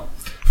me well.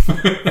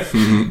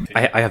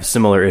 I have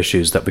similar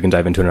issues that we can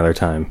dive into another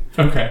time.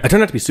 Okay. I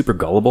turned out to be super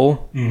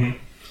gullible. Mm-hmm.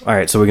 All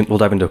right, so we'll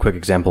dive into a quick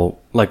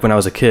example. Like when I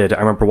was a kid, I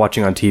remember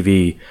watching on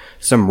TV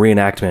some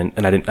reenactment,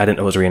 and I didn't know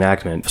it was a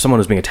reenactment. Someone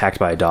was being attacked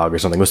by a dog or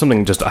something. It was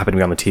something just happened to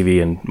be on the TV,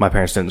 and my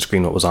parents didn't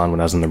screen what was on when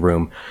I was in the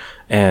room.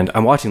 And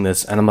I'm watching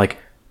this, and I'm like,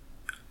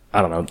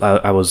 I don't know.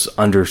 I was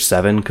under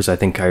 7 because I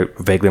think I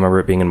vaguely remember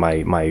it being in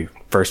my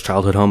first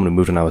childhood home, and we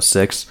moved when I was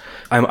 6.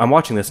 I'm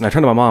watching this, and I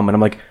turn to my mom, and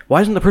I'm like,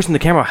 why isn't the person in the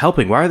camera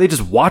helping? Why are they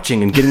just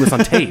watching and getting this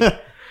on tape?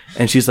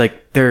 And she's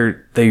like,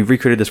 they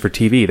recreated this for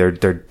TV.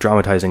 They're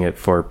dramatizing it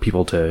for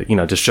people to,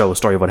 just show a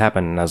story of what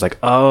happened. And I was like,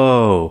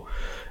 oh.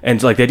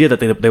 And like the idea that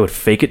they would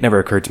fake it never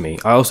occurred to me.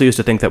 I also used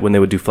to think that when they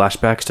would do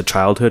flashbacks to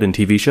childhood in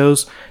TV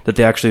shows, that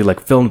they actually like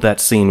filmed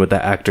that scene with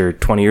that actor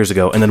 20 years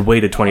ago and then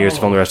waited 20 years to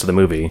film the rest of the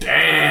movie.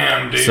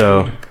 Damn, dude.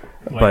 So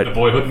but the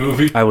Boyhood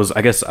movie.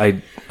 I guess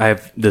I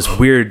have this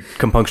weird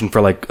compunction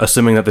for like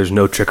assuming that there's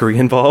no trickery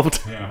involved.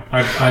 Yeah,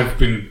 I've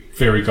been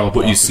very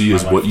gullible. What you see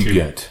is what you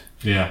get.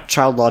 Yeah.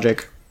 Child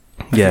logic.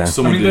 Yeah.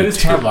 Someone that is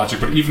child logic,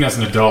 but even as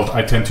an adult,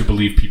 I tend to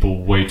believe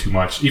people way too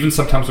much. Even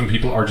sometimes when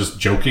people are just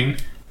joking,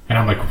 and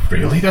I'm like,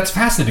 really? That's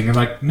fascinating. I'm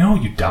like, no,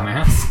 you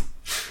dumbass.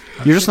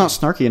 You're just not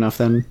snarky enough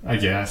then. I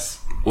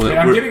guess. Well,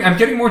 Yeah, I'm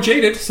getting more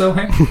jaded, so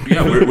hey.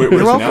 Yeah,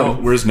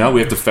 whereas now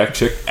we have to fact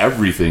check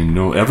everything.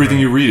 No, everything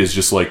you read is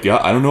just like, yeah,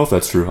 I don't know if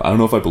that's true. I don't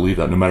know if I believe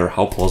that, no matter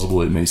how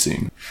plausible it may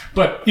seem.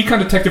 But Econ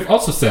Detective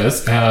also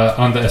says,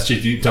 on the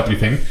SJW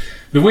thing,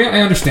 the way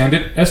I understand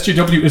it,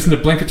 SJW isn't a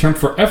blanket term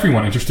for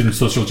everyone interested in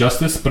social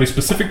justice, but a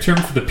specific term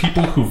for the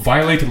people who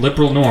violate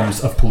liberal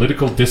norms of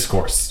political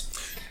discourse.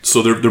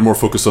 So they're more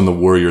focused on the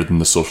warrior than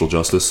the social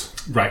justice.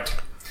 Right.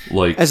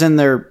 Like, As in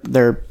they're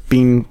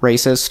being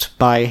racist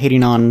by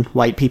hating on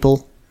white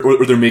people.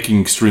 or they're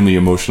making extremely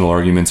emotional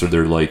arguments, or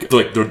they're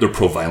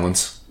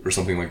pro-violence or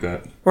something like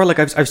that. Or like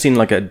I've seen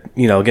like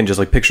again, just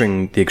like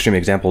picturing the extreme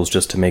examples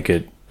just to make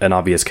it an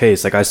obvious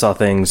case. Like I saw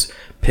things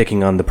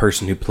picking on the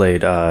person who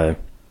played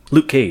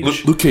Luke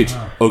Cage. Luke Cage.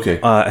 Okay.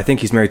 I think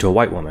he's married to a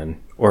white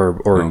woman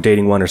or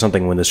dating one or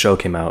something when the show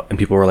came out, and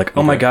people were like,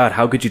 "Oh my god,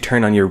 how could you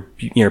turn on your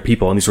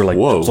people?" And these were like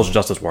social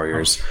justice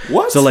warriors.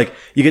 What? So like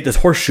you get this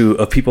horseshoe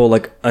of people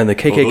like on the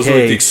KKK. Those are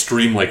like the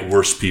extreme, like,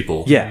 worst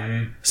people.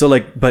 Yeah. So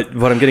like, but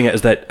what I'm getting at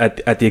is that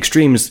at the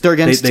extremes, They're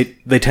against-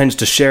 they tend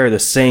to share the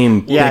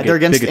same. Yeah, they're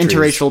against bigotries.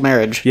 interracial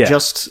marriage. Yeah.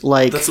 Just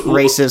like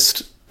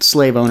racist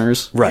slave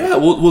owners. Right. Yeah,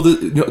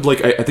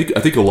 I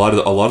think a lot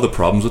of the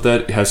problems with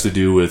that has to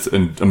do with,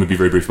 and I'm going to be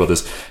very brief about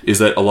this, is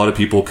that a lot of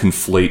people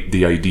conflate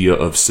the idea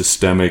of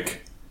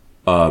systemic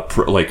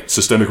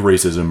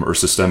racism or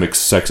systemic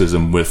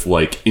sexism with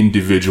like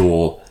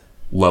individual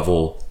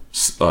level,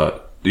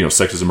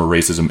 sexism or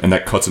racism, and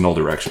that cuts in all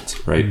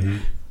directions, right? Mm-hmm.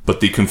 But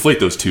they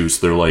conflate those two,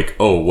 so they're like,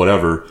 oh,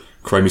 whatever,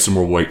 cry me some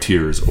more white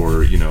tears,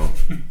 or even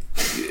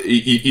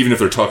if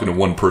they're talking to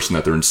one person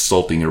that they're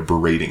insulting or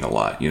berating a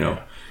lot,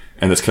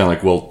 And it's kind of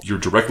like, well, you're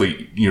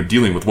directly,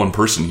 dealing with one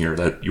person here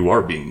that you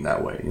are being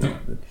that way.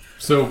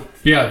 So,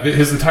 yeah,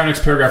 his entire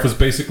next paragraph was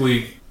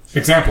basically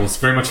examples,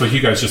 very much like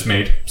you guys just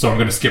made. So I'm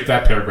going to skip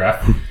that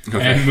paragraph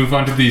and move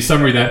on to the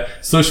summary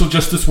that social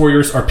justice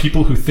warriors are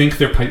people who think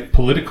their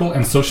political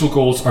and social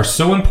goals are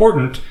so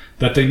important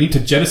that they need to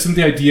jettison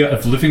the idea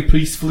of living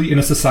peacefully in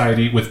a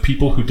society with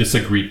people who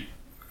disagree.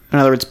 In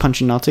other words,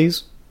 punching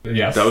Nazis.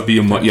 Yes. That would be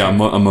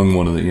among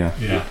one of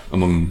the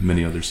among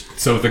many others.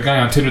 So the guy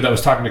on Tinder that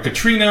was talking to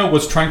Katrina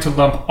was trying to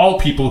lump all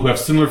people who have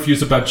similar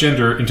views about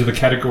gender into the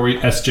category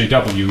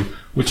SJW,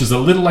 which is a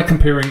little like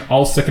comparing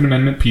all Second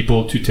Amendment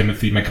people to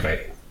Timothy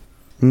McVeigh.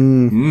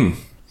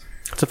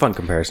 It's a fun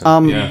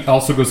comparison. He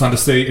also goes on to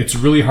say it's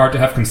really hard to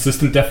have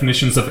consistent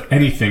definitions of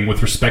anything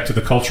with respect to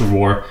the culture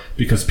war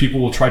because people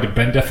will try to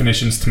bend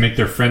definitions to make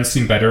their friends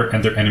seem better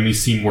and their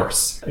enemies seem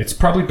worse. It's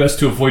probably best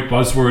to avoid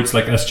buzzwords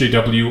like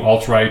SJW,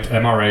 alt-right,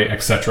 MRA,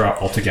 etc.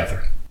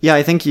 altogether. Yeah,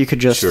 I think you could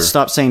just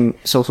stop saying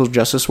social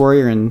justice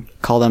warrior and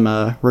call them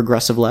a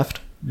regressive left.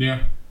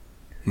 Yeah.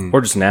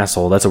 Or just an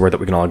asshole. That's a word that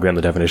we can all agree on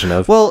the definition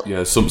of. Well,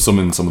 yeah, some of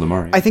them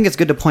are. Yeah. I think it's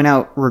good to point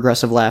out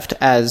regressive left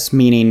as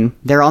meaning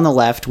they're on the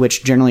left,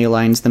 which generally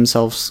aligns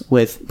themselves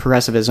with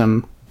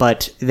progressivism,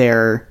 but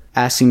they're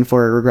asking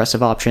for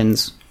regressive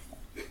options.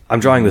 I'm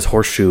drawing this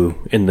horseshoe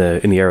in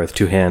the air with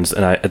two hands,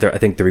 and I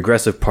think the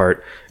regressive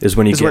part is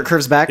when you where it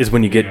curves back? Is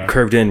when you get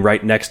curved in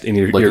right next, and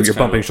you're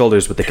bumping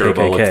shoulders with the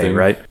KKK,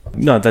 right?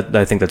 No,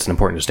 I think that's an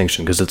important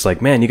distinction because it's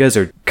like, man, you guys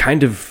are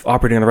kind of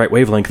operating on the right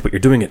wavelength, but you're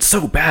doing it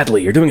so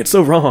badly, you're doing it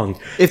so wrong.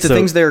 If the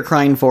things they were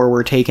crying for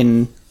were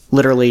taken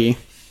literally,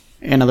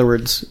 in other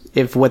words,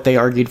 if what they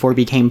argued for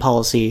became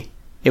policy,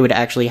 it would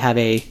actually have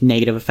a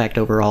negative effect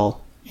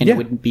overall. And it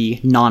would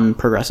be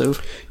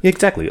non-progressive. Yeah,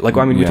 exactly. Like,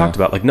 we talked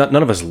about, like, none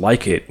of us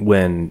like it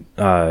when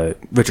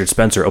Richard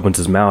Spencer opens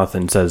his mouth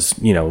and says,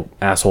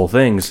 asshole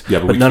things.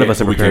 Yeah, but none of us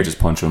are prepared. We can't just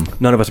punch him.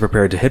 None of us are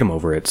prepared to hit him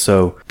over it.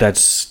 So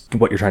that's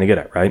what you're trying to get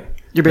at, right?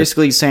 You're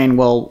basically saying,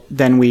 well,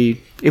 then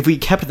if we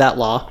kept that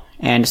law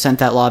and sent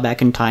that law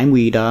back in time,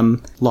 we'd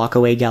lock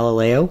away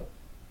Galileo.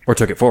 Or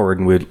took it forward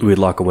and we'd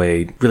lock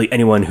away really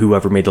anyone who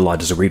ever made the law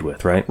disagreed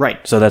with, right?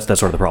 Right. So that's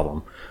sort of the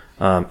problem.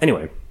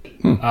 Anyway.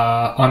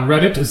 On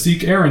Reddit,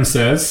 Zeke Aaron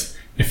says,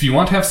 if you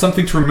want to have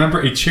something to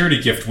remember a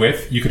charity gift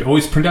with, you could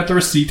always print out the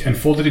receipt and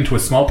fold it into a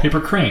small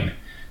paper crane.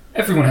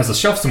 Everyone has a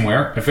shelf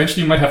somewhere.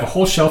 Eventually you might have a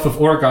whole shelf of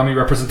origami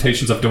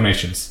representations of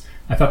donations.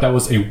 I thought that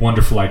was a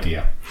wonderful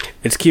idea.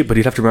 It's cute, but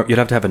you'd have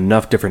to have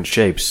enough different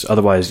shapes.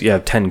 Otherwise, you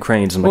have 10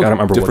 cranes, and I don't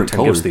remember what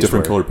 10 gifts these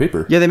different were. colored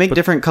paper. Yeah, they make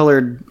different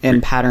colored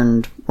and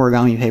patterned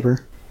origami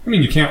paper. I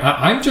mean, you can't.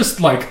 I'm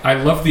just like, I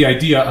love the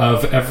idea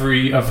of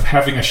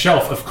having a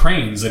shelf of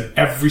cranes, and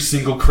every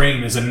single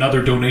crane is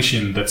another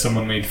donation that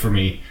someone made for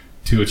me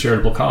to a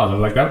charitable cause. I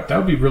was like, that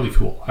would be really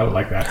cool. I would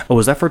like that. Oh,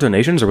 was that for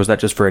donations, or was that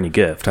just for any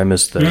gift? I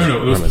missed the.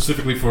 No, it was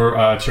specifically for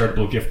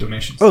charitable gift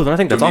donations. Oh, then I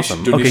think that's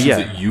awesome. Donations okay, yeah.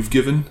 that you've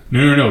given?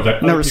 No,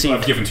 that other receipt. people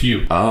have given to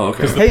you. Oh,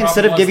 okay. Hey,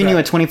 instead of giving you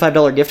a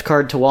 $25 gift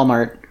card to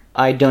Walmart,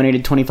 I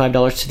donated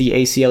 $25 to the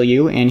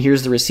ACLU, and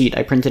here's the receipt.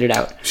 I printed it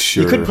out.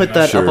 Sure, you could put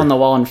that up on the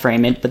wall and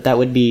frame it, but that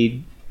would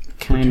be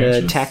kind of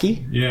Pretentious.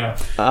 tacky. Yeah.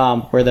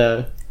 Where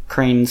the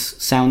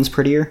cranes sounds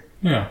prettier.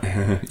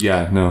 Yeah.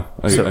 Yeah, no,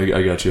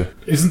 I got you.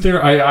 Isn't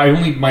there?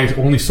 My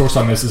only source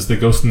on this is the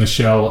Ghost in the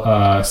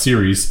Shell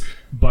series.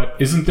 But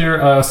isn't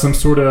there some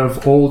sort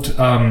of old,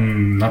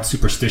 not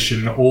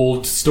superstition,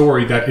 old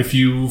story that if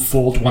you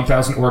fold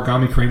 1,000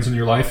 origami cranes in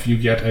your life, you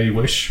get a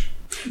wish?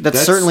 That's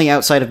certainly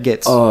outside of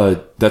Gits.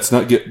 That's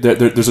not get.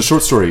 There's a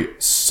short story,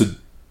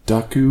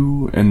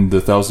 Sadako and the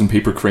 1,000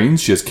 Paper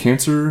Cranes. She has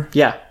cancer.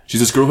 Yeah. She's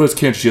this girl who has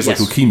cancer. She has like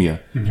leukemia,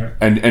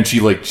 and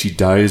she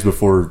dies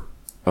before.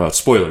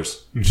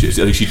 Spoilers. I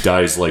think she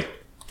dies like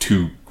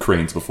 2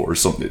 cranes before or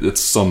something.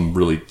 It's some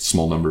really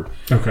small number.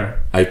 Okay.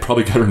 I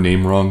probably got her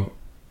name wrong.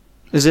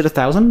 Is it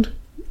 1,000?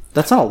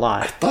 That's not a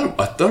lot. I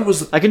thought it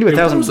was. I can do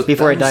 1,000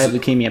 before I die of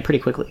leukemia pretty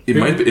quickly. It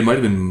might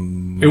have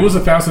been. It was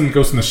 1,000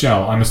 Ghost in the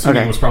Shell. I'm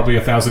assuming it was probably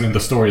 1,000 in the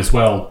story as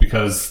well,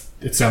 because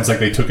it sounds like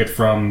they took it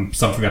from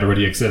something that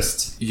already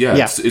exists. Yeah.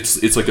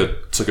 It's like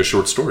a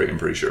short story. I'm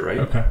pretty sure, right?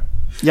 Okay.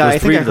 Yeah, There's I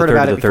think I heard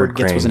about it before third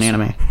Gits was an cranes.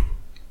 anime.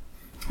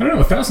 I don't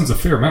know. 1,000's a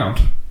fair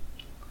amount.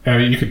 I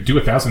mean, you could do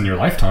 1,000 in your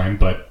lifetime,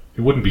 but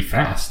it wouldn't be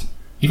fast.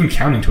 Even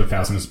counting to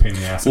 1,000 is a pain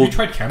in the ass. Have you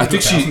tried counting to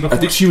 1,000 before? I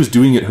think she was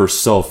doing it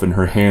herself, and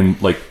her hand,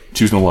 like,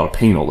 she was in a lot of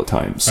pain all the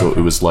time. So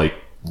it was, like,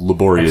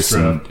 laborious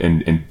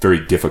and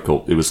very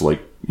difficult. It was,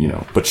 like,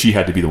 but she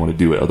had to be the one to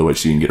do it, otherwise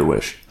she didn't get her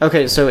wish.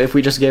 Okay, so if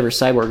we just gave her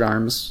cyborg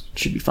arms,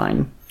 she'd be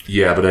fine.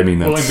 Yeah, but I mean,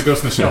 that's... Well, in the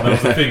Ghost in the Shell, that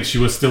was the thing. She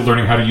was still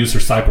learning how to use her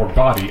cyborg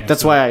body.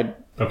 That's why I...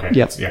 Okay.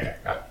 Yep. Yeah.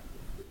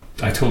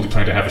 I totally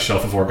plan to have a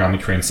shelf of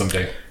origami cranes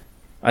someday.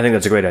 I think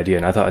that's a great idea,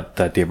 and I thought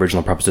that the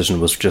original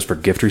proposition was just for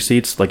gift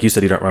receipts. Like you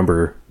said, you don't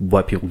remember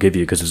what people give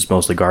you because it's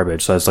mostly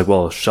garbage. So it's like,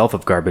 well, a shelf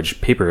of garbage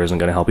paper isn't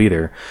going to help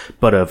either.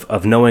 But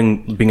of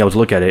knowing, being able to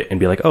look at it and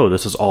be like, oh,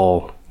 this is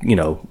all,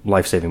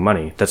 life-saving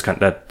money. That's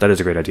that is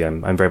a great idea.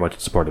 I'm very much in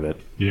support of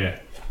it. Yeah.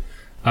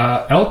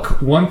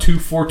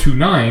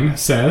 Elk12429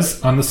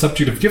 says, on the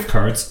subject of gift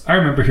cards, I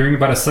remember hearing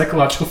about a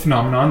psychological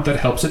phenomenon that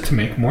helps it to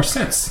make more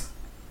sense.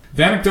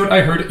 The anecdote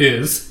I heard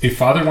is, a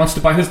father wants to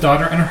buy his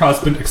daughter and her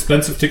husband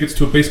expensive tickets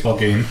to a baseball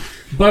game,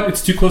 but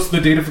it's too close to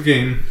the date of the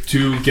game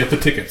to get the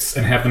tickets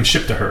and have them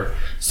shipped to her.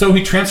 So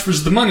he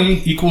transfers the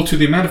money equal to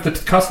the amount of the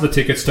cost of the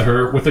tickets to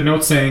her with a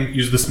note saying,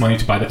 use this money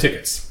to buy the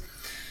tickets.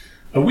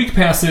 A week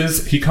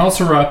passes, he calls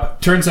her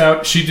up, turns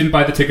out she didn't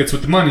buy the tickets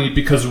with the money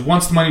because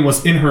once the money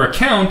was in her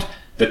account,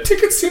 the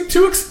tickets seemed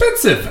too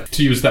expensive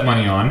to use that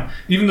money on,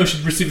 even though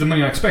she'd received the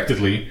money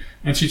unexpectedly,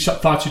 and she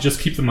thought she'd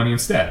just keep the money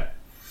instead.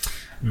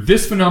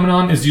 This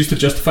phenomenon is used to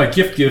justify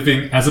gift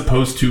giving as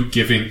opposed to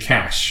giving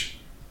cash.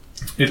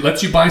 It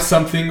lets you buy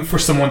something for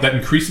someone that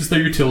increases their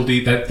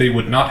utility that they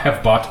would not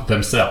have bought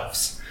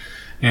themselves.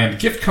 And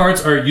gift cards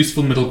are a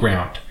useful middle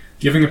ground.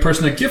 Giving a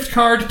person a gift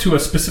card to a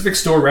specific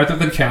store rather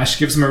than cash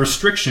gives them a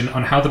restriction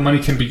on how the money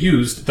can be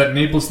used that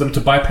enables them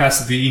to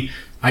bypass the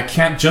I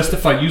can't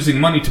justify using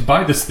money to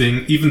buy this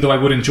thing even though I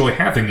would enjoy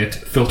having it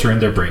filter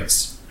in their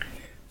brains.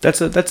 That's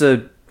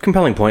a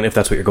compelling point if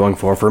that's what you're going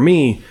for. For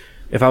me,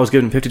 if I was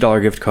given a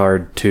 $50 gift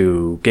card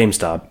to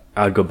GameStop,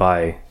 I would go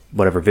buy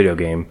whatever video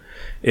game.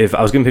 If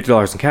I was given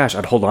 $50 in cash,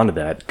 I'd hold on to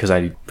that because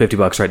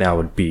 $50 right now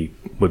would be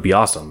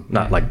awesome.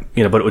 Not like,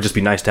 but it would just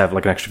be nice to have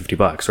like an extra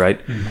 $50,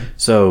 right? Mm-hmm.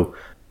 So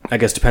I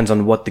guess depends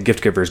on what the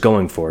gift giver is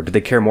going for. Do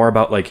they care more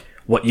about like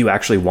what you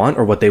actually want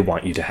or what they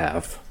want you to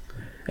have?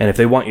 And if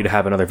they want you to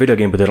have another video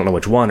game but they don't know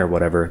which one or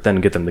whatever,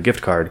 then get them the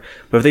gift card.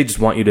 But if they just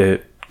want you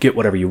to get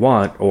whatever you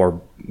want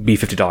or be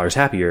 $50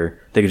 happier,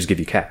 they could just give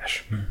you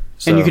cash. Mm-hmm.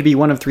 So, and you could be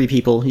one of 3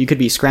 people. You could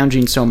be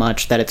scrounging so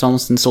much that it's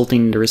almost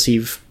insulting to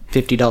receive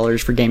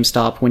 $50 for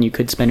GameStop when you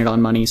could spend it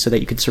on money so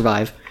that you could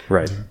survive.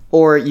 Right.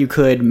 Or you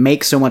could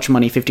make so much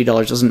money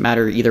 $50 doesn't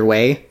matter either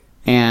way,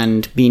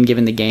 and being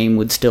given the game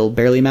would still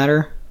barely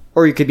matter.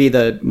 Or you could be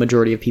the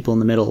majority of people in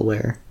the middle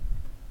where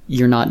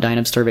you're not dying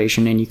of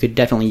starvation and you could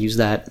definitely use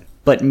that,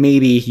 but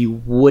maybe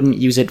you wouldn't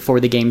use it for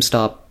the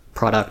GameStop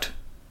product.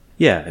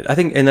 Yeah, I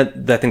think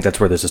that's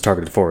where this is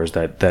targeted for, is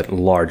that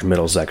large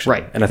middle section.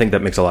 Right. And I think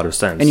that makes a lot of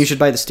sense. And you should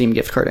buy the Steam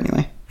gift card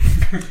anyway.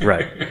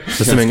 Right.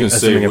 Assuming you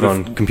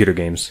own computer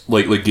games.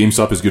 Like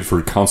GameStop is good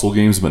for console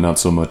games, but not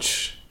so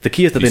much. The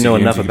key is that they know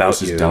enough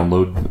about you.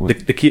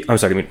 Download. The key. I'm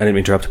sorry, I didn't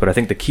interrupt, but I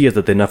think the key is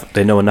that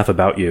they know enough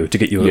about you to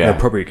get you an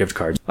appropriate gift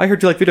card. I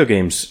heard you like video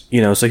games,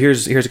 so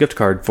here's a gift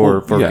card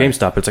for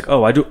GameStop. It's like,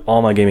 oh, I do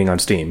all my gaming on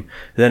Steam.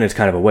 Then it's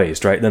kind of a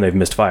waste, right? Then they've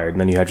misfired, and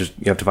then you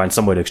have to find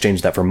some way to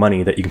exchange that for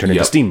money that you can turn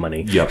into Steam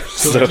money. Yep.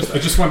 So I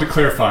just wanted to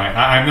clarify.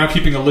 I'm now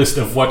keeping a list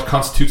of what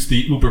constitutes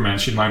the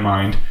Ubermensch in my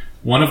mind.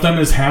 One of them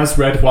is has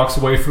read walks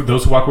away from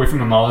those who walk away from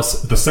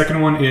Omlettes. The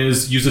second one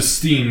is uses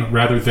Steam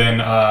rather than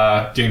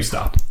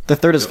GameStop. The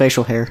third is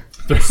facial hair.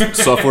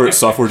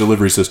 software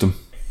delivery system.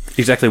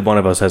 Exactly, one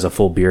of us has a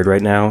full beard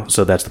right now,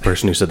 so that's the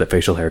person who said that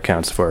facial hair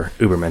counts for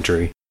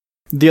Ubermenschery.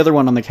 The other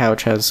one on the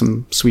couch has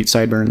some sweet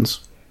sideburns.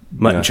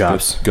 Mutton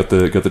chops. Got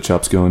the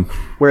chops going.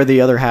 Where the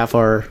other half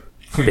are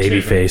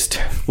baby-faced.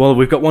 Well,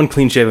 we've got one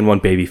clean-shaven, one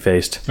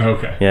baby-faced.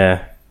 Okay.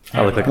 Yeah.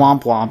 I look like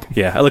Womp womp.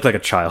 Yeah, I look like a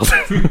child.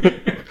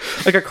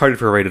 I got carded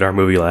for a rated R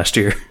movie last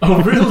year.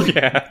 Oh, really?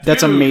 Yeah.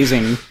 That's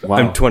amazing. Wow.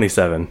 I'm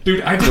 27.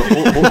 Dude, I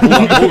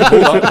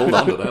hold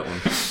on to that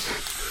one.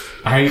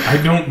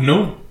 I don't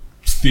know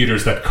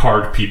theaters that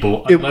card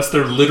people unless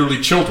they're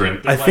literally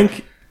children. They're I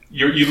think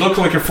you look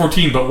like you're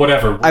 14, but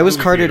whatever. I was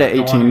carded at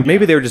 18.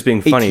 maybe they were just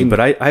being funny, 18. but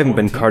I haven't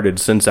been carded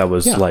since I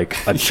was like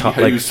a child,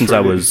 like since I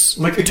was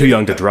too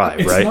young to drive,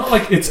 it's right? It's not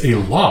like it's a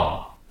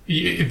law.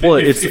 Well,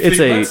 if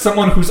they let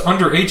someone who's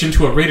underage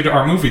into a rated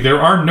R movie,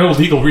 there are no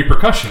legal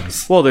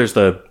repercussions. Well, there's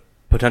the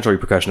potential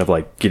repercussion of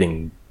like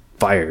getting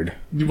fired,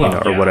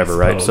 or whatever,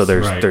 right? So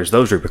there's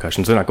those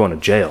repercussions. They're not going to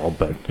jail,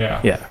 but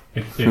yeah.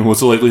 And what's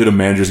the likelihood a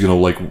manager's going to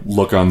like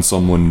look on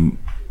someone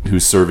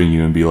who's serving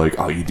you and be like,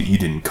 "Oh, you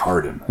didn't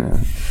card him." Yeah.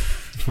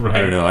 Right.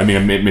 I don't know. I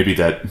mean, maybe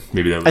that.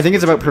 I think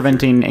it's about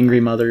preventing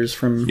angry mothers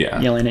from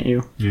yelling at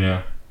you.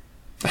 Yeah.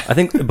 I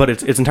think, but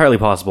it's entirely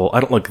possible. I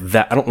don't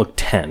look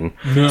 10.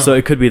 No. So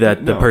it could be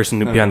that the person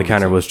behind the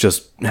counter was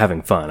just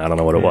having fun. I don't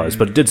know what it was,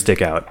 but it did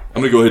stick out.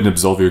 I'm going to go ahead and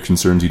absolve your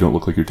concerns. You don't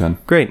look like you're 10.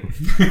 Great.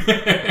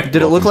 Did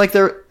it look like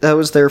that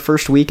was their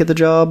first week at the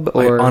job?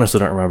 Or? I honestly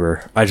don't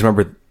remember. I just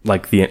remember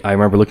I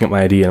remember looking at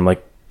my ID and I'm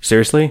like,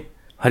 seriously?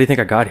 How do you think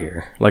I got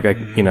here? Like,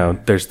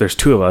 there's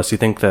two of us. You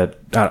think that,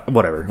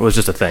 whatever. It was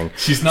just a thing.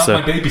 She's not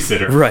my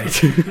babysitter. Right.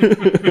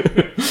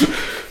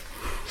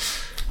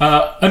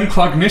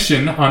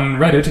 Uncognition on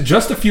Reddit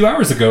just a few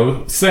hours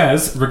ago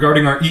says,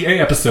 regarding our EA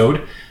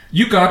episode,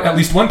 you got at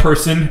least one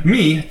person,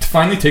 me, to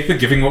finally take the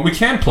Giving What We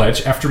Can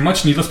pledge after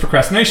much needless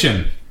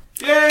procrastination.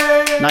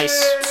 Yay! Nice.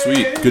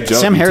 Sweet. Good job.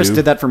 Sam Harris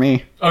did that for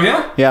me. Oh,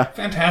 yeah? Yeah.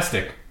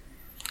 Fantastic.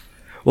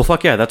 Well,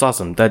 fuck yeah, that's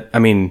awesome.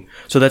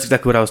 So that's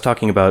exactly what I was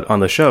talking about on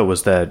the show,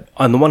 was that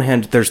on the one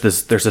hand, there's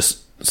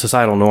this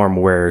societal norm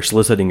where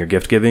soliciting your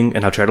gift giving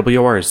and how charitable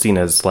you are is seen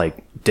as like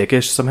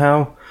dickish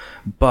somehow.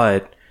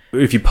 But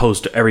if you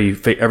post every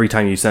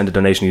time you send a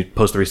donation, you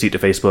post the receipt to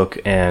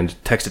Facebook and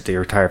text it to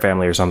your entire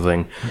family or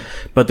something.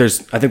 But I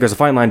think there's a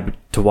fine line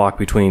to walk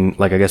between,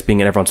 like, I guess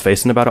being in everyone's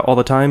face and about it all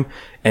the time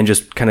and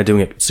just kind of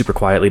doing it super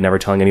quietly, never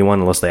telling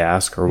anyone unless they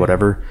ask or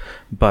whatever.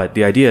 But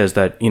the idea is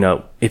that,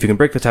 if you can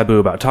break the taboo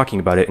about talking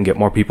about it and get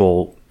more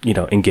people,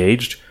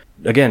 engaged,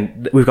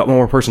 again, we've got one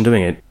more person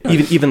doing it,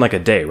 even like a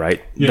day,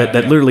 right? That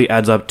literally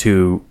adds up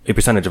to a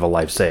percentage of a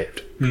life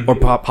saved, or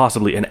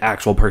possibly an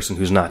actual person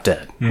who's not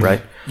dead,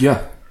 right?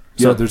 Yeah.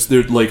 So there's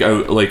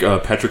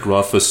Patrick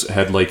Rothfuss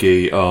had like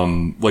a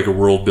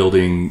world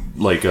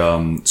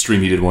building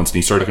stream he did once, and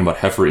he started talking about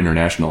Heifer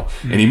International,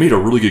 and he made a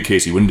really good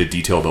case. He went into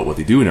detail about what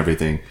they do and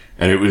everything,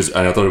 and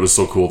I thought it was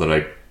so cool that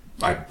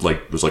I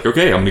was like,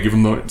 okay, I'm gonna give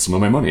him some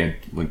of my money.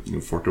 I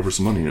forked over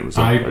some money, and it was.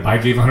 I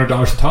gave $100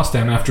 to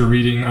Tossdam after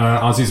reading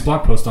Ozzy's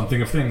blog post on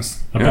Thing of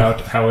Things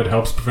about how it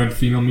helps prevent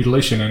female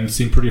mutilation, and it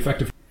seemed pretty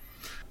effective.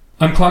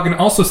 Uncloggin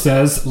also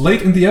says,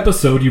 late in the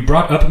episode, you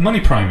brought up money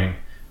priming.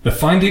 The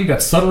finding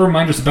that subtle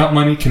reminders about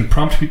money can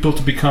prompt people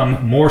to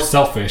become more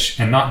selfish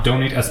and not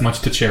donate as much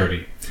to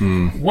charity.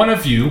 One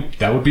of you,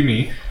 that would be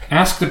me,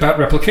 asked about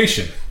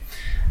replication.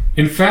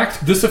 In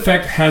fact, this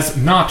effect has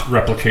not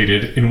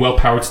replicated in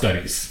well-powered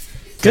studies.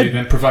 Good. They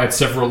then provide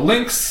several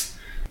links,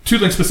 2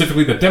 links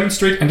specifically, that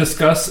demonstrate and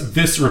discuss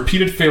this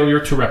repeated failure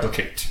to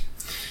replicate.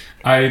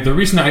 The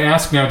reason I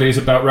ask nowadays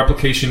about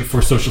replication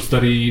for social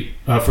study,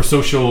 for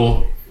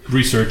social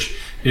research,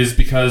 is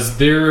because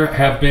there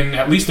have been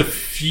at least a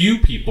few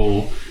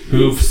people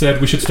who've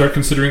said we should start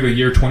considering the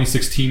year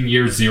 2016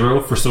 year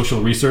zero for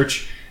social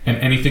research, and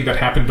anything that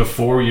happened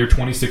before year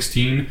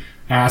 2016,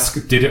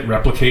 ask, did it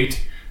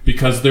replicate?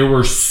 Because there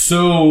were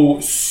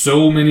so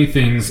many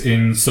things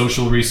in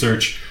social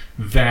research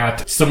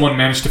that someone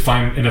managed to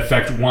find an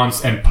effect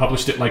once and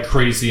published it like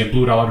crazy and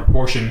blew it all out of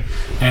proportion,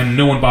 and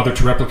no one bothered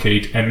to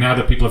replicate. And now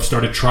that people have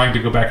started trying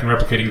to go back and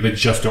replicating, they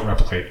just don't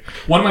replicate.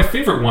 One of my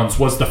favorite ones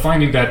was the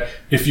finding that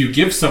if you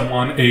give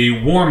someone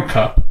a warm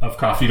cup of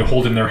coffee to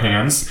hold in their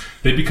hands,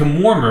 they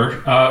become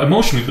warmer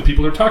emotionally to the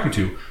people they're talking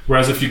to.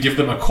 Whereas if you give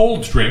them a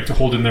cold drink to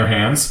hold in their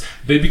hands,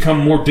 they become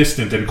more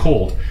distant and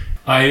cold.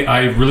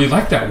 I really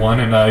liked that one,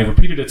 and I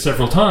repeated it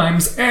several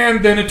times,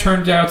 and then it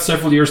turned out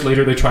several years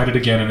later they tried it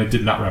again, and it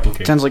did not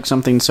replicate. Sounds like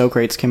something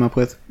Socrates came up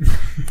with.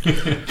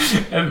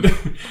 And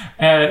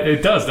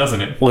it does,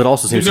 doesn't it? Well, it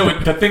also seems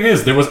the thing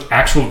is, there was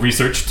actual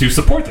research to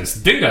support this,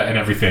 data and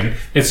everything.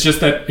 It's just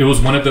that it was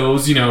one of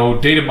those,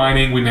 data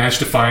mining, we managed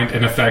to find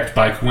an effect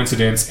by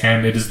coincidence,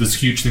 and it is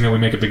this huge thing that we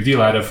make a big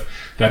deal out of.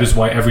 That is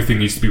why everything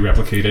needs to be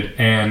replicated,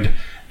 and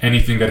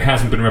anything that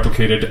hasn't been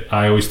replicated,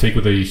 I always take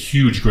with a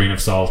huge grain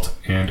of salt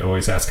and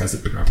always ask, has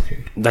it been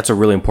replicated? That's a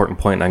really important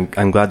point.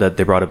 I'm glad that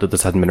they brought up that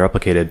this hasn't been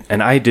replicated.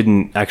 And I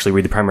didn't actually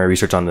read the primary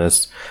research on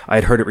this. I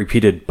had heard it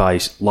repeated by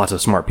lots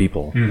of smart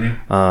people.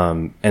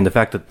 And the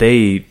fact that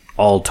they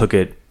all took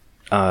it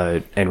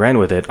and ran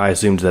with it, I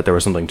assumed that there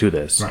was something to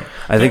this. Right.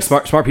 I think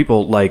smart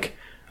people like,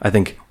 I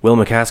think, Will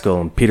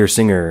McCaskill and Peter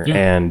Singer,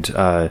 and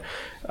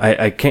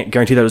I can't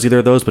guarantee that it was either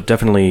of those, but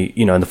definitely,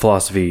 in the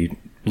philosophy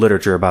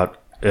literature about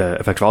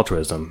effective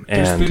altruism.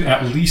 There's been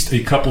at least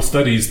a couple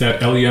studies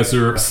that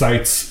Eliezer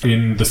cites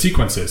in the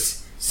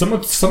sequences.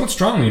 somewhat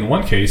strongly in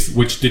one case,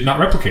 which did not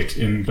replicate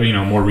in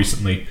more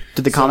recently.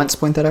 Did the comments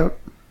point that out?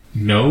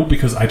 No,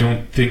 because I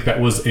don't think that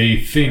was a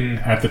thing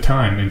at the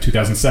time in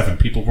 2007.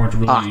 People weren't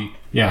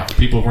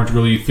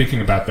really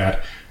thinking about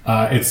that.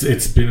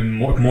 It's been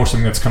more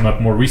something that's come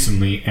up more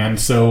recently, and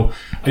so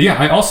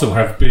I also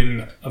have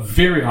been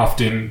very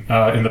often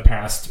in the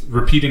past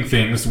repeating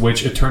things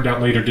which it turned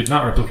out later did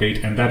not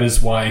replicate, and that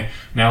is why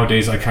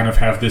nowadays I kind of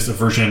have this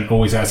aversion and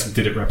always ask,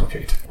 did it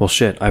replicate? Well,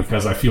 shit,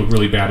 because I feel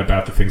really bad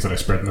about the things that I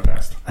spread in the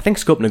past. I think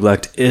scope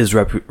neglect is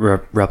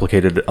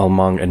replicated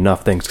among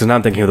enough things, because now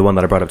I'm thinking of the one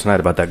that I brought up tonight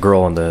about that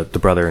girl and the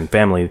brother and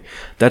family.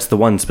 That's the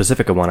one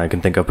specific one I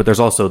can think of, but there's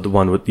also the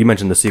one you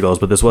mentioned the seagulls,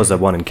 but this was that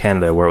one in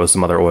Canada where it was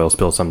some other oil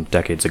spill some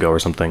decades ago or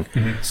something.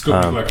 Mm-hmm.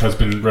 Scope neglect has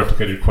been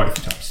replicated quite a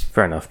few times.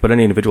 Fair enough, but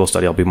any individual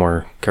study I'll be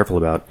more careful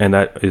about, and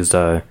that is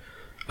a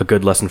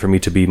good lesson for me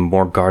to be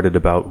more guarded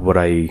about what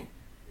I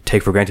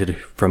take for granted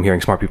from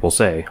hearing smart people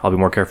say. I'll be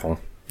more careful.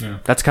 Yeah.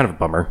 That's kind of a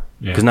bummer,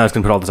 because now it's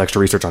going to put all this extra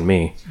research on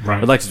me.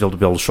 Right. I'd like to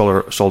be able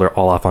to shoulder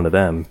all off onto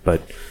them,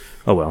 but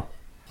oh well.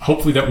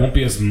 Hopefully that won't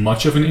be as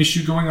much of an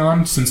issue going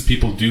on, since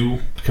people do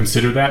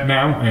consider that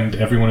now, and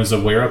everyone is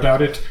aware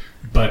about it,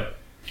 but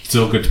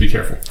still good to be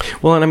careful.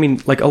 Well, and I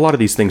mean, like, a lot of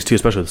these things, too,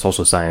 especially with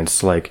social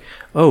science, like,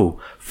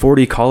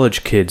 40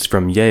 college kids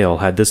from Yale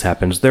had this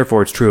happen,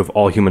 therefore it's true of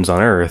all humans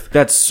on Earth.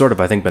 That's sort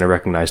of, I think, been a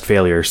recognized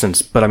failure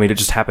but I mean, it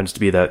just happens to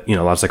be that,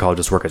 a lot of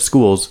psychologists work at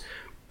schools,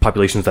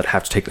 populations that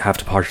have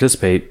to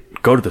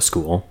participate go to the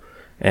school,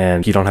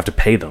 and you don't have to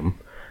pay them,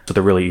 so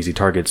they're really easy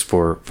targets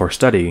for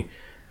study.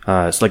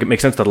 So, like, it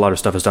makes sense that a lot of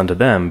stuff is done to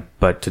them,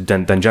 but to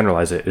then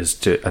generalize it is,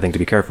 I think, to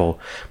be careful.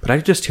 But I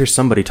just hear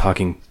somebody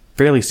talking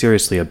fairly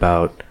seriously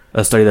about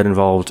a study that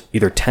involved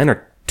either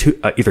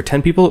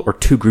 10 people or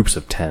 2 groups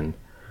of 10.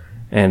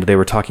 And they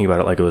were talking about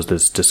it like it was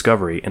this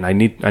discovery. And I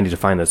need to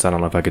find this. I don't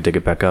know if I could dig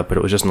it back up, but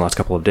it was just in the last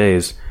couple of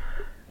days.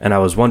 And I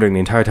was wondering the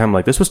entire time,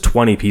 like, this was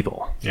 20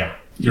 people. Yeah.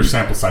 Your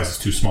sample size is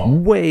too small.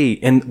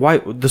 And why?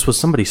 This was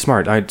somebody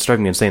smart. It's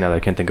driving me insane now that I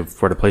can't think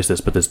of where to place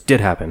this, but this did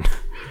happen.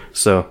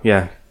 So,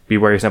 yeah.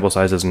 Beware your sample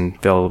sizes and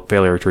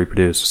failure to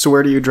reproduce. So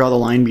where do you draw the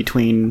line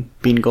between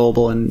being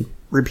gullible and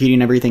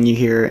repeating everything you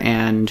hear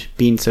and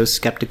being so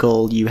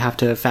skeptical you have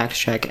to fact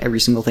check every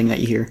single thing that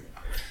you hear?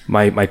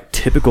 My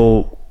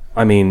typical,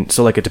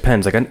 so like it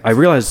depends. Like I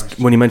realized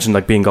when you mentioned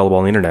like being gullible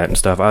on the internet and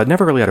stuff, I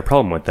never really had a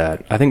problem with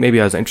that. I think maybe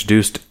I was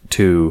introduced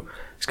to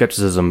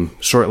skepticism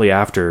shortly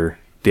after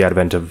the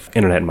advent of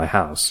internet in my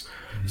house.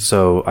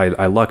 So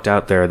I lucked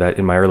out there that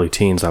in my early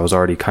teens I was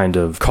already kind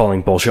of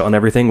calling bullshit on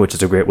everything, which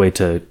is a great way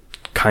to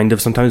kind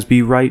of sometimes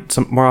be right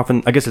more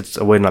often. I guess it's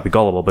a way to not be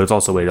gullible, but it's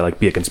also a way to like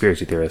be a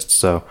conspiracy theorist.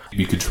 So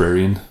be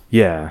contrarian.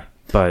 Yeah,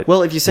 but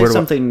well, if you say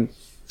something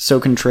so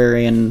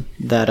contrarian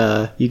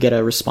that you get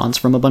a response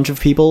from a bunch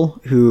of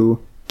people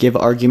who give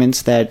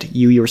arguments that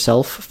you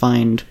yourself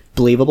find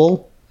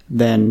believable,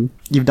 then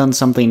you've done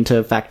something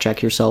to fact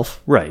check yourself.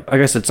 Right. I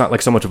guess it's not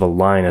like so much of a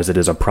line as it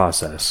is a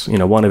process.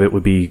 One of it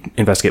would be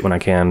investigate when I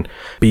can,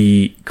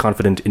 be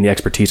confident in the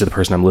expertise of the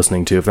person I'm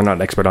listening to. If they're not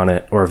an expert on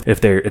it, or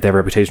if they have a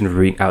reputation for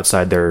being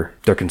outside their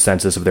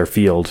consensus of their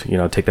field,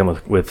 take them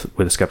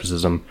with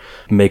skepticism,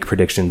 make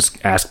predictions,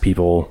 ask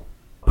people,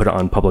 put it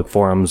on public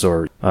forums,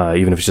 or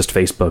even if it's just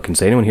Facebook and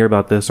say, anyone hear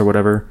about this or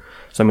whatever.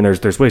 So,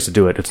 there's ways to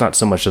do it. It's not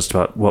so much just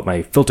about what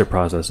my filter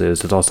process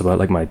is. It's also about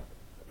like my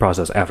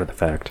process after the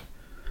fact.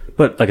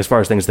 But, like, as far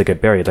as things that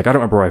get buried, like, I don't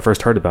remember where I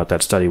first heard about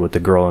that study with the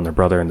girl and their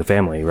brother and the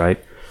family,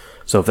 right?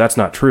 So if that's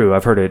not true,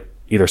 I've heard it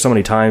either so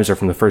many times or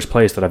from the first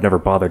place that I've never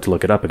bothered to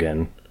look it up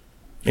again.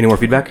 Any more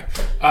feedback?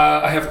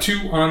 I have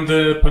 2 on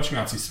the punching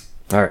Nazis.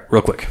 All right,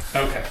 real quick.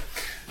 Okay.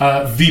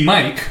 The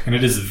Mike, and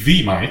it is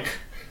the Mike,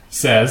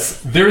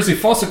 says, there is a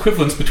false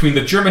equivalence between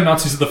the German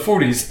Nazis of the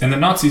 40s and the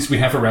Nazis we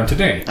have around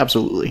today.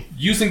 Absolutely.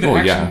 Using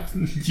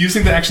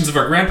the actions of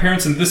our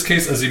grandparents in this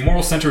case as a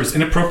moral center is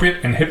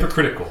inappropriate and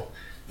hypocritical.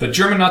 The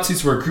German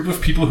Nazis were a group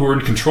of people who were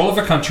in control of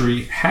a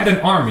country, had an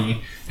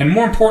army, and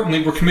more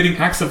importantly were committing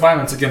acts of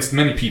violence against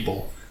many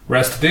people,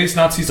 whereas today's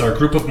Nazis are a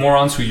group of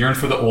morons who yearn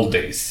for the old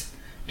days.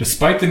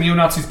 Despite the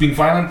neo-Nazis being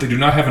violent, they do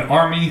not have an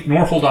army,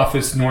 nor hold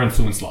office, nor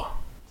influence law.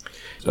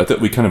 I thought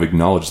we kind of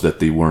acknowledged that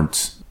they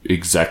weren't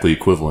exactly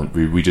equivalent.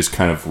 We just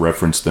kind of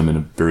referenced them in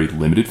a very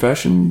limited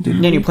fashion.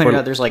 And then you pointed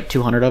out there's like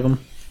 200 of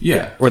them.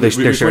 Yeah, or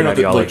they're sharing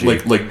ideology.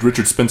 Like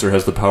Richard Spencer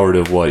has the power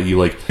to what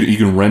he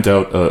can rent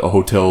out a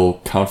hotel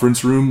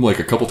conference room like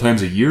a couple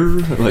times a year.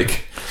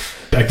 Like,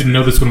 I didn't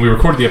know this when we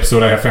recorded the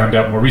episode. I found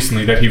out more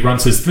recently that he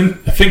runs his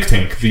think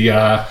tank,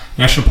 the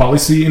National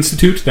Policy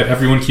Institute, that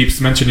everyone keeps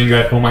mentioning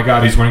that, oh my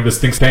god, he's running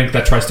this think tank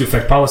that tries to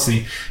affect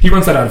policy. He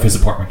runs that out of his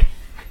apartment.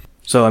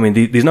 So,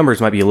 these numbers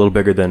might be a little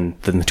bigger than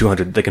the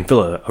 200. They can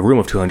fill a room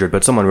of 200,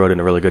 but someone wrote in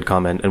a really good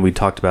comment, and we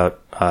talked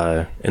about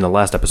in the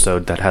last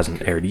episode that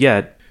hasn't aired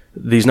yet,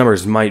 these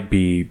numbers might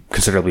be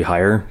considerably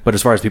higher, but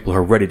as far as people who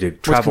are ready to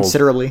travel... What's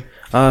considerably?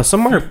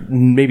 Somewhere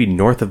maybe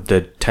north of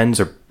the tens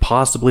or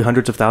possibly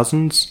hundreds of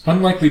thousands.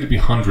 Unlikely to be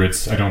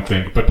hundreds, I don't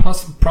think, but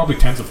probably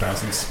tens of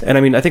thousands. And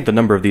I think the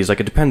number of these, like,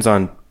 it depends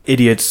on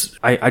idiots.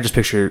 I just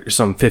picture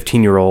some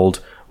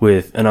 15-year-old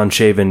with an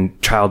unshaven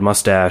child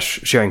mustache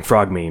sharing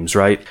frog memes,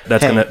 right?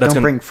 That's Hey, that's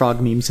don't bring frog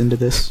memes into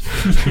this.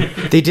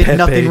 They did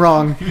nothing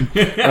wrong.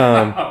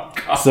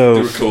 So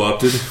They were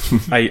co-opted.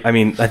 I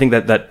mean, I think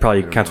that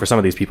probably counts for some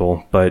of these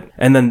people, but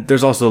and then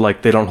there's also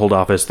like they don't hold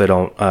office, they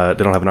don't have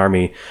an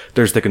army.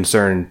 There's the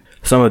concern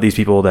some of these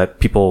people that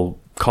people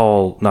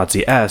call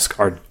Nazi-esque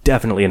are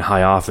definitely in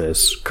high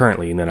office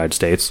currently in the United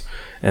States,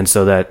 and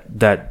so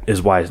that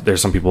is why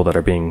there's some people that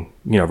are being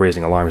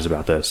raising alarms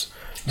about this.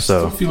 I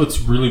still feel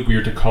it's really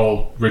weird to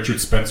call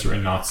Richard Spencer a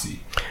Nazi.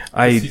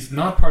 He's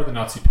not part of the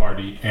Nazi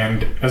Party,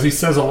 and as he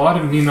says, a lot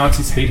of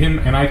neo-Nazis hate him,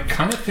 and I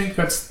kind of think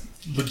that's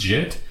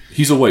legit.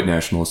 He's a white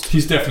nationalist.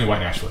 He's definitely a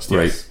white nationalist,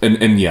 yes.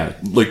 Right. And yeah,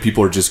 like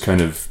people are just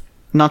kind of...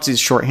 Nazi's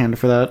shorthand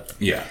for that.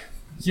 Yeah.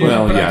 Yeah,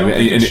 well, but yeah, I don't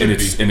think it should be.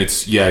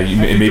 I think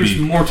There's maybe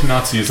more to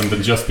Nazism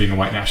than just being a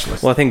white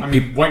nationalist. Well, I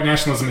think white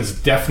nationalism is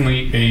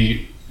definitely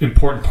a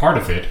important part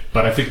of it,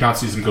 but I think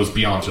Nazism goes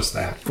beyond just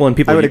that. well, and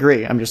people I would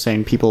agree. I'm just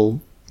saying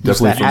people use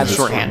that as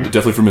shorthand.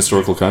 Definitely from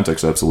historical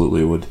context,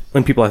 absolutely it would.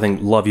 when people I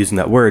think love using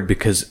that word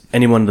because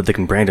anyone that they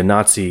can brand a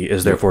Nazi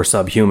is therefore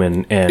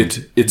subhuman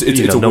and It's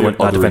a no way one of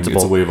not othering. defensible.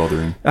 It's a way of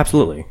othering.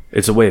 Absolutely,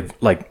 it's a way of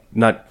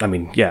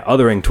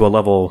othering to a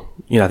level.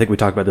 I think we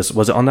talked about this.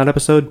 Was it on that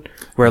episode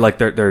where like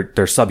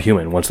they're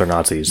subhuman once they're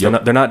Nazis?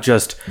 Yep. They're not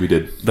just We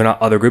did. They're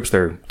not other groups.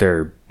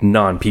 They're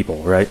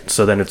non-people, right?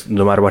 So then it's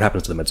no matter what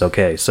happens to them, it's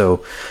okay.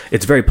 So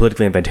it's very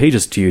politically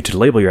advantageous to you to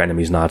label your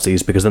enemies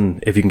Nazis because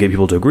then if you can get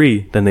people to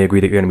agree, then they agree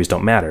that your enemies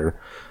don't matter.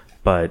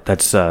 But that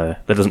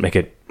doesn't make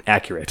it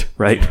accurate,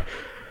 right?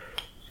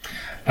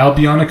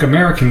 Albionic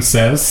American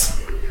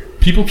says,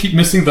 people keep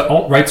missing the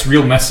alt-right's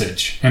real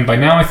message, and by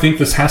now I think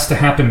this has to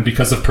happen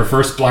because of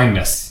perverse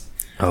blindness.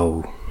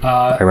 Oh,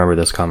 I remember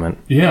this comment.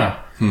 Yeah.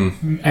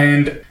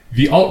 And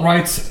the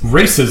alt-right's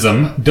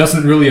racism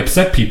doesn't really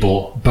upset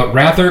people, but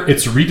rather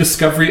its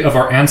rediscovery of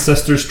our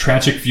ancestors'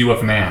 tragic view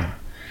of man.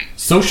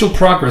 Social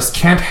progress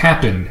can't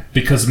happen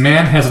because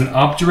man has an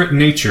obdurate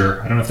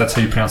nature. I don't know if that's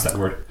how you pronounce that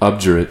word.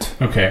 Obdurate.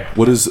 Okay.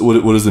 What is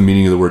the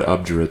meaning of the word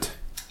obdurate?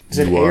 Is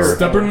it You are- air?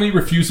 Stubbornly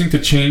refusing to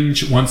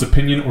change one's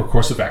opinion or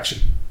course of action.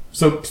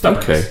 So,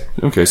 stubbornness.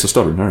 Okay, so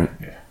stubborn, alright.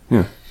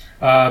 Yeah.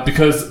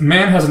 Because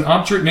man has an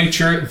obdurate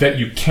nature that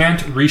you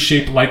can't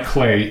reshape like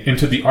clay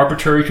into the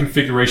arbitrary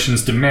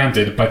configurations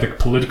demanded by the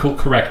political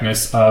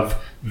correctness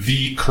of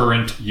the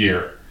current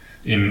year,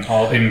 in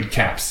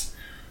caps.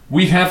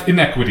 We have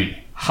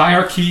inequity,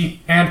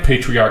 hierarchy, and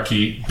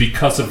patriarchy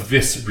because of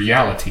this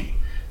reality.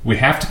 We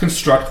have to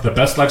construct the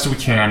best lives we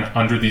can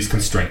under these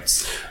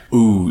constraints.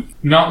 Ooh,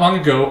 Not long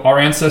ago, our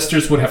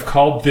ancestors would have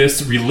called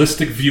this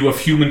realistic view of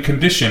human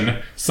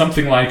condition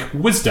something like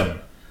wisdom.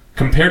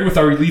 Compared with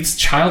our elite's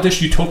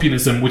childish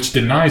utopianism which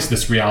denies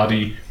this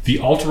reality, the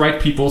alt-right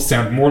people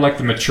sound more like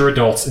the mature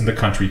adults in the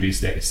country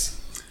these days.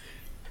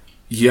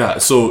 yeah,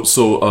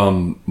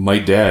 so my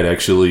dad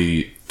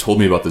actually told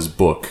me about this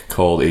book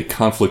called A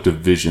Conflict of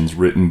Visions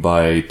written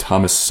by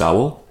Thomas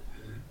Sowell.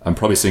 I'm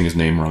probably saying his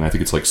name wrong. I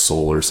think it's like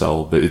Soul or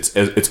Sowell, but it's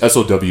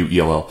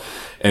Sowell.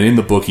 And in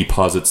the book, he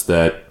posits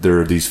that there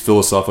are these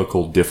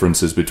philosophical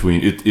differences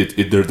between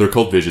they're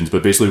called visions,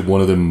 but basically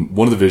one of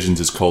the visions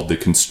is called the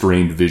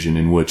constrained vision,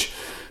 in which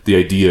the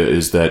idea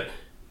is that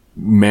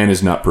man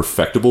is not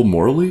perfectible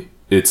morally.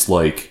 It's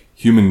like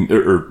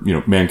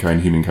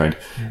mankind, humankind,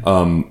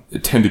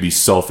 tend to be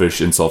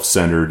selfish and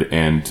self-centered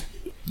and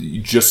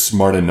just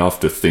smart enough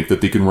to think that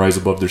they can rise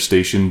above their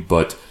station,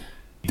 but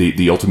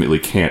they ultimately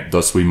can't.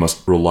 Thus, we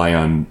must rely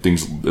on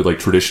things like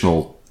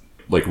traditional,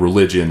 like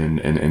religion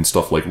and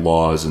stuff like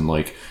laws and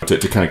like to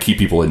kind of keep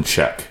people in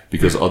check,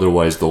 because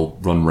otherwise they'll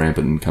run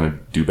rampant and kind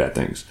of do bad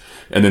things.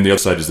 And then the other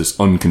side is this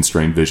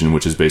unconstrained vision,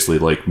 which is basically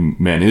like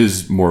man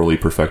is morally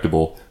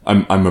perfectible.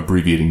 I'm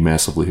abbreviating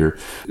massively here,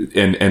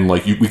 and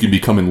like we can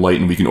become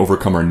enlightened, we can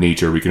overcome our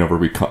nature, we can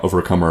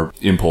overcome our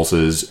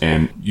impulses,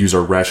 and use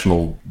our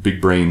rational big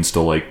brains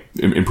to like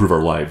improve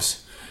our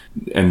lives.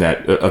 And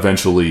that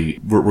eventually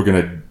we're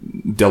going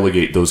to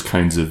delegate those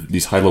kinds of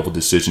these high level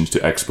decisions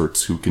to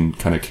experts who can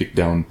kind of kick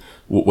down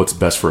what's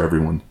best for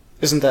everyone.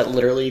 Isn't that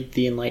literally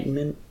the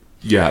Enlightenment?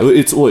 Yeah,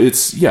 it's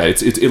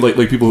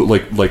like people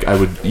like I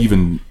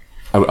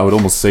would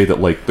almost say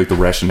that like the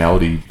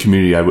rationality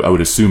community I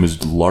would assume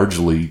is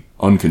largely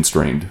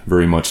unconstrained,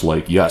 very much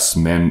like yes,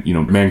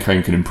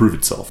 mankind can improve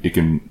itself, it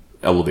can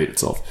elevate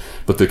itself,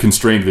 but the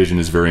constrained vision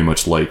is very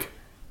much like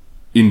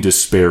in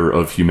despair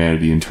of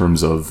humanity in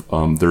terms of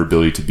their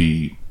ability to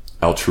be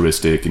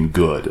altruistic and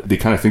good. They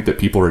kind of think that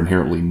people are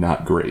inherently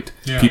not great.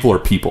 Yeah. People are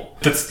people.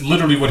 That's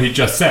literally what he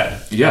just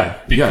said. Yeah.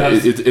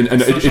 Because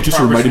it just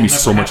reminded me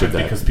so much of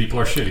that. Because people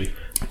are shitty.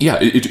 Yeah,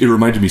 it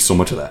reminded me so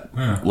much of that.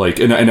 Yeah. Like,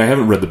 and I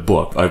haven't read the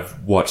book.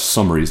 I've watched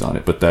summaries on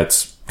it, but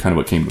that's kind of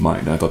what came to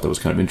mind. And I thought that was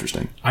kind of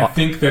interesting. I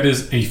think that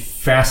is a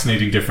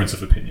fascinating difference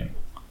of opinion.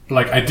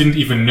 Like, I didn't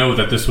even know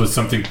that this was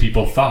something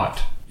people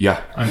thought.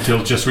 Yeah.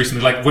 Until just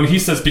recently. Like, when he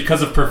says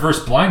because of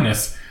perverse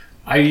blindness,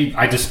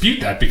 I dispute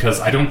that, because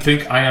I don't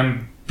think I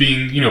am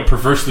being,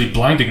 perversely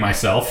blinding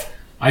myself.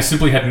 I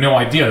simply had no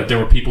idea that there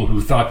were people who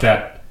thought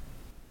that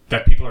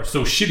that people are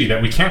so shitty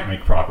that we can't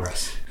make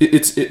progress.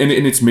 It's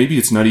maybe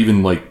it's not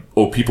even like,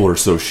 oh, people are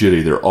so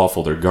shitty, they're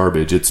awful, they're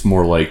garbage. It's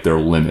more like there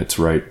are limits,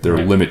 right? There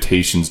are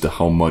limitations to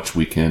how much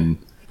we can.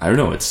 I don't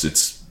know. It's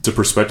a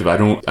perspective. I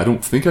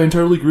don't think I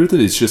entirely agree with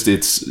it. It's just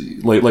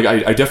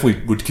I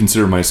definitely would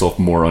consider myself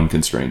more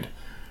unconstrained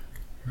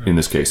in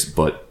this case,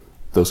 but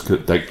those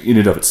could, like, in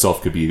and of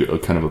itself could be a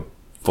kind of a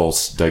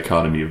false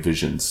dichotomy of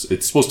visions.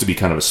 It's supposed to be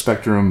kind of a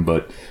spectrum,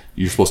 but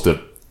you're supposed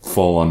to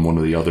fall on one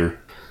or the other.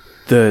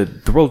 The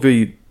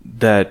worldview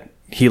that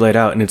he laid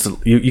out, and it's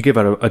you gave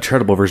out a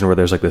charitable version where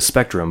there's like this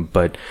spectrum,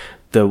 but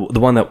the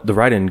one that the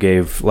write-in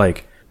gave,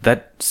 like,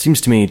 that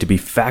seems to me to be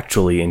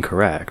factually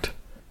incorrect.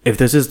 If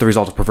this is the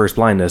result of perverse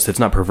blindness, it's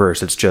not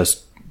perverse, it's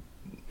just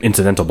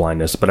incidental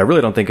blindness. But I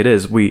really don't think it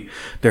is.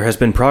 There has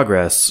been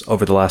progress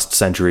over the last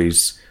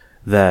centuries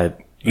that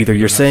either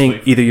you're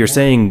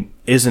saying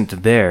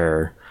isn't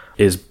there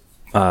is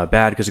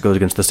bad because it goes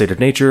against the state of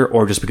nature,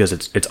 or just because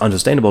it's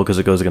unsustainable because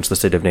it goes against the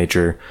state of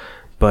nature.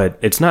 But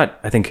it's not,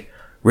 I think,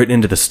 written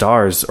into the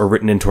stars or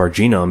written into our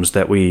genomes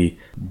that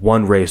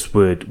one race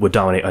would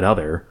dominate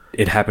another.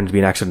 It happened to be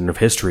an accident of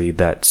history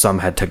that some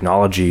had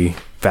technology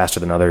faster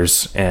than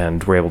others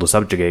and were able to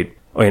subjugate,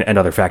 and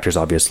other factors,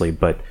 obviously.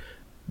 But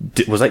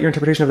was that your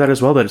interpretation of that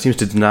as well, that it seems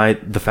to deny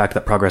the fact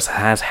that progress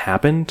has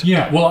happened?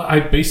 Yeah, well, I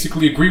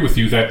basically agree with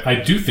you that I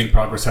do think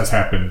progress has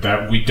happened,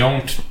 that we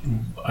don't,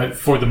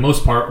 for the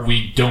most part,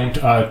 we don't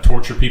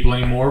torture people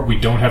anymore, we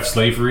don't have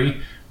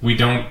slavery, we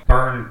don't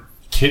burn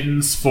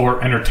kittens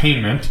for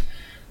entertainment.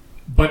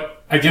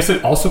 But I guess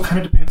it also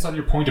kind of depends on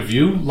your point of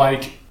view.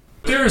 Like,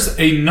 there's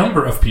a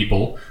number of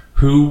people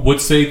who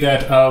would say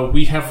that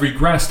we have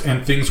regressed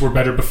and things were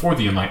better before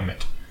the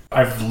Enlightenment.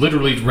 I've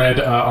literally read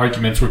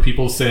arguments where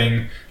people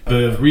saying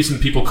the reason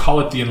people call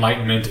it the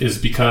Enlightenment is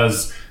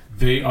because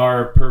they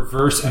are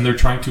perverse and they're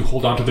trying to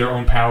hold on to their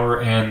own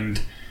power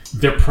and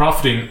they're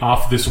profiting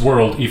off this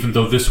world even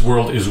though this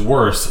world is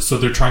worse. So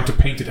they're trying to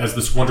paint it as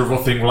this wonderful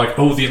thing where, like,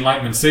 oh, the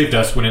Enlightenment saved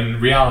us, when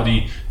in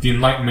reality the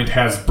Enlightenment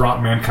has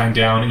brought mankind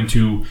down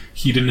into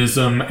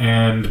hedonism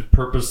and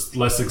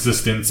purposeless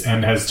existence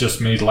and has just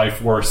made life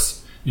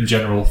worse in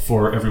general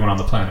for everyone on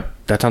the planet.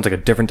 That sounds like a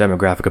different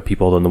demographic of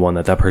people than the one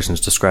that person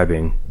is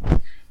describing.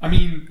 I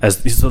mean,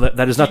 so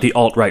that is not the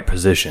alt-right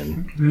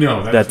position.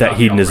 No, that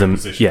hedonism.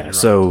 Position, yeah.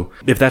 So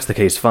if that's the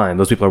case, fine.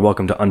 Those people are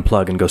welcome to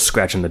unplug and go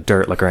scratch in the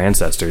dirt like our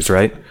ancestors,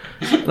 right?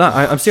 No,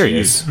 I'm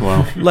serious.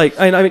 Wow. Like,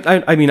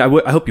 I mean,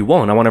 I hope you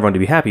won't. I want everyone to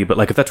be happy. But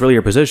like, if that's really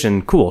your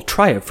position, cool.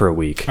 Try it for a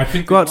week. I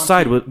think go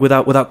outside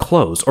without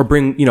clothes, or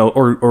bring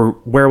or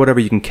wear whatever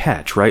you can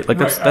catch, right? Like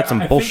that's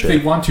some bullshit. I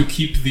think they want to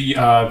keep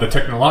the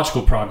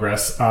technological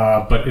progress,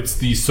 but it's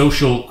the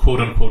social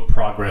quote unquote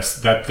progress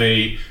that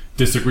they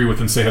disagree with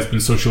and say has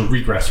been social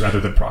regress rather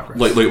than progress.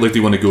 Like they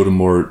want to go to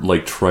more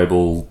like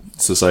tribal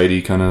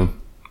society kind of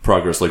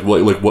progress. Like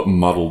what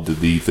model do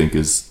they think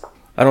is?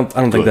 I don't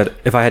think that,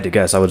 if I had to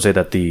guess, I would say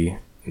that the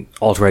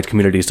alt-right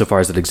community, so far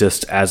as it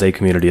exists as a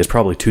community, is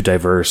probably too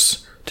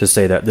diverse to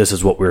say that this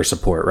is what we're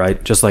support,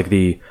 right? Just like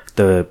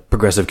the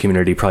progressive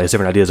community probably has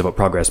different ideas of what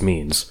progress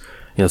means.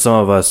 You know, some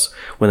of us,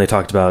 when they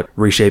talked about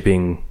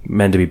reshaping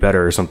men to be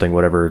better or something,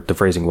 whatever the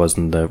phrasing was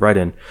in the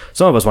write-in,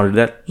 some of us wanted to do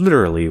that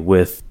literally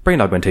with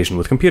brain augmentation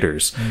with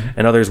computers,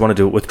 and others want to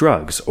do it with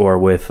drugs or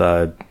with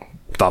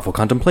thoughtful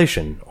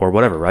contemplation or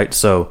whatever, right?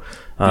 So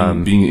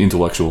being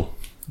intellectual.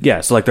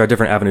 Yeah, so like there are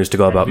different avenues to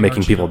go about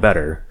making people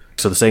better.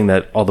 So the saying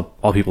that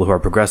all people who are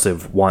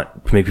progressive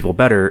want to make people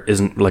better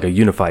isn't like a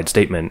unified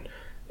statement,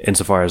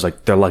 insofar as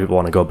like there are a lot of people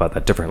want to go about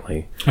that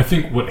differently. I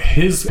think what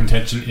his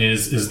intention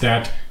is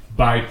that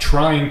by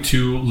trying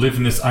to live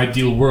in this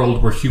ideal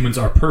world where humans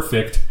are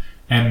perfect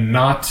and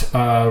not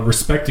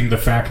respecting the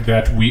fact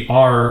that we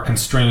are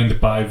constrained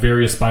by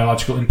various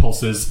biological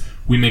impulses,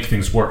 we make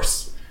things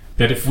worse.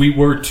 That if we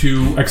were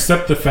to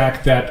accept the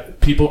fact that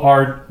people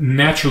are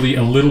naturally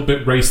a little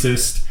bit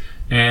racist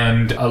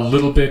and a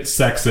little bit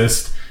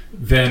sexist,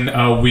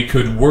 then we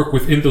could work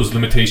within those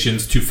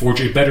limitations to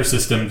forge a better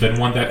system than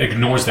one that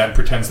ignores that and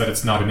pretends that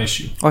it's not an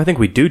issue. Oh, I think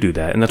we do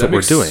that, and that's what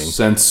we're doing.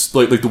 Sense,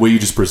 like the way you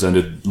just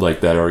presented, like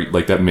that, or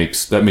like that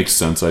makes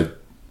sense.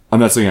 I'm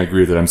not saying I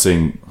agree with it. I'm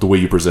saying the way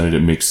you presented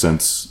it makes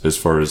sense as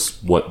far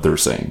as what they're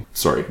saying.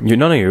 Sorry.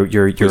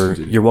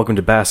 You're welcome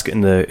to bask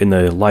in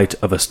the light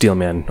of a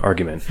steelman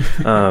argument.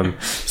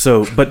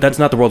 But that's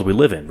not the world we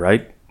live in,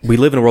 right? We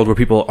live in a world where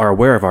people are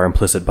aware of our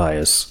implicit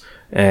bias,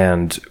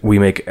 and we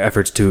make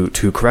efforts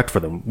to correct for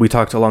them. We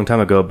talked a long time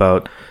ago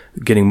about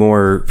getting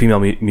more female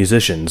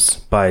musicians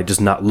by just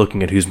not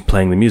looking at who's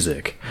playing the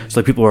music. So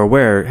like people are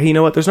aware, hey, you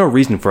know what? There's no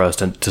reason for us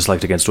to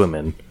select against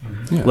women.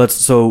 Yeah.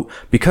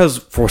 Because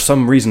for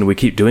some reason we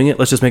keep doing it,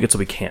 let's just make it so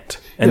we can't.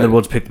 And then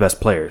we'll just pick the best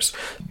players.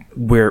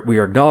 We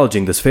are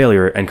acknowledging this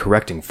failure and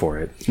correcting for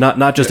it.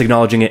 Not just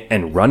acknowledging it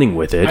and running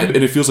with it. And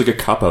it feels like a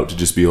cop-out to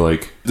just be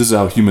like, this is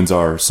how humans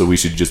are, so we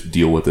should just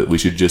deal with it. We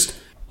should just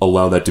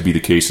allow that to be the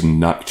case and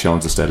not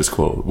challenge the status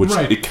quo, which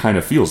it kind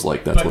of feels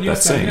like that's what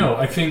that's saying. No,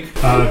 I think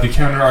the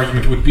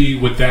counter-argument would be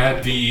with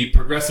that the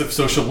progressive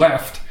social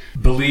left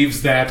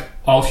believes that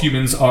all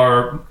humans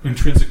are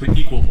intrinsically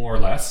equal, more or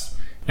less,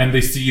 and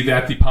they see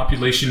that the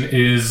population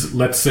is,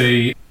 let's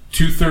say,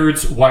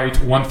 2/3 white,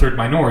 1/3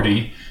 minority.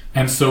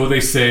 And so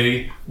they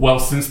say, well,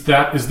 since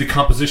that is the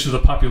composition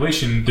of the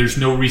population, there's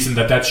no reason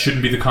that that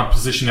shouldn't be the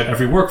composition at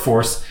every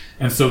workforce.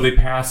 And so they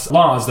pass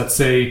laws that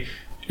say,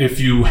 if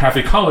you have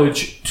a college,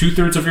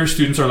 2/3 of your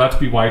students are allowed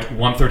to be white,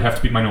 1/3 have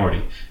to be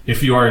minority.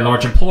 If you are a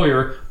large employer,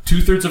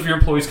 2/3 of your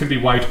employees can be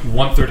white,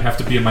 1/3 have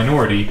to be a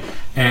minority.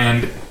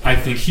 And I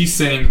think he's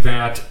saying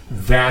that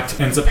that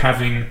ends up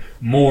having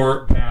more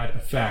bad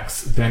effects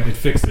than it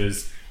fixes.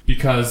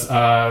 Because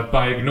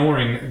by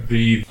ignoring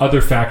the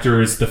other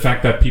factors, the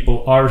fact that people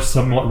are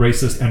somewhat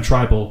racist and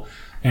tribal,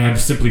 and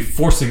simply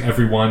forcing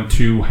everyone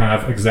to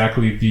have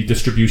exactly the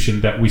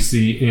distribution that we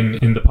see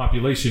in the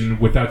population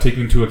without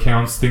taking into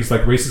account things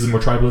like racism or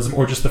tribalism,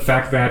 or just the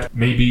fact that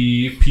maybe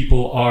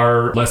people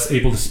are less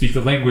able to speak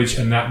the language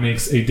and that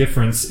makes a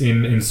difference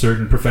in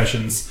certain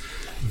professions,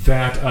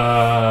 that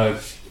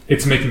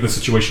it's making the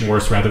situation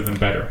worse rather than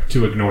better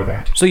to ignore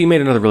that. So you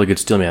made another really good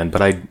steel man,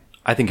 but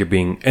I think you're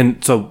being, and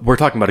so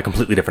we're talking about a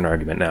completely different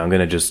argument now. I'm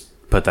going to just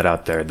put that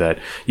out there, that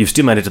you've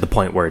steelmanned it to the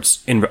point where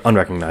it's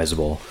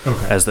unrecognizable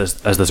as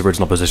this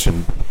original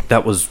position.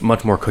 That was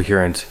much more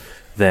coherent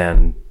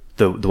than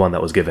the one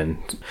that was given.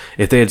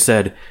 If they had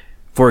said,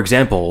 for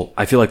example,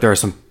 I feel like there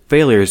are some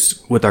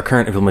failures with our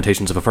current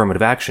implementations of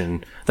affirmative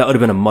action, that would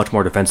have been a much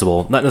more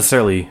defensible, not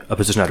necessarily a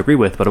position I'd agree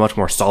with, but a much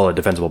more solid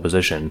defensible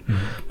position.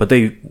 Mm-hmm. But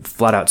they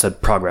flat out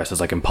said progress is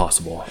like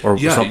impossible or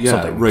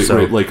something.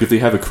 Right. Like if they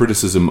have a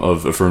criticism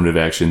of affirmative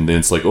action, then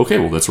it's like, okay,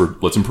 well,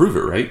 let's improve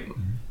it, right?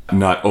 Mm-hmm.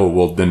 Not, oh,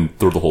 well, then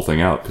throw the whole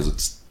thing out because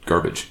it's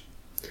garbage.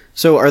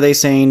 So are they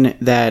saying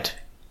that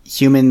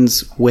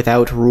humans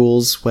without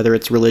rules, whether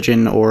it's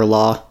religion or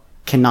law,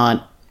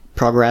 cannot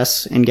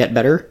progress and get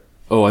better?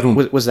 Oh, I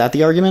don't... Was that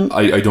the argument?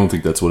 I don't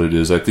think that's what it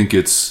is. I think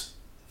it's...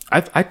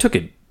 I took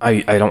it...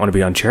 I don't want to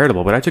be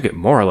uncharitable, but I took it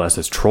more or less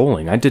as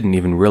trolling. I didn't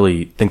even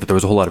really think that there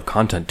was a whole lot of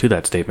content to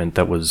that statement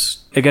that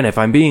was... Again, if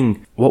I'm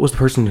being... What was the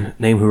person's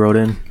name who wrote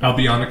in?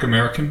 Albionic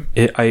American.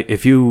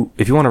 If you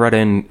want to write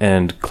in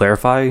and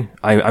clarify,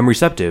 I'm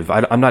receptive.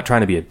 I'm not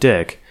trying to be a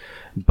dick,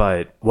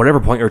 but whatever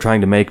point you're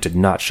trying to make did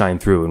not shine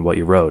through in what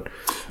you wrote.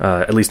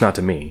 At least not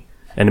to me.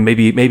 And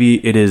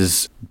maybe it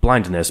is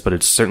blindness, but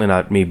it's certainly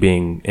not me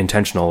being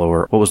intentional,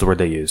 or what was the word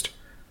they used?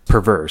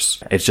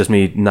 Perverse. It's just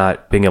me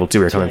not being able to see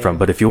where you're coming from.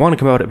 But if you want to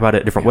come about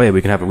it a different way,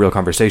 we can have a real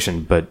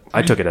conversation. But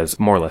I took it as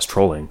more or less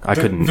trolling.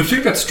 The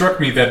thing that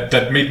struck me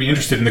that made me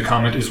interested in the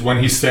comment is when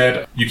he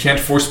said, you can't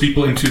force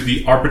people into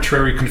the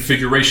arbitrary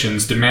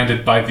configurations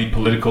demanded by the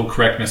political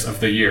correctness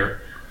of the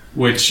year.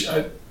 Which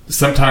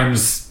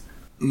sometimes...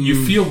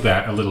 You feel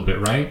that a little bit,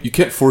 right? You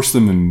can't force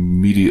them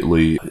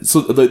immediately.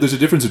 So there's a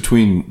difference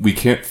between we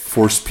can't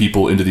force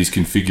people into these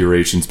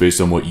configurations based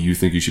on what you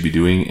think you should be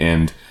doing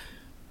and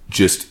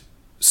just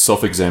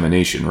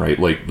self-examination, right?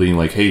 Like being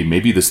like, hey,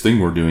 maybe this thing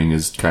we're doing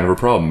is kind of a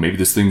problem. Maybe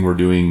this thing we're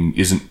doing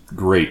isn't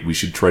great. We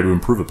should try to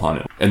improve upon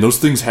it. And those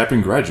things happen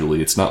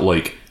gradually. It's not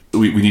like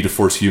we need to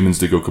force humans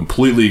to go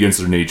completely against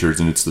their natures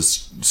and it's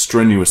this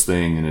strenuous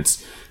thing and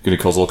it's going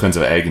to cause all kinds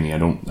of agony. I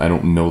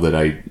don't know that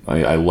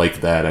I like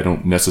that. I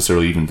don't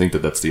necessarily even think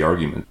that that's the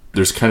argument.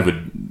 There's kind of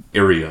an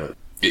area.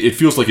 It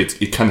feels like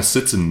it kind of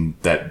sits in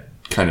that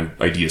kind of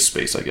idea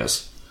space, I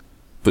guess.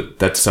 But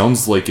that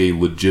sounds like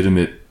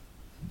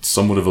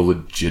somewhat of a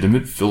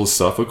legitimate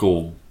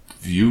philosophical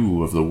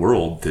view of the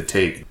world to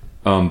take.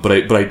 But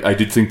I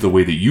did think the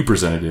way that you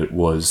presented it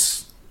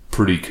was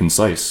pretty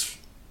concise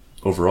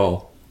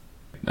overall.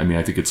 I mean,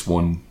 I think it's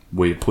one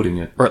way of putting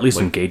it. Or at least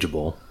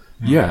engageable.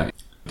 Yeah.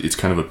 It's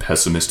kind of a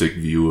pessimistic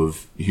view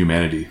of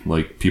humanity.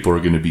 Like, people are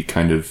going to be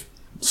kind of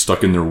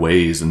stuck in their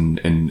ways and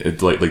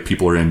it's like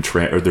people are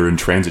they're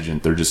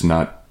intransigent. They're just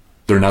not,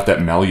 they're not that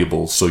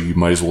malleable. So you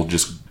might as well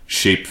just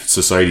shape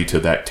society to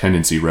that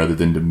tendency rather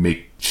than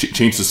to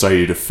change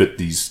society to fit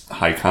these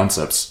high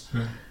concepts.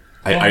 Hmm.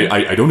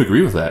 I don't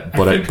agree with that,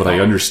 but I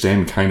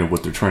understand kind of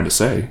what they're trying to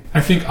say.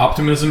 I think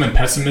optimism and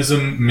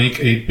pessimism make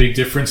a big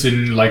difference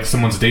in like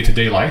someone's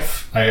day-to-day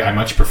life. I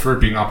much prefer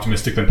being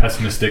optimistic than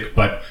pessimistic,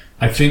 but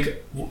I think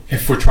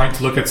if we're trying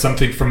to look at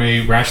something from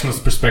a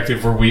rationalist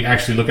perspective where we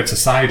actually look at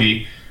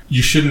society,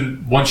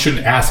 one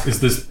shouldn't ask, is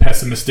this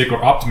pessimistic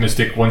or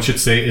optimistic? One should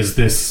say, is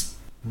this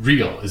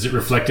real? Is it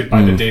reflected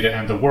by the data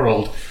and the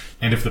world?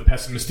 And if the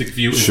pessimistic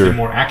view is the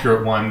more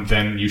accurate one,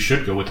 then you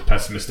should go with the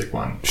pessimistic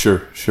one.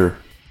 Sure.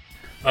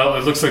 Well,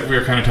 it looks like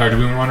we're kind of tired. Do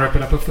we want to wrap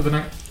it up for the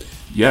night?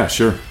 Yeah,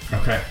 sure.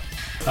 Okay.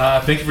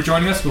 Thank you for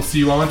joining us. We'll see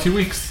you all in 2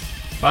 weeks.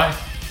 Bye.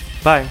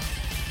 Bye.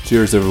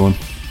 Cheers, everyone.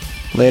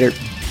 Later.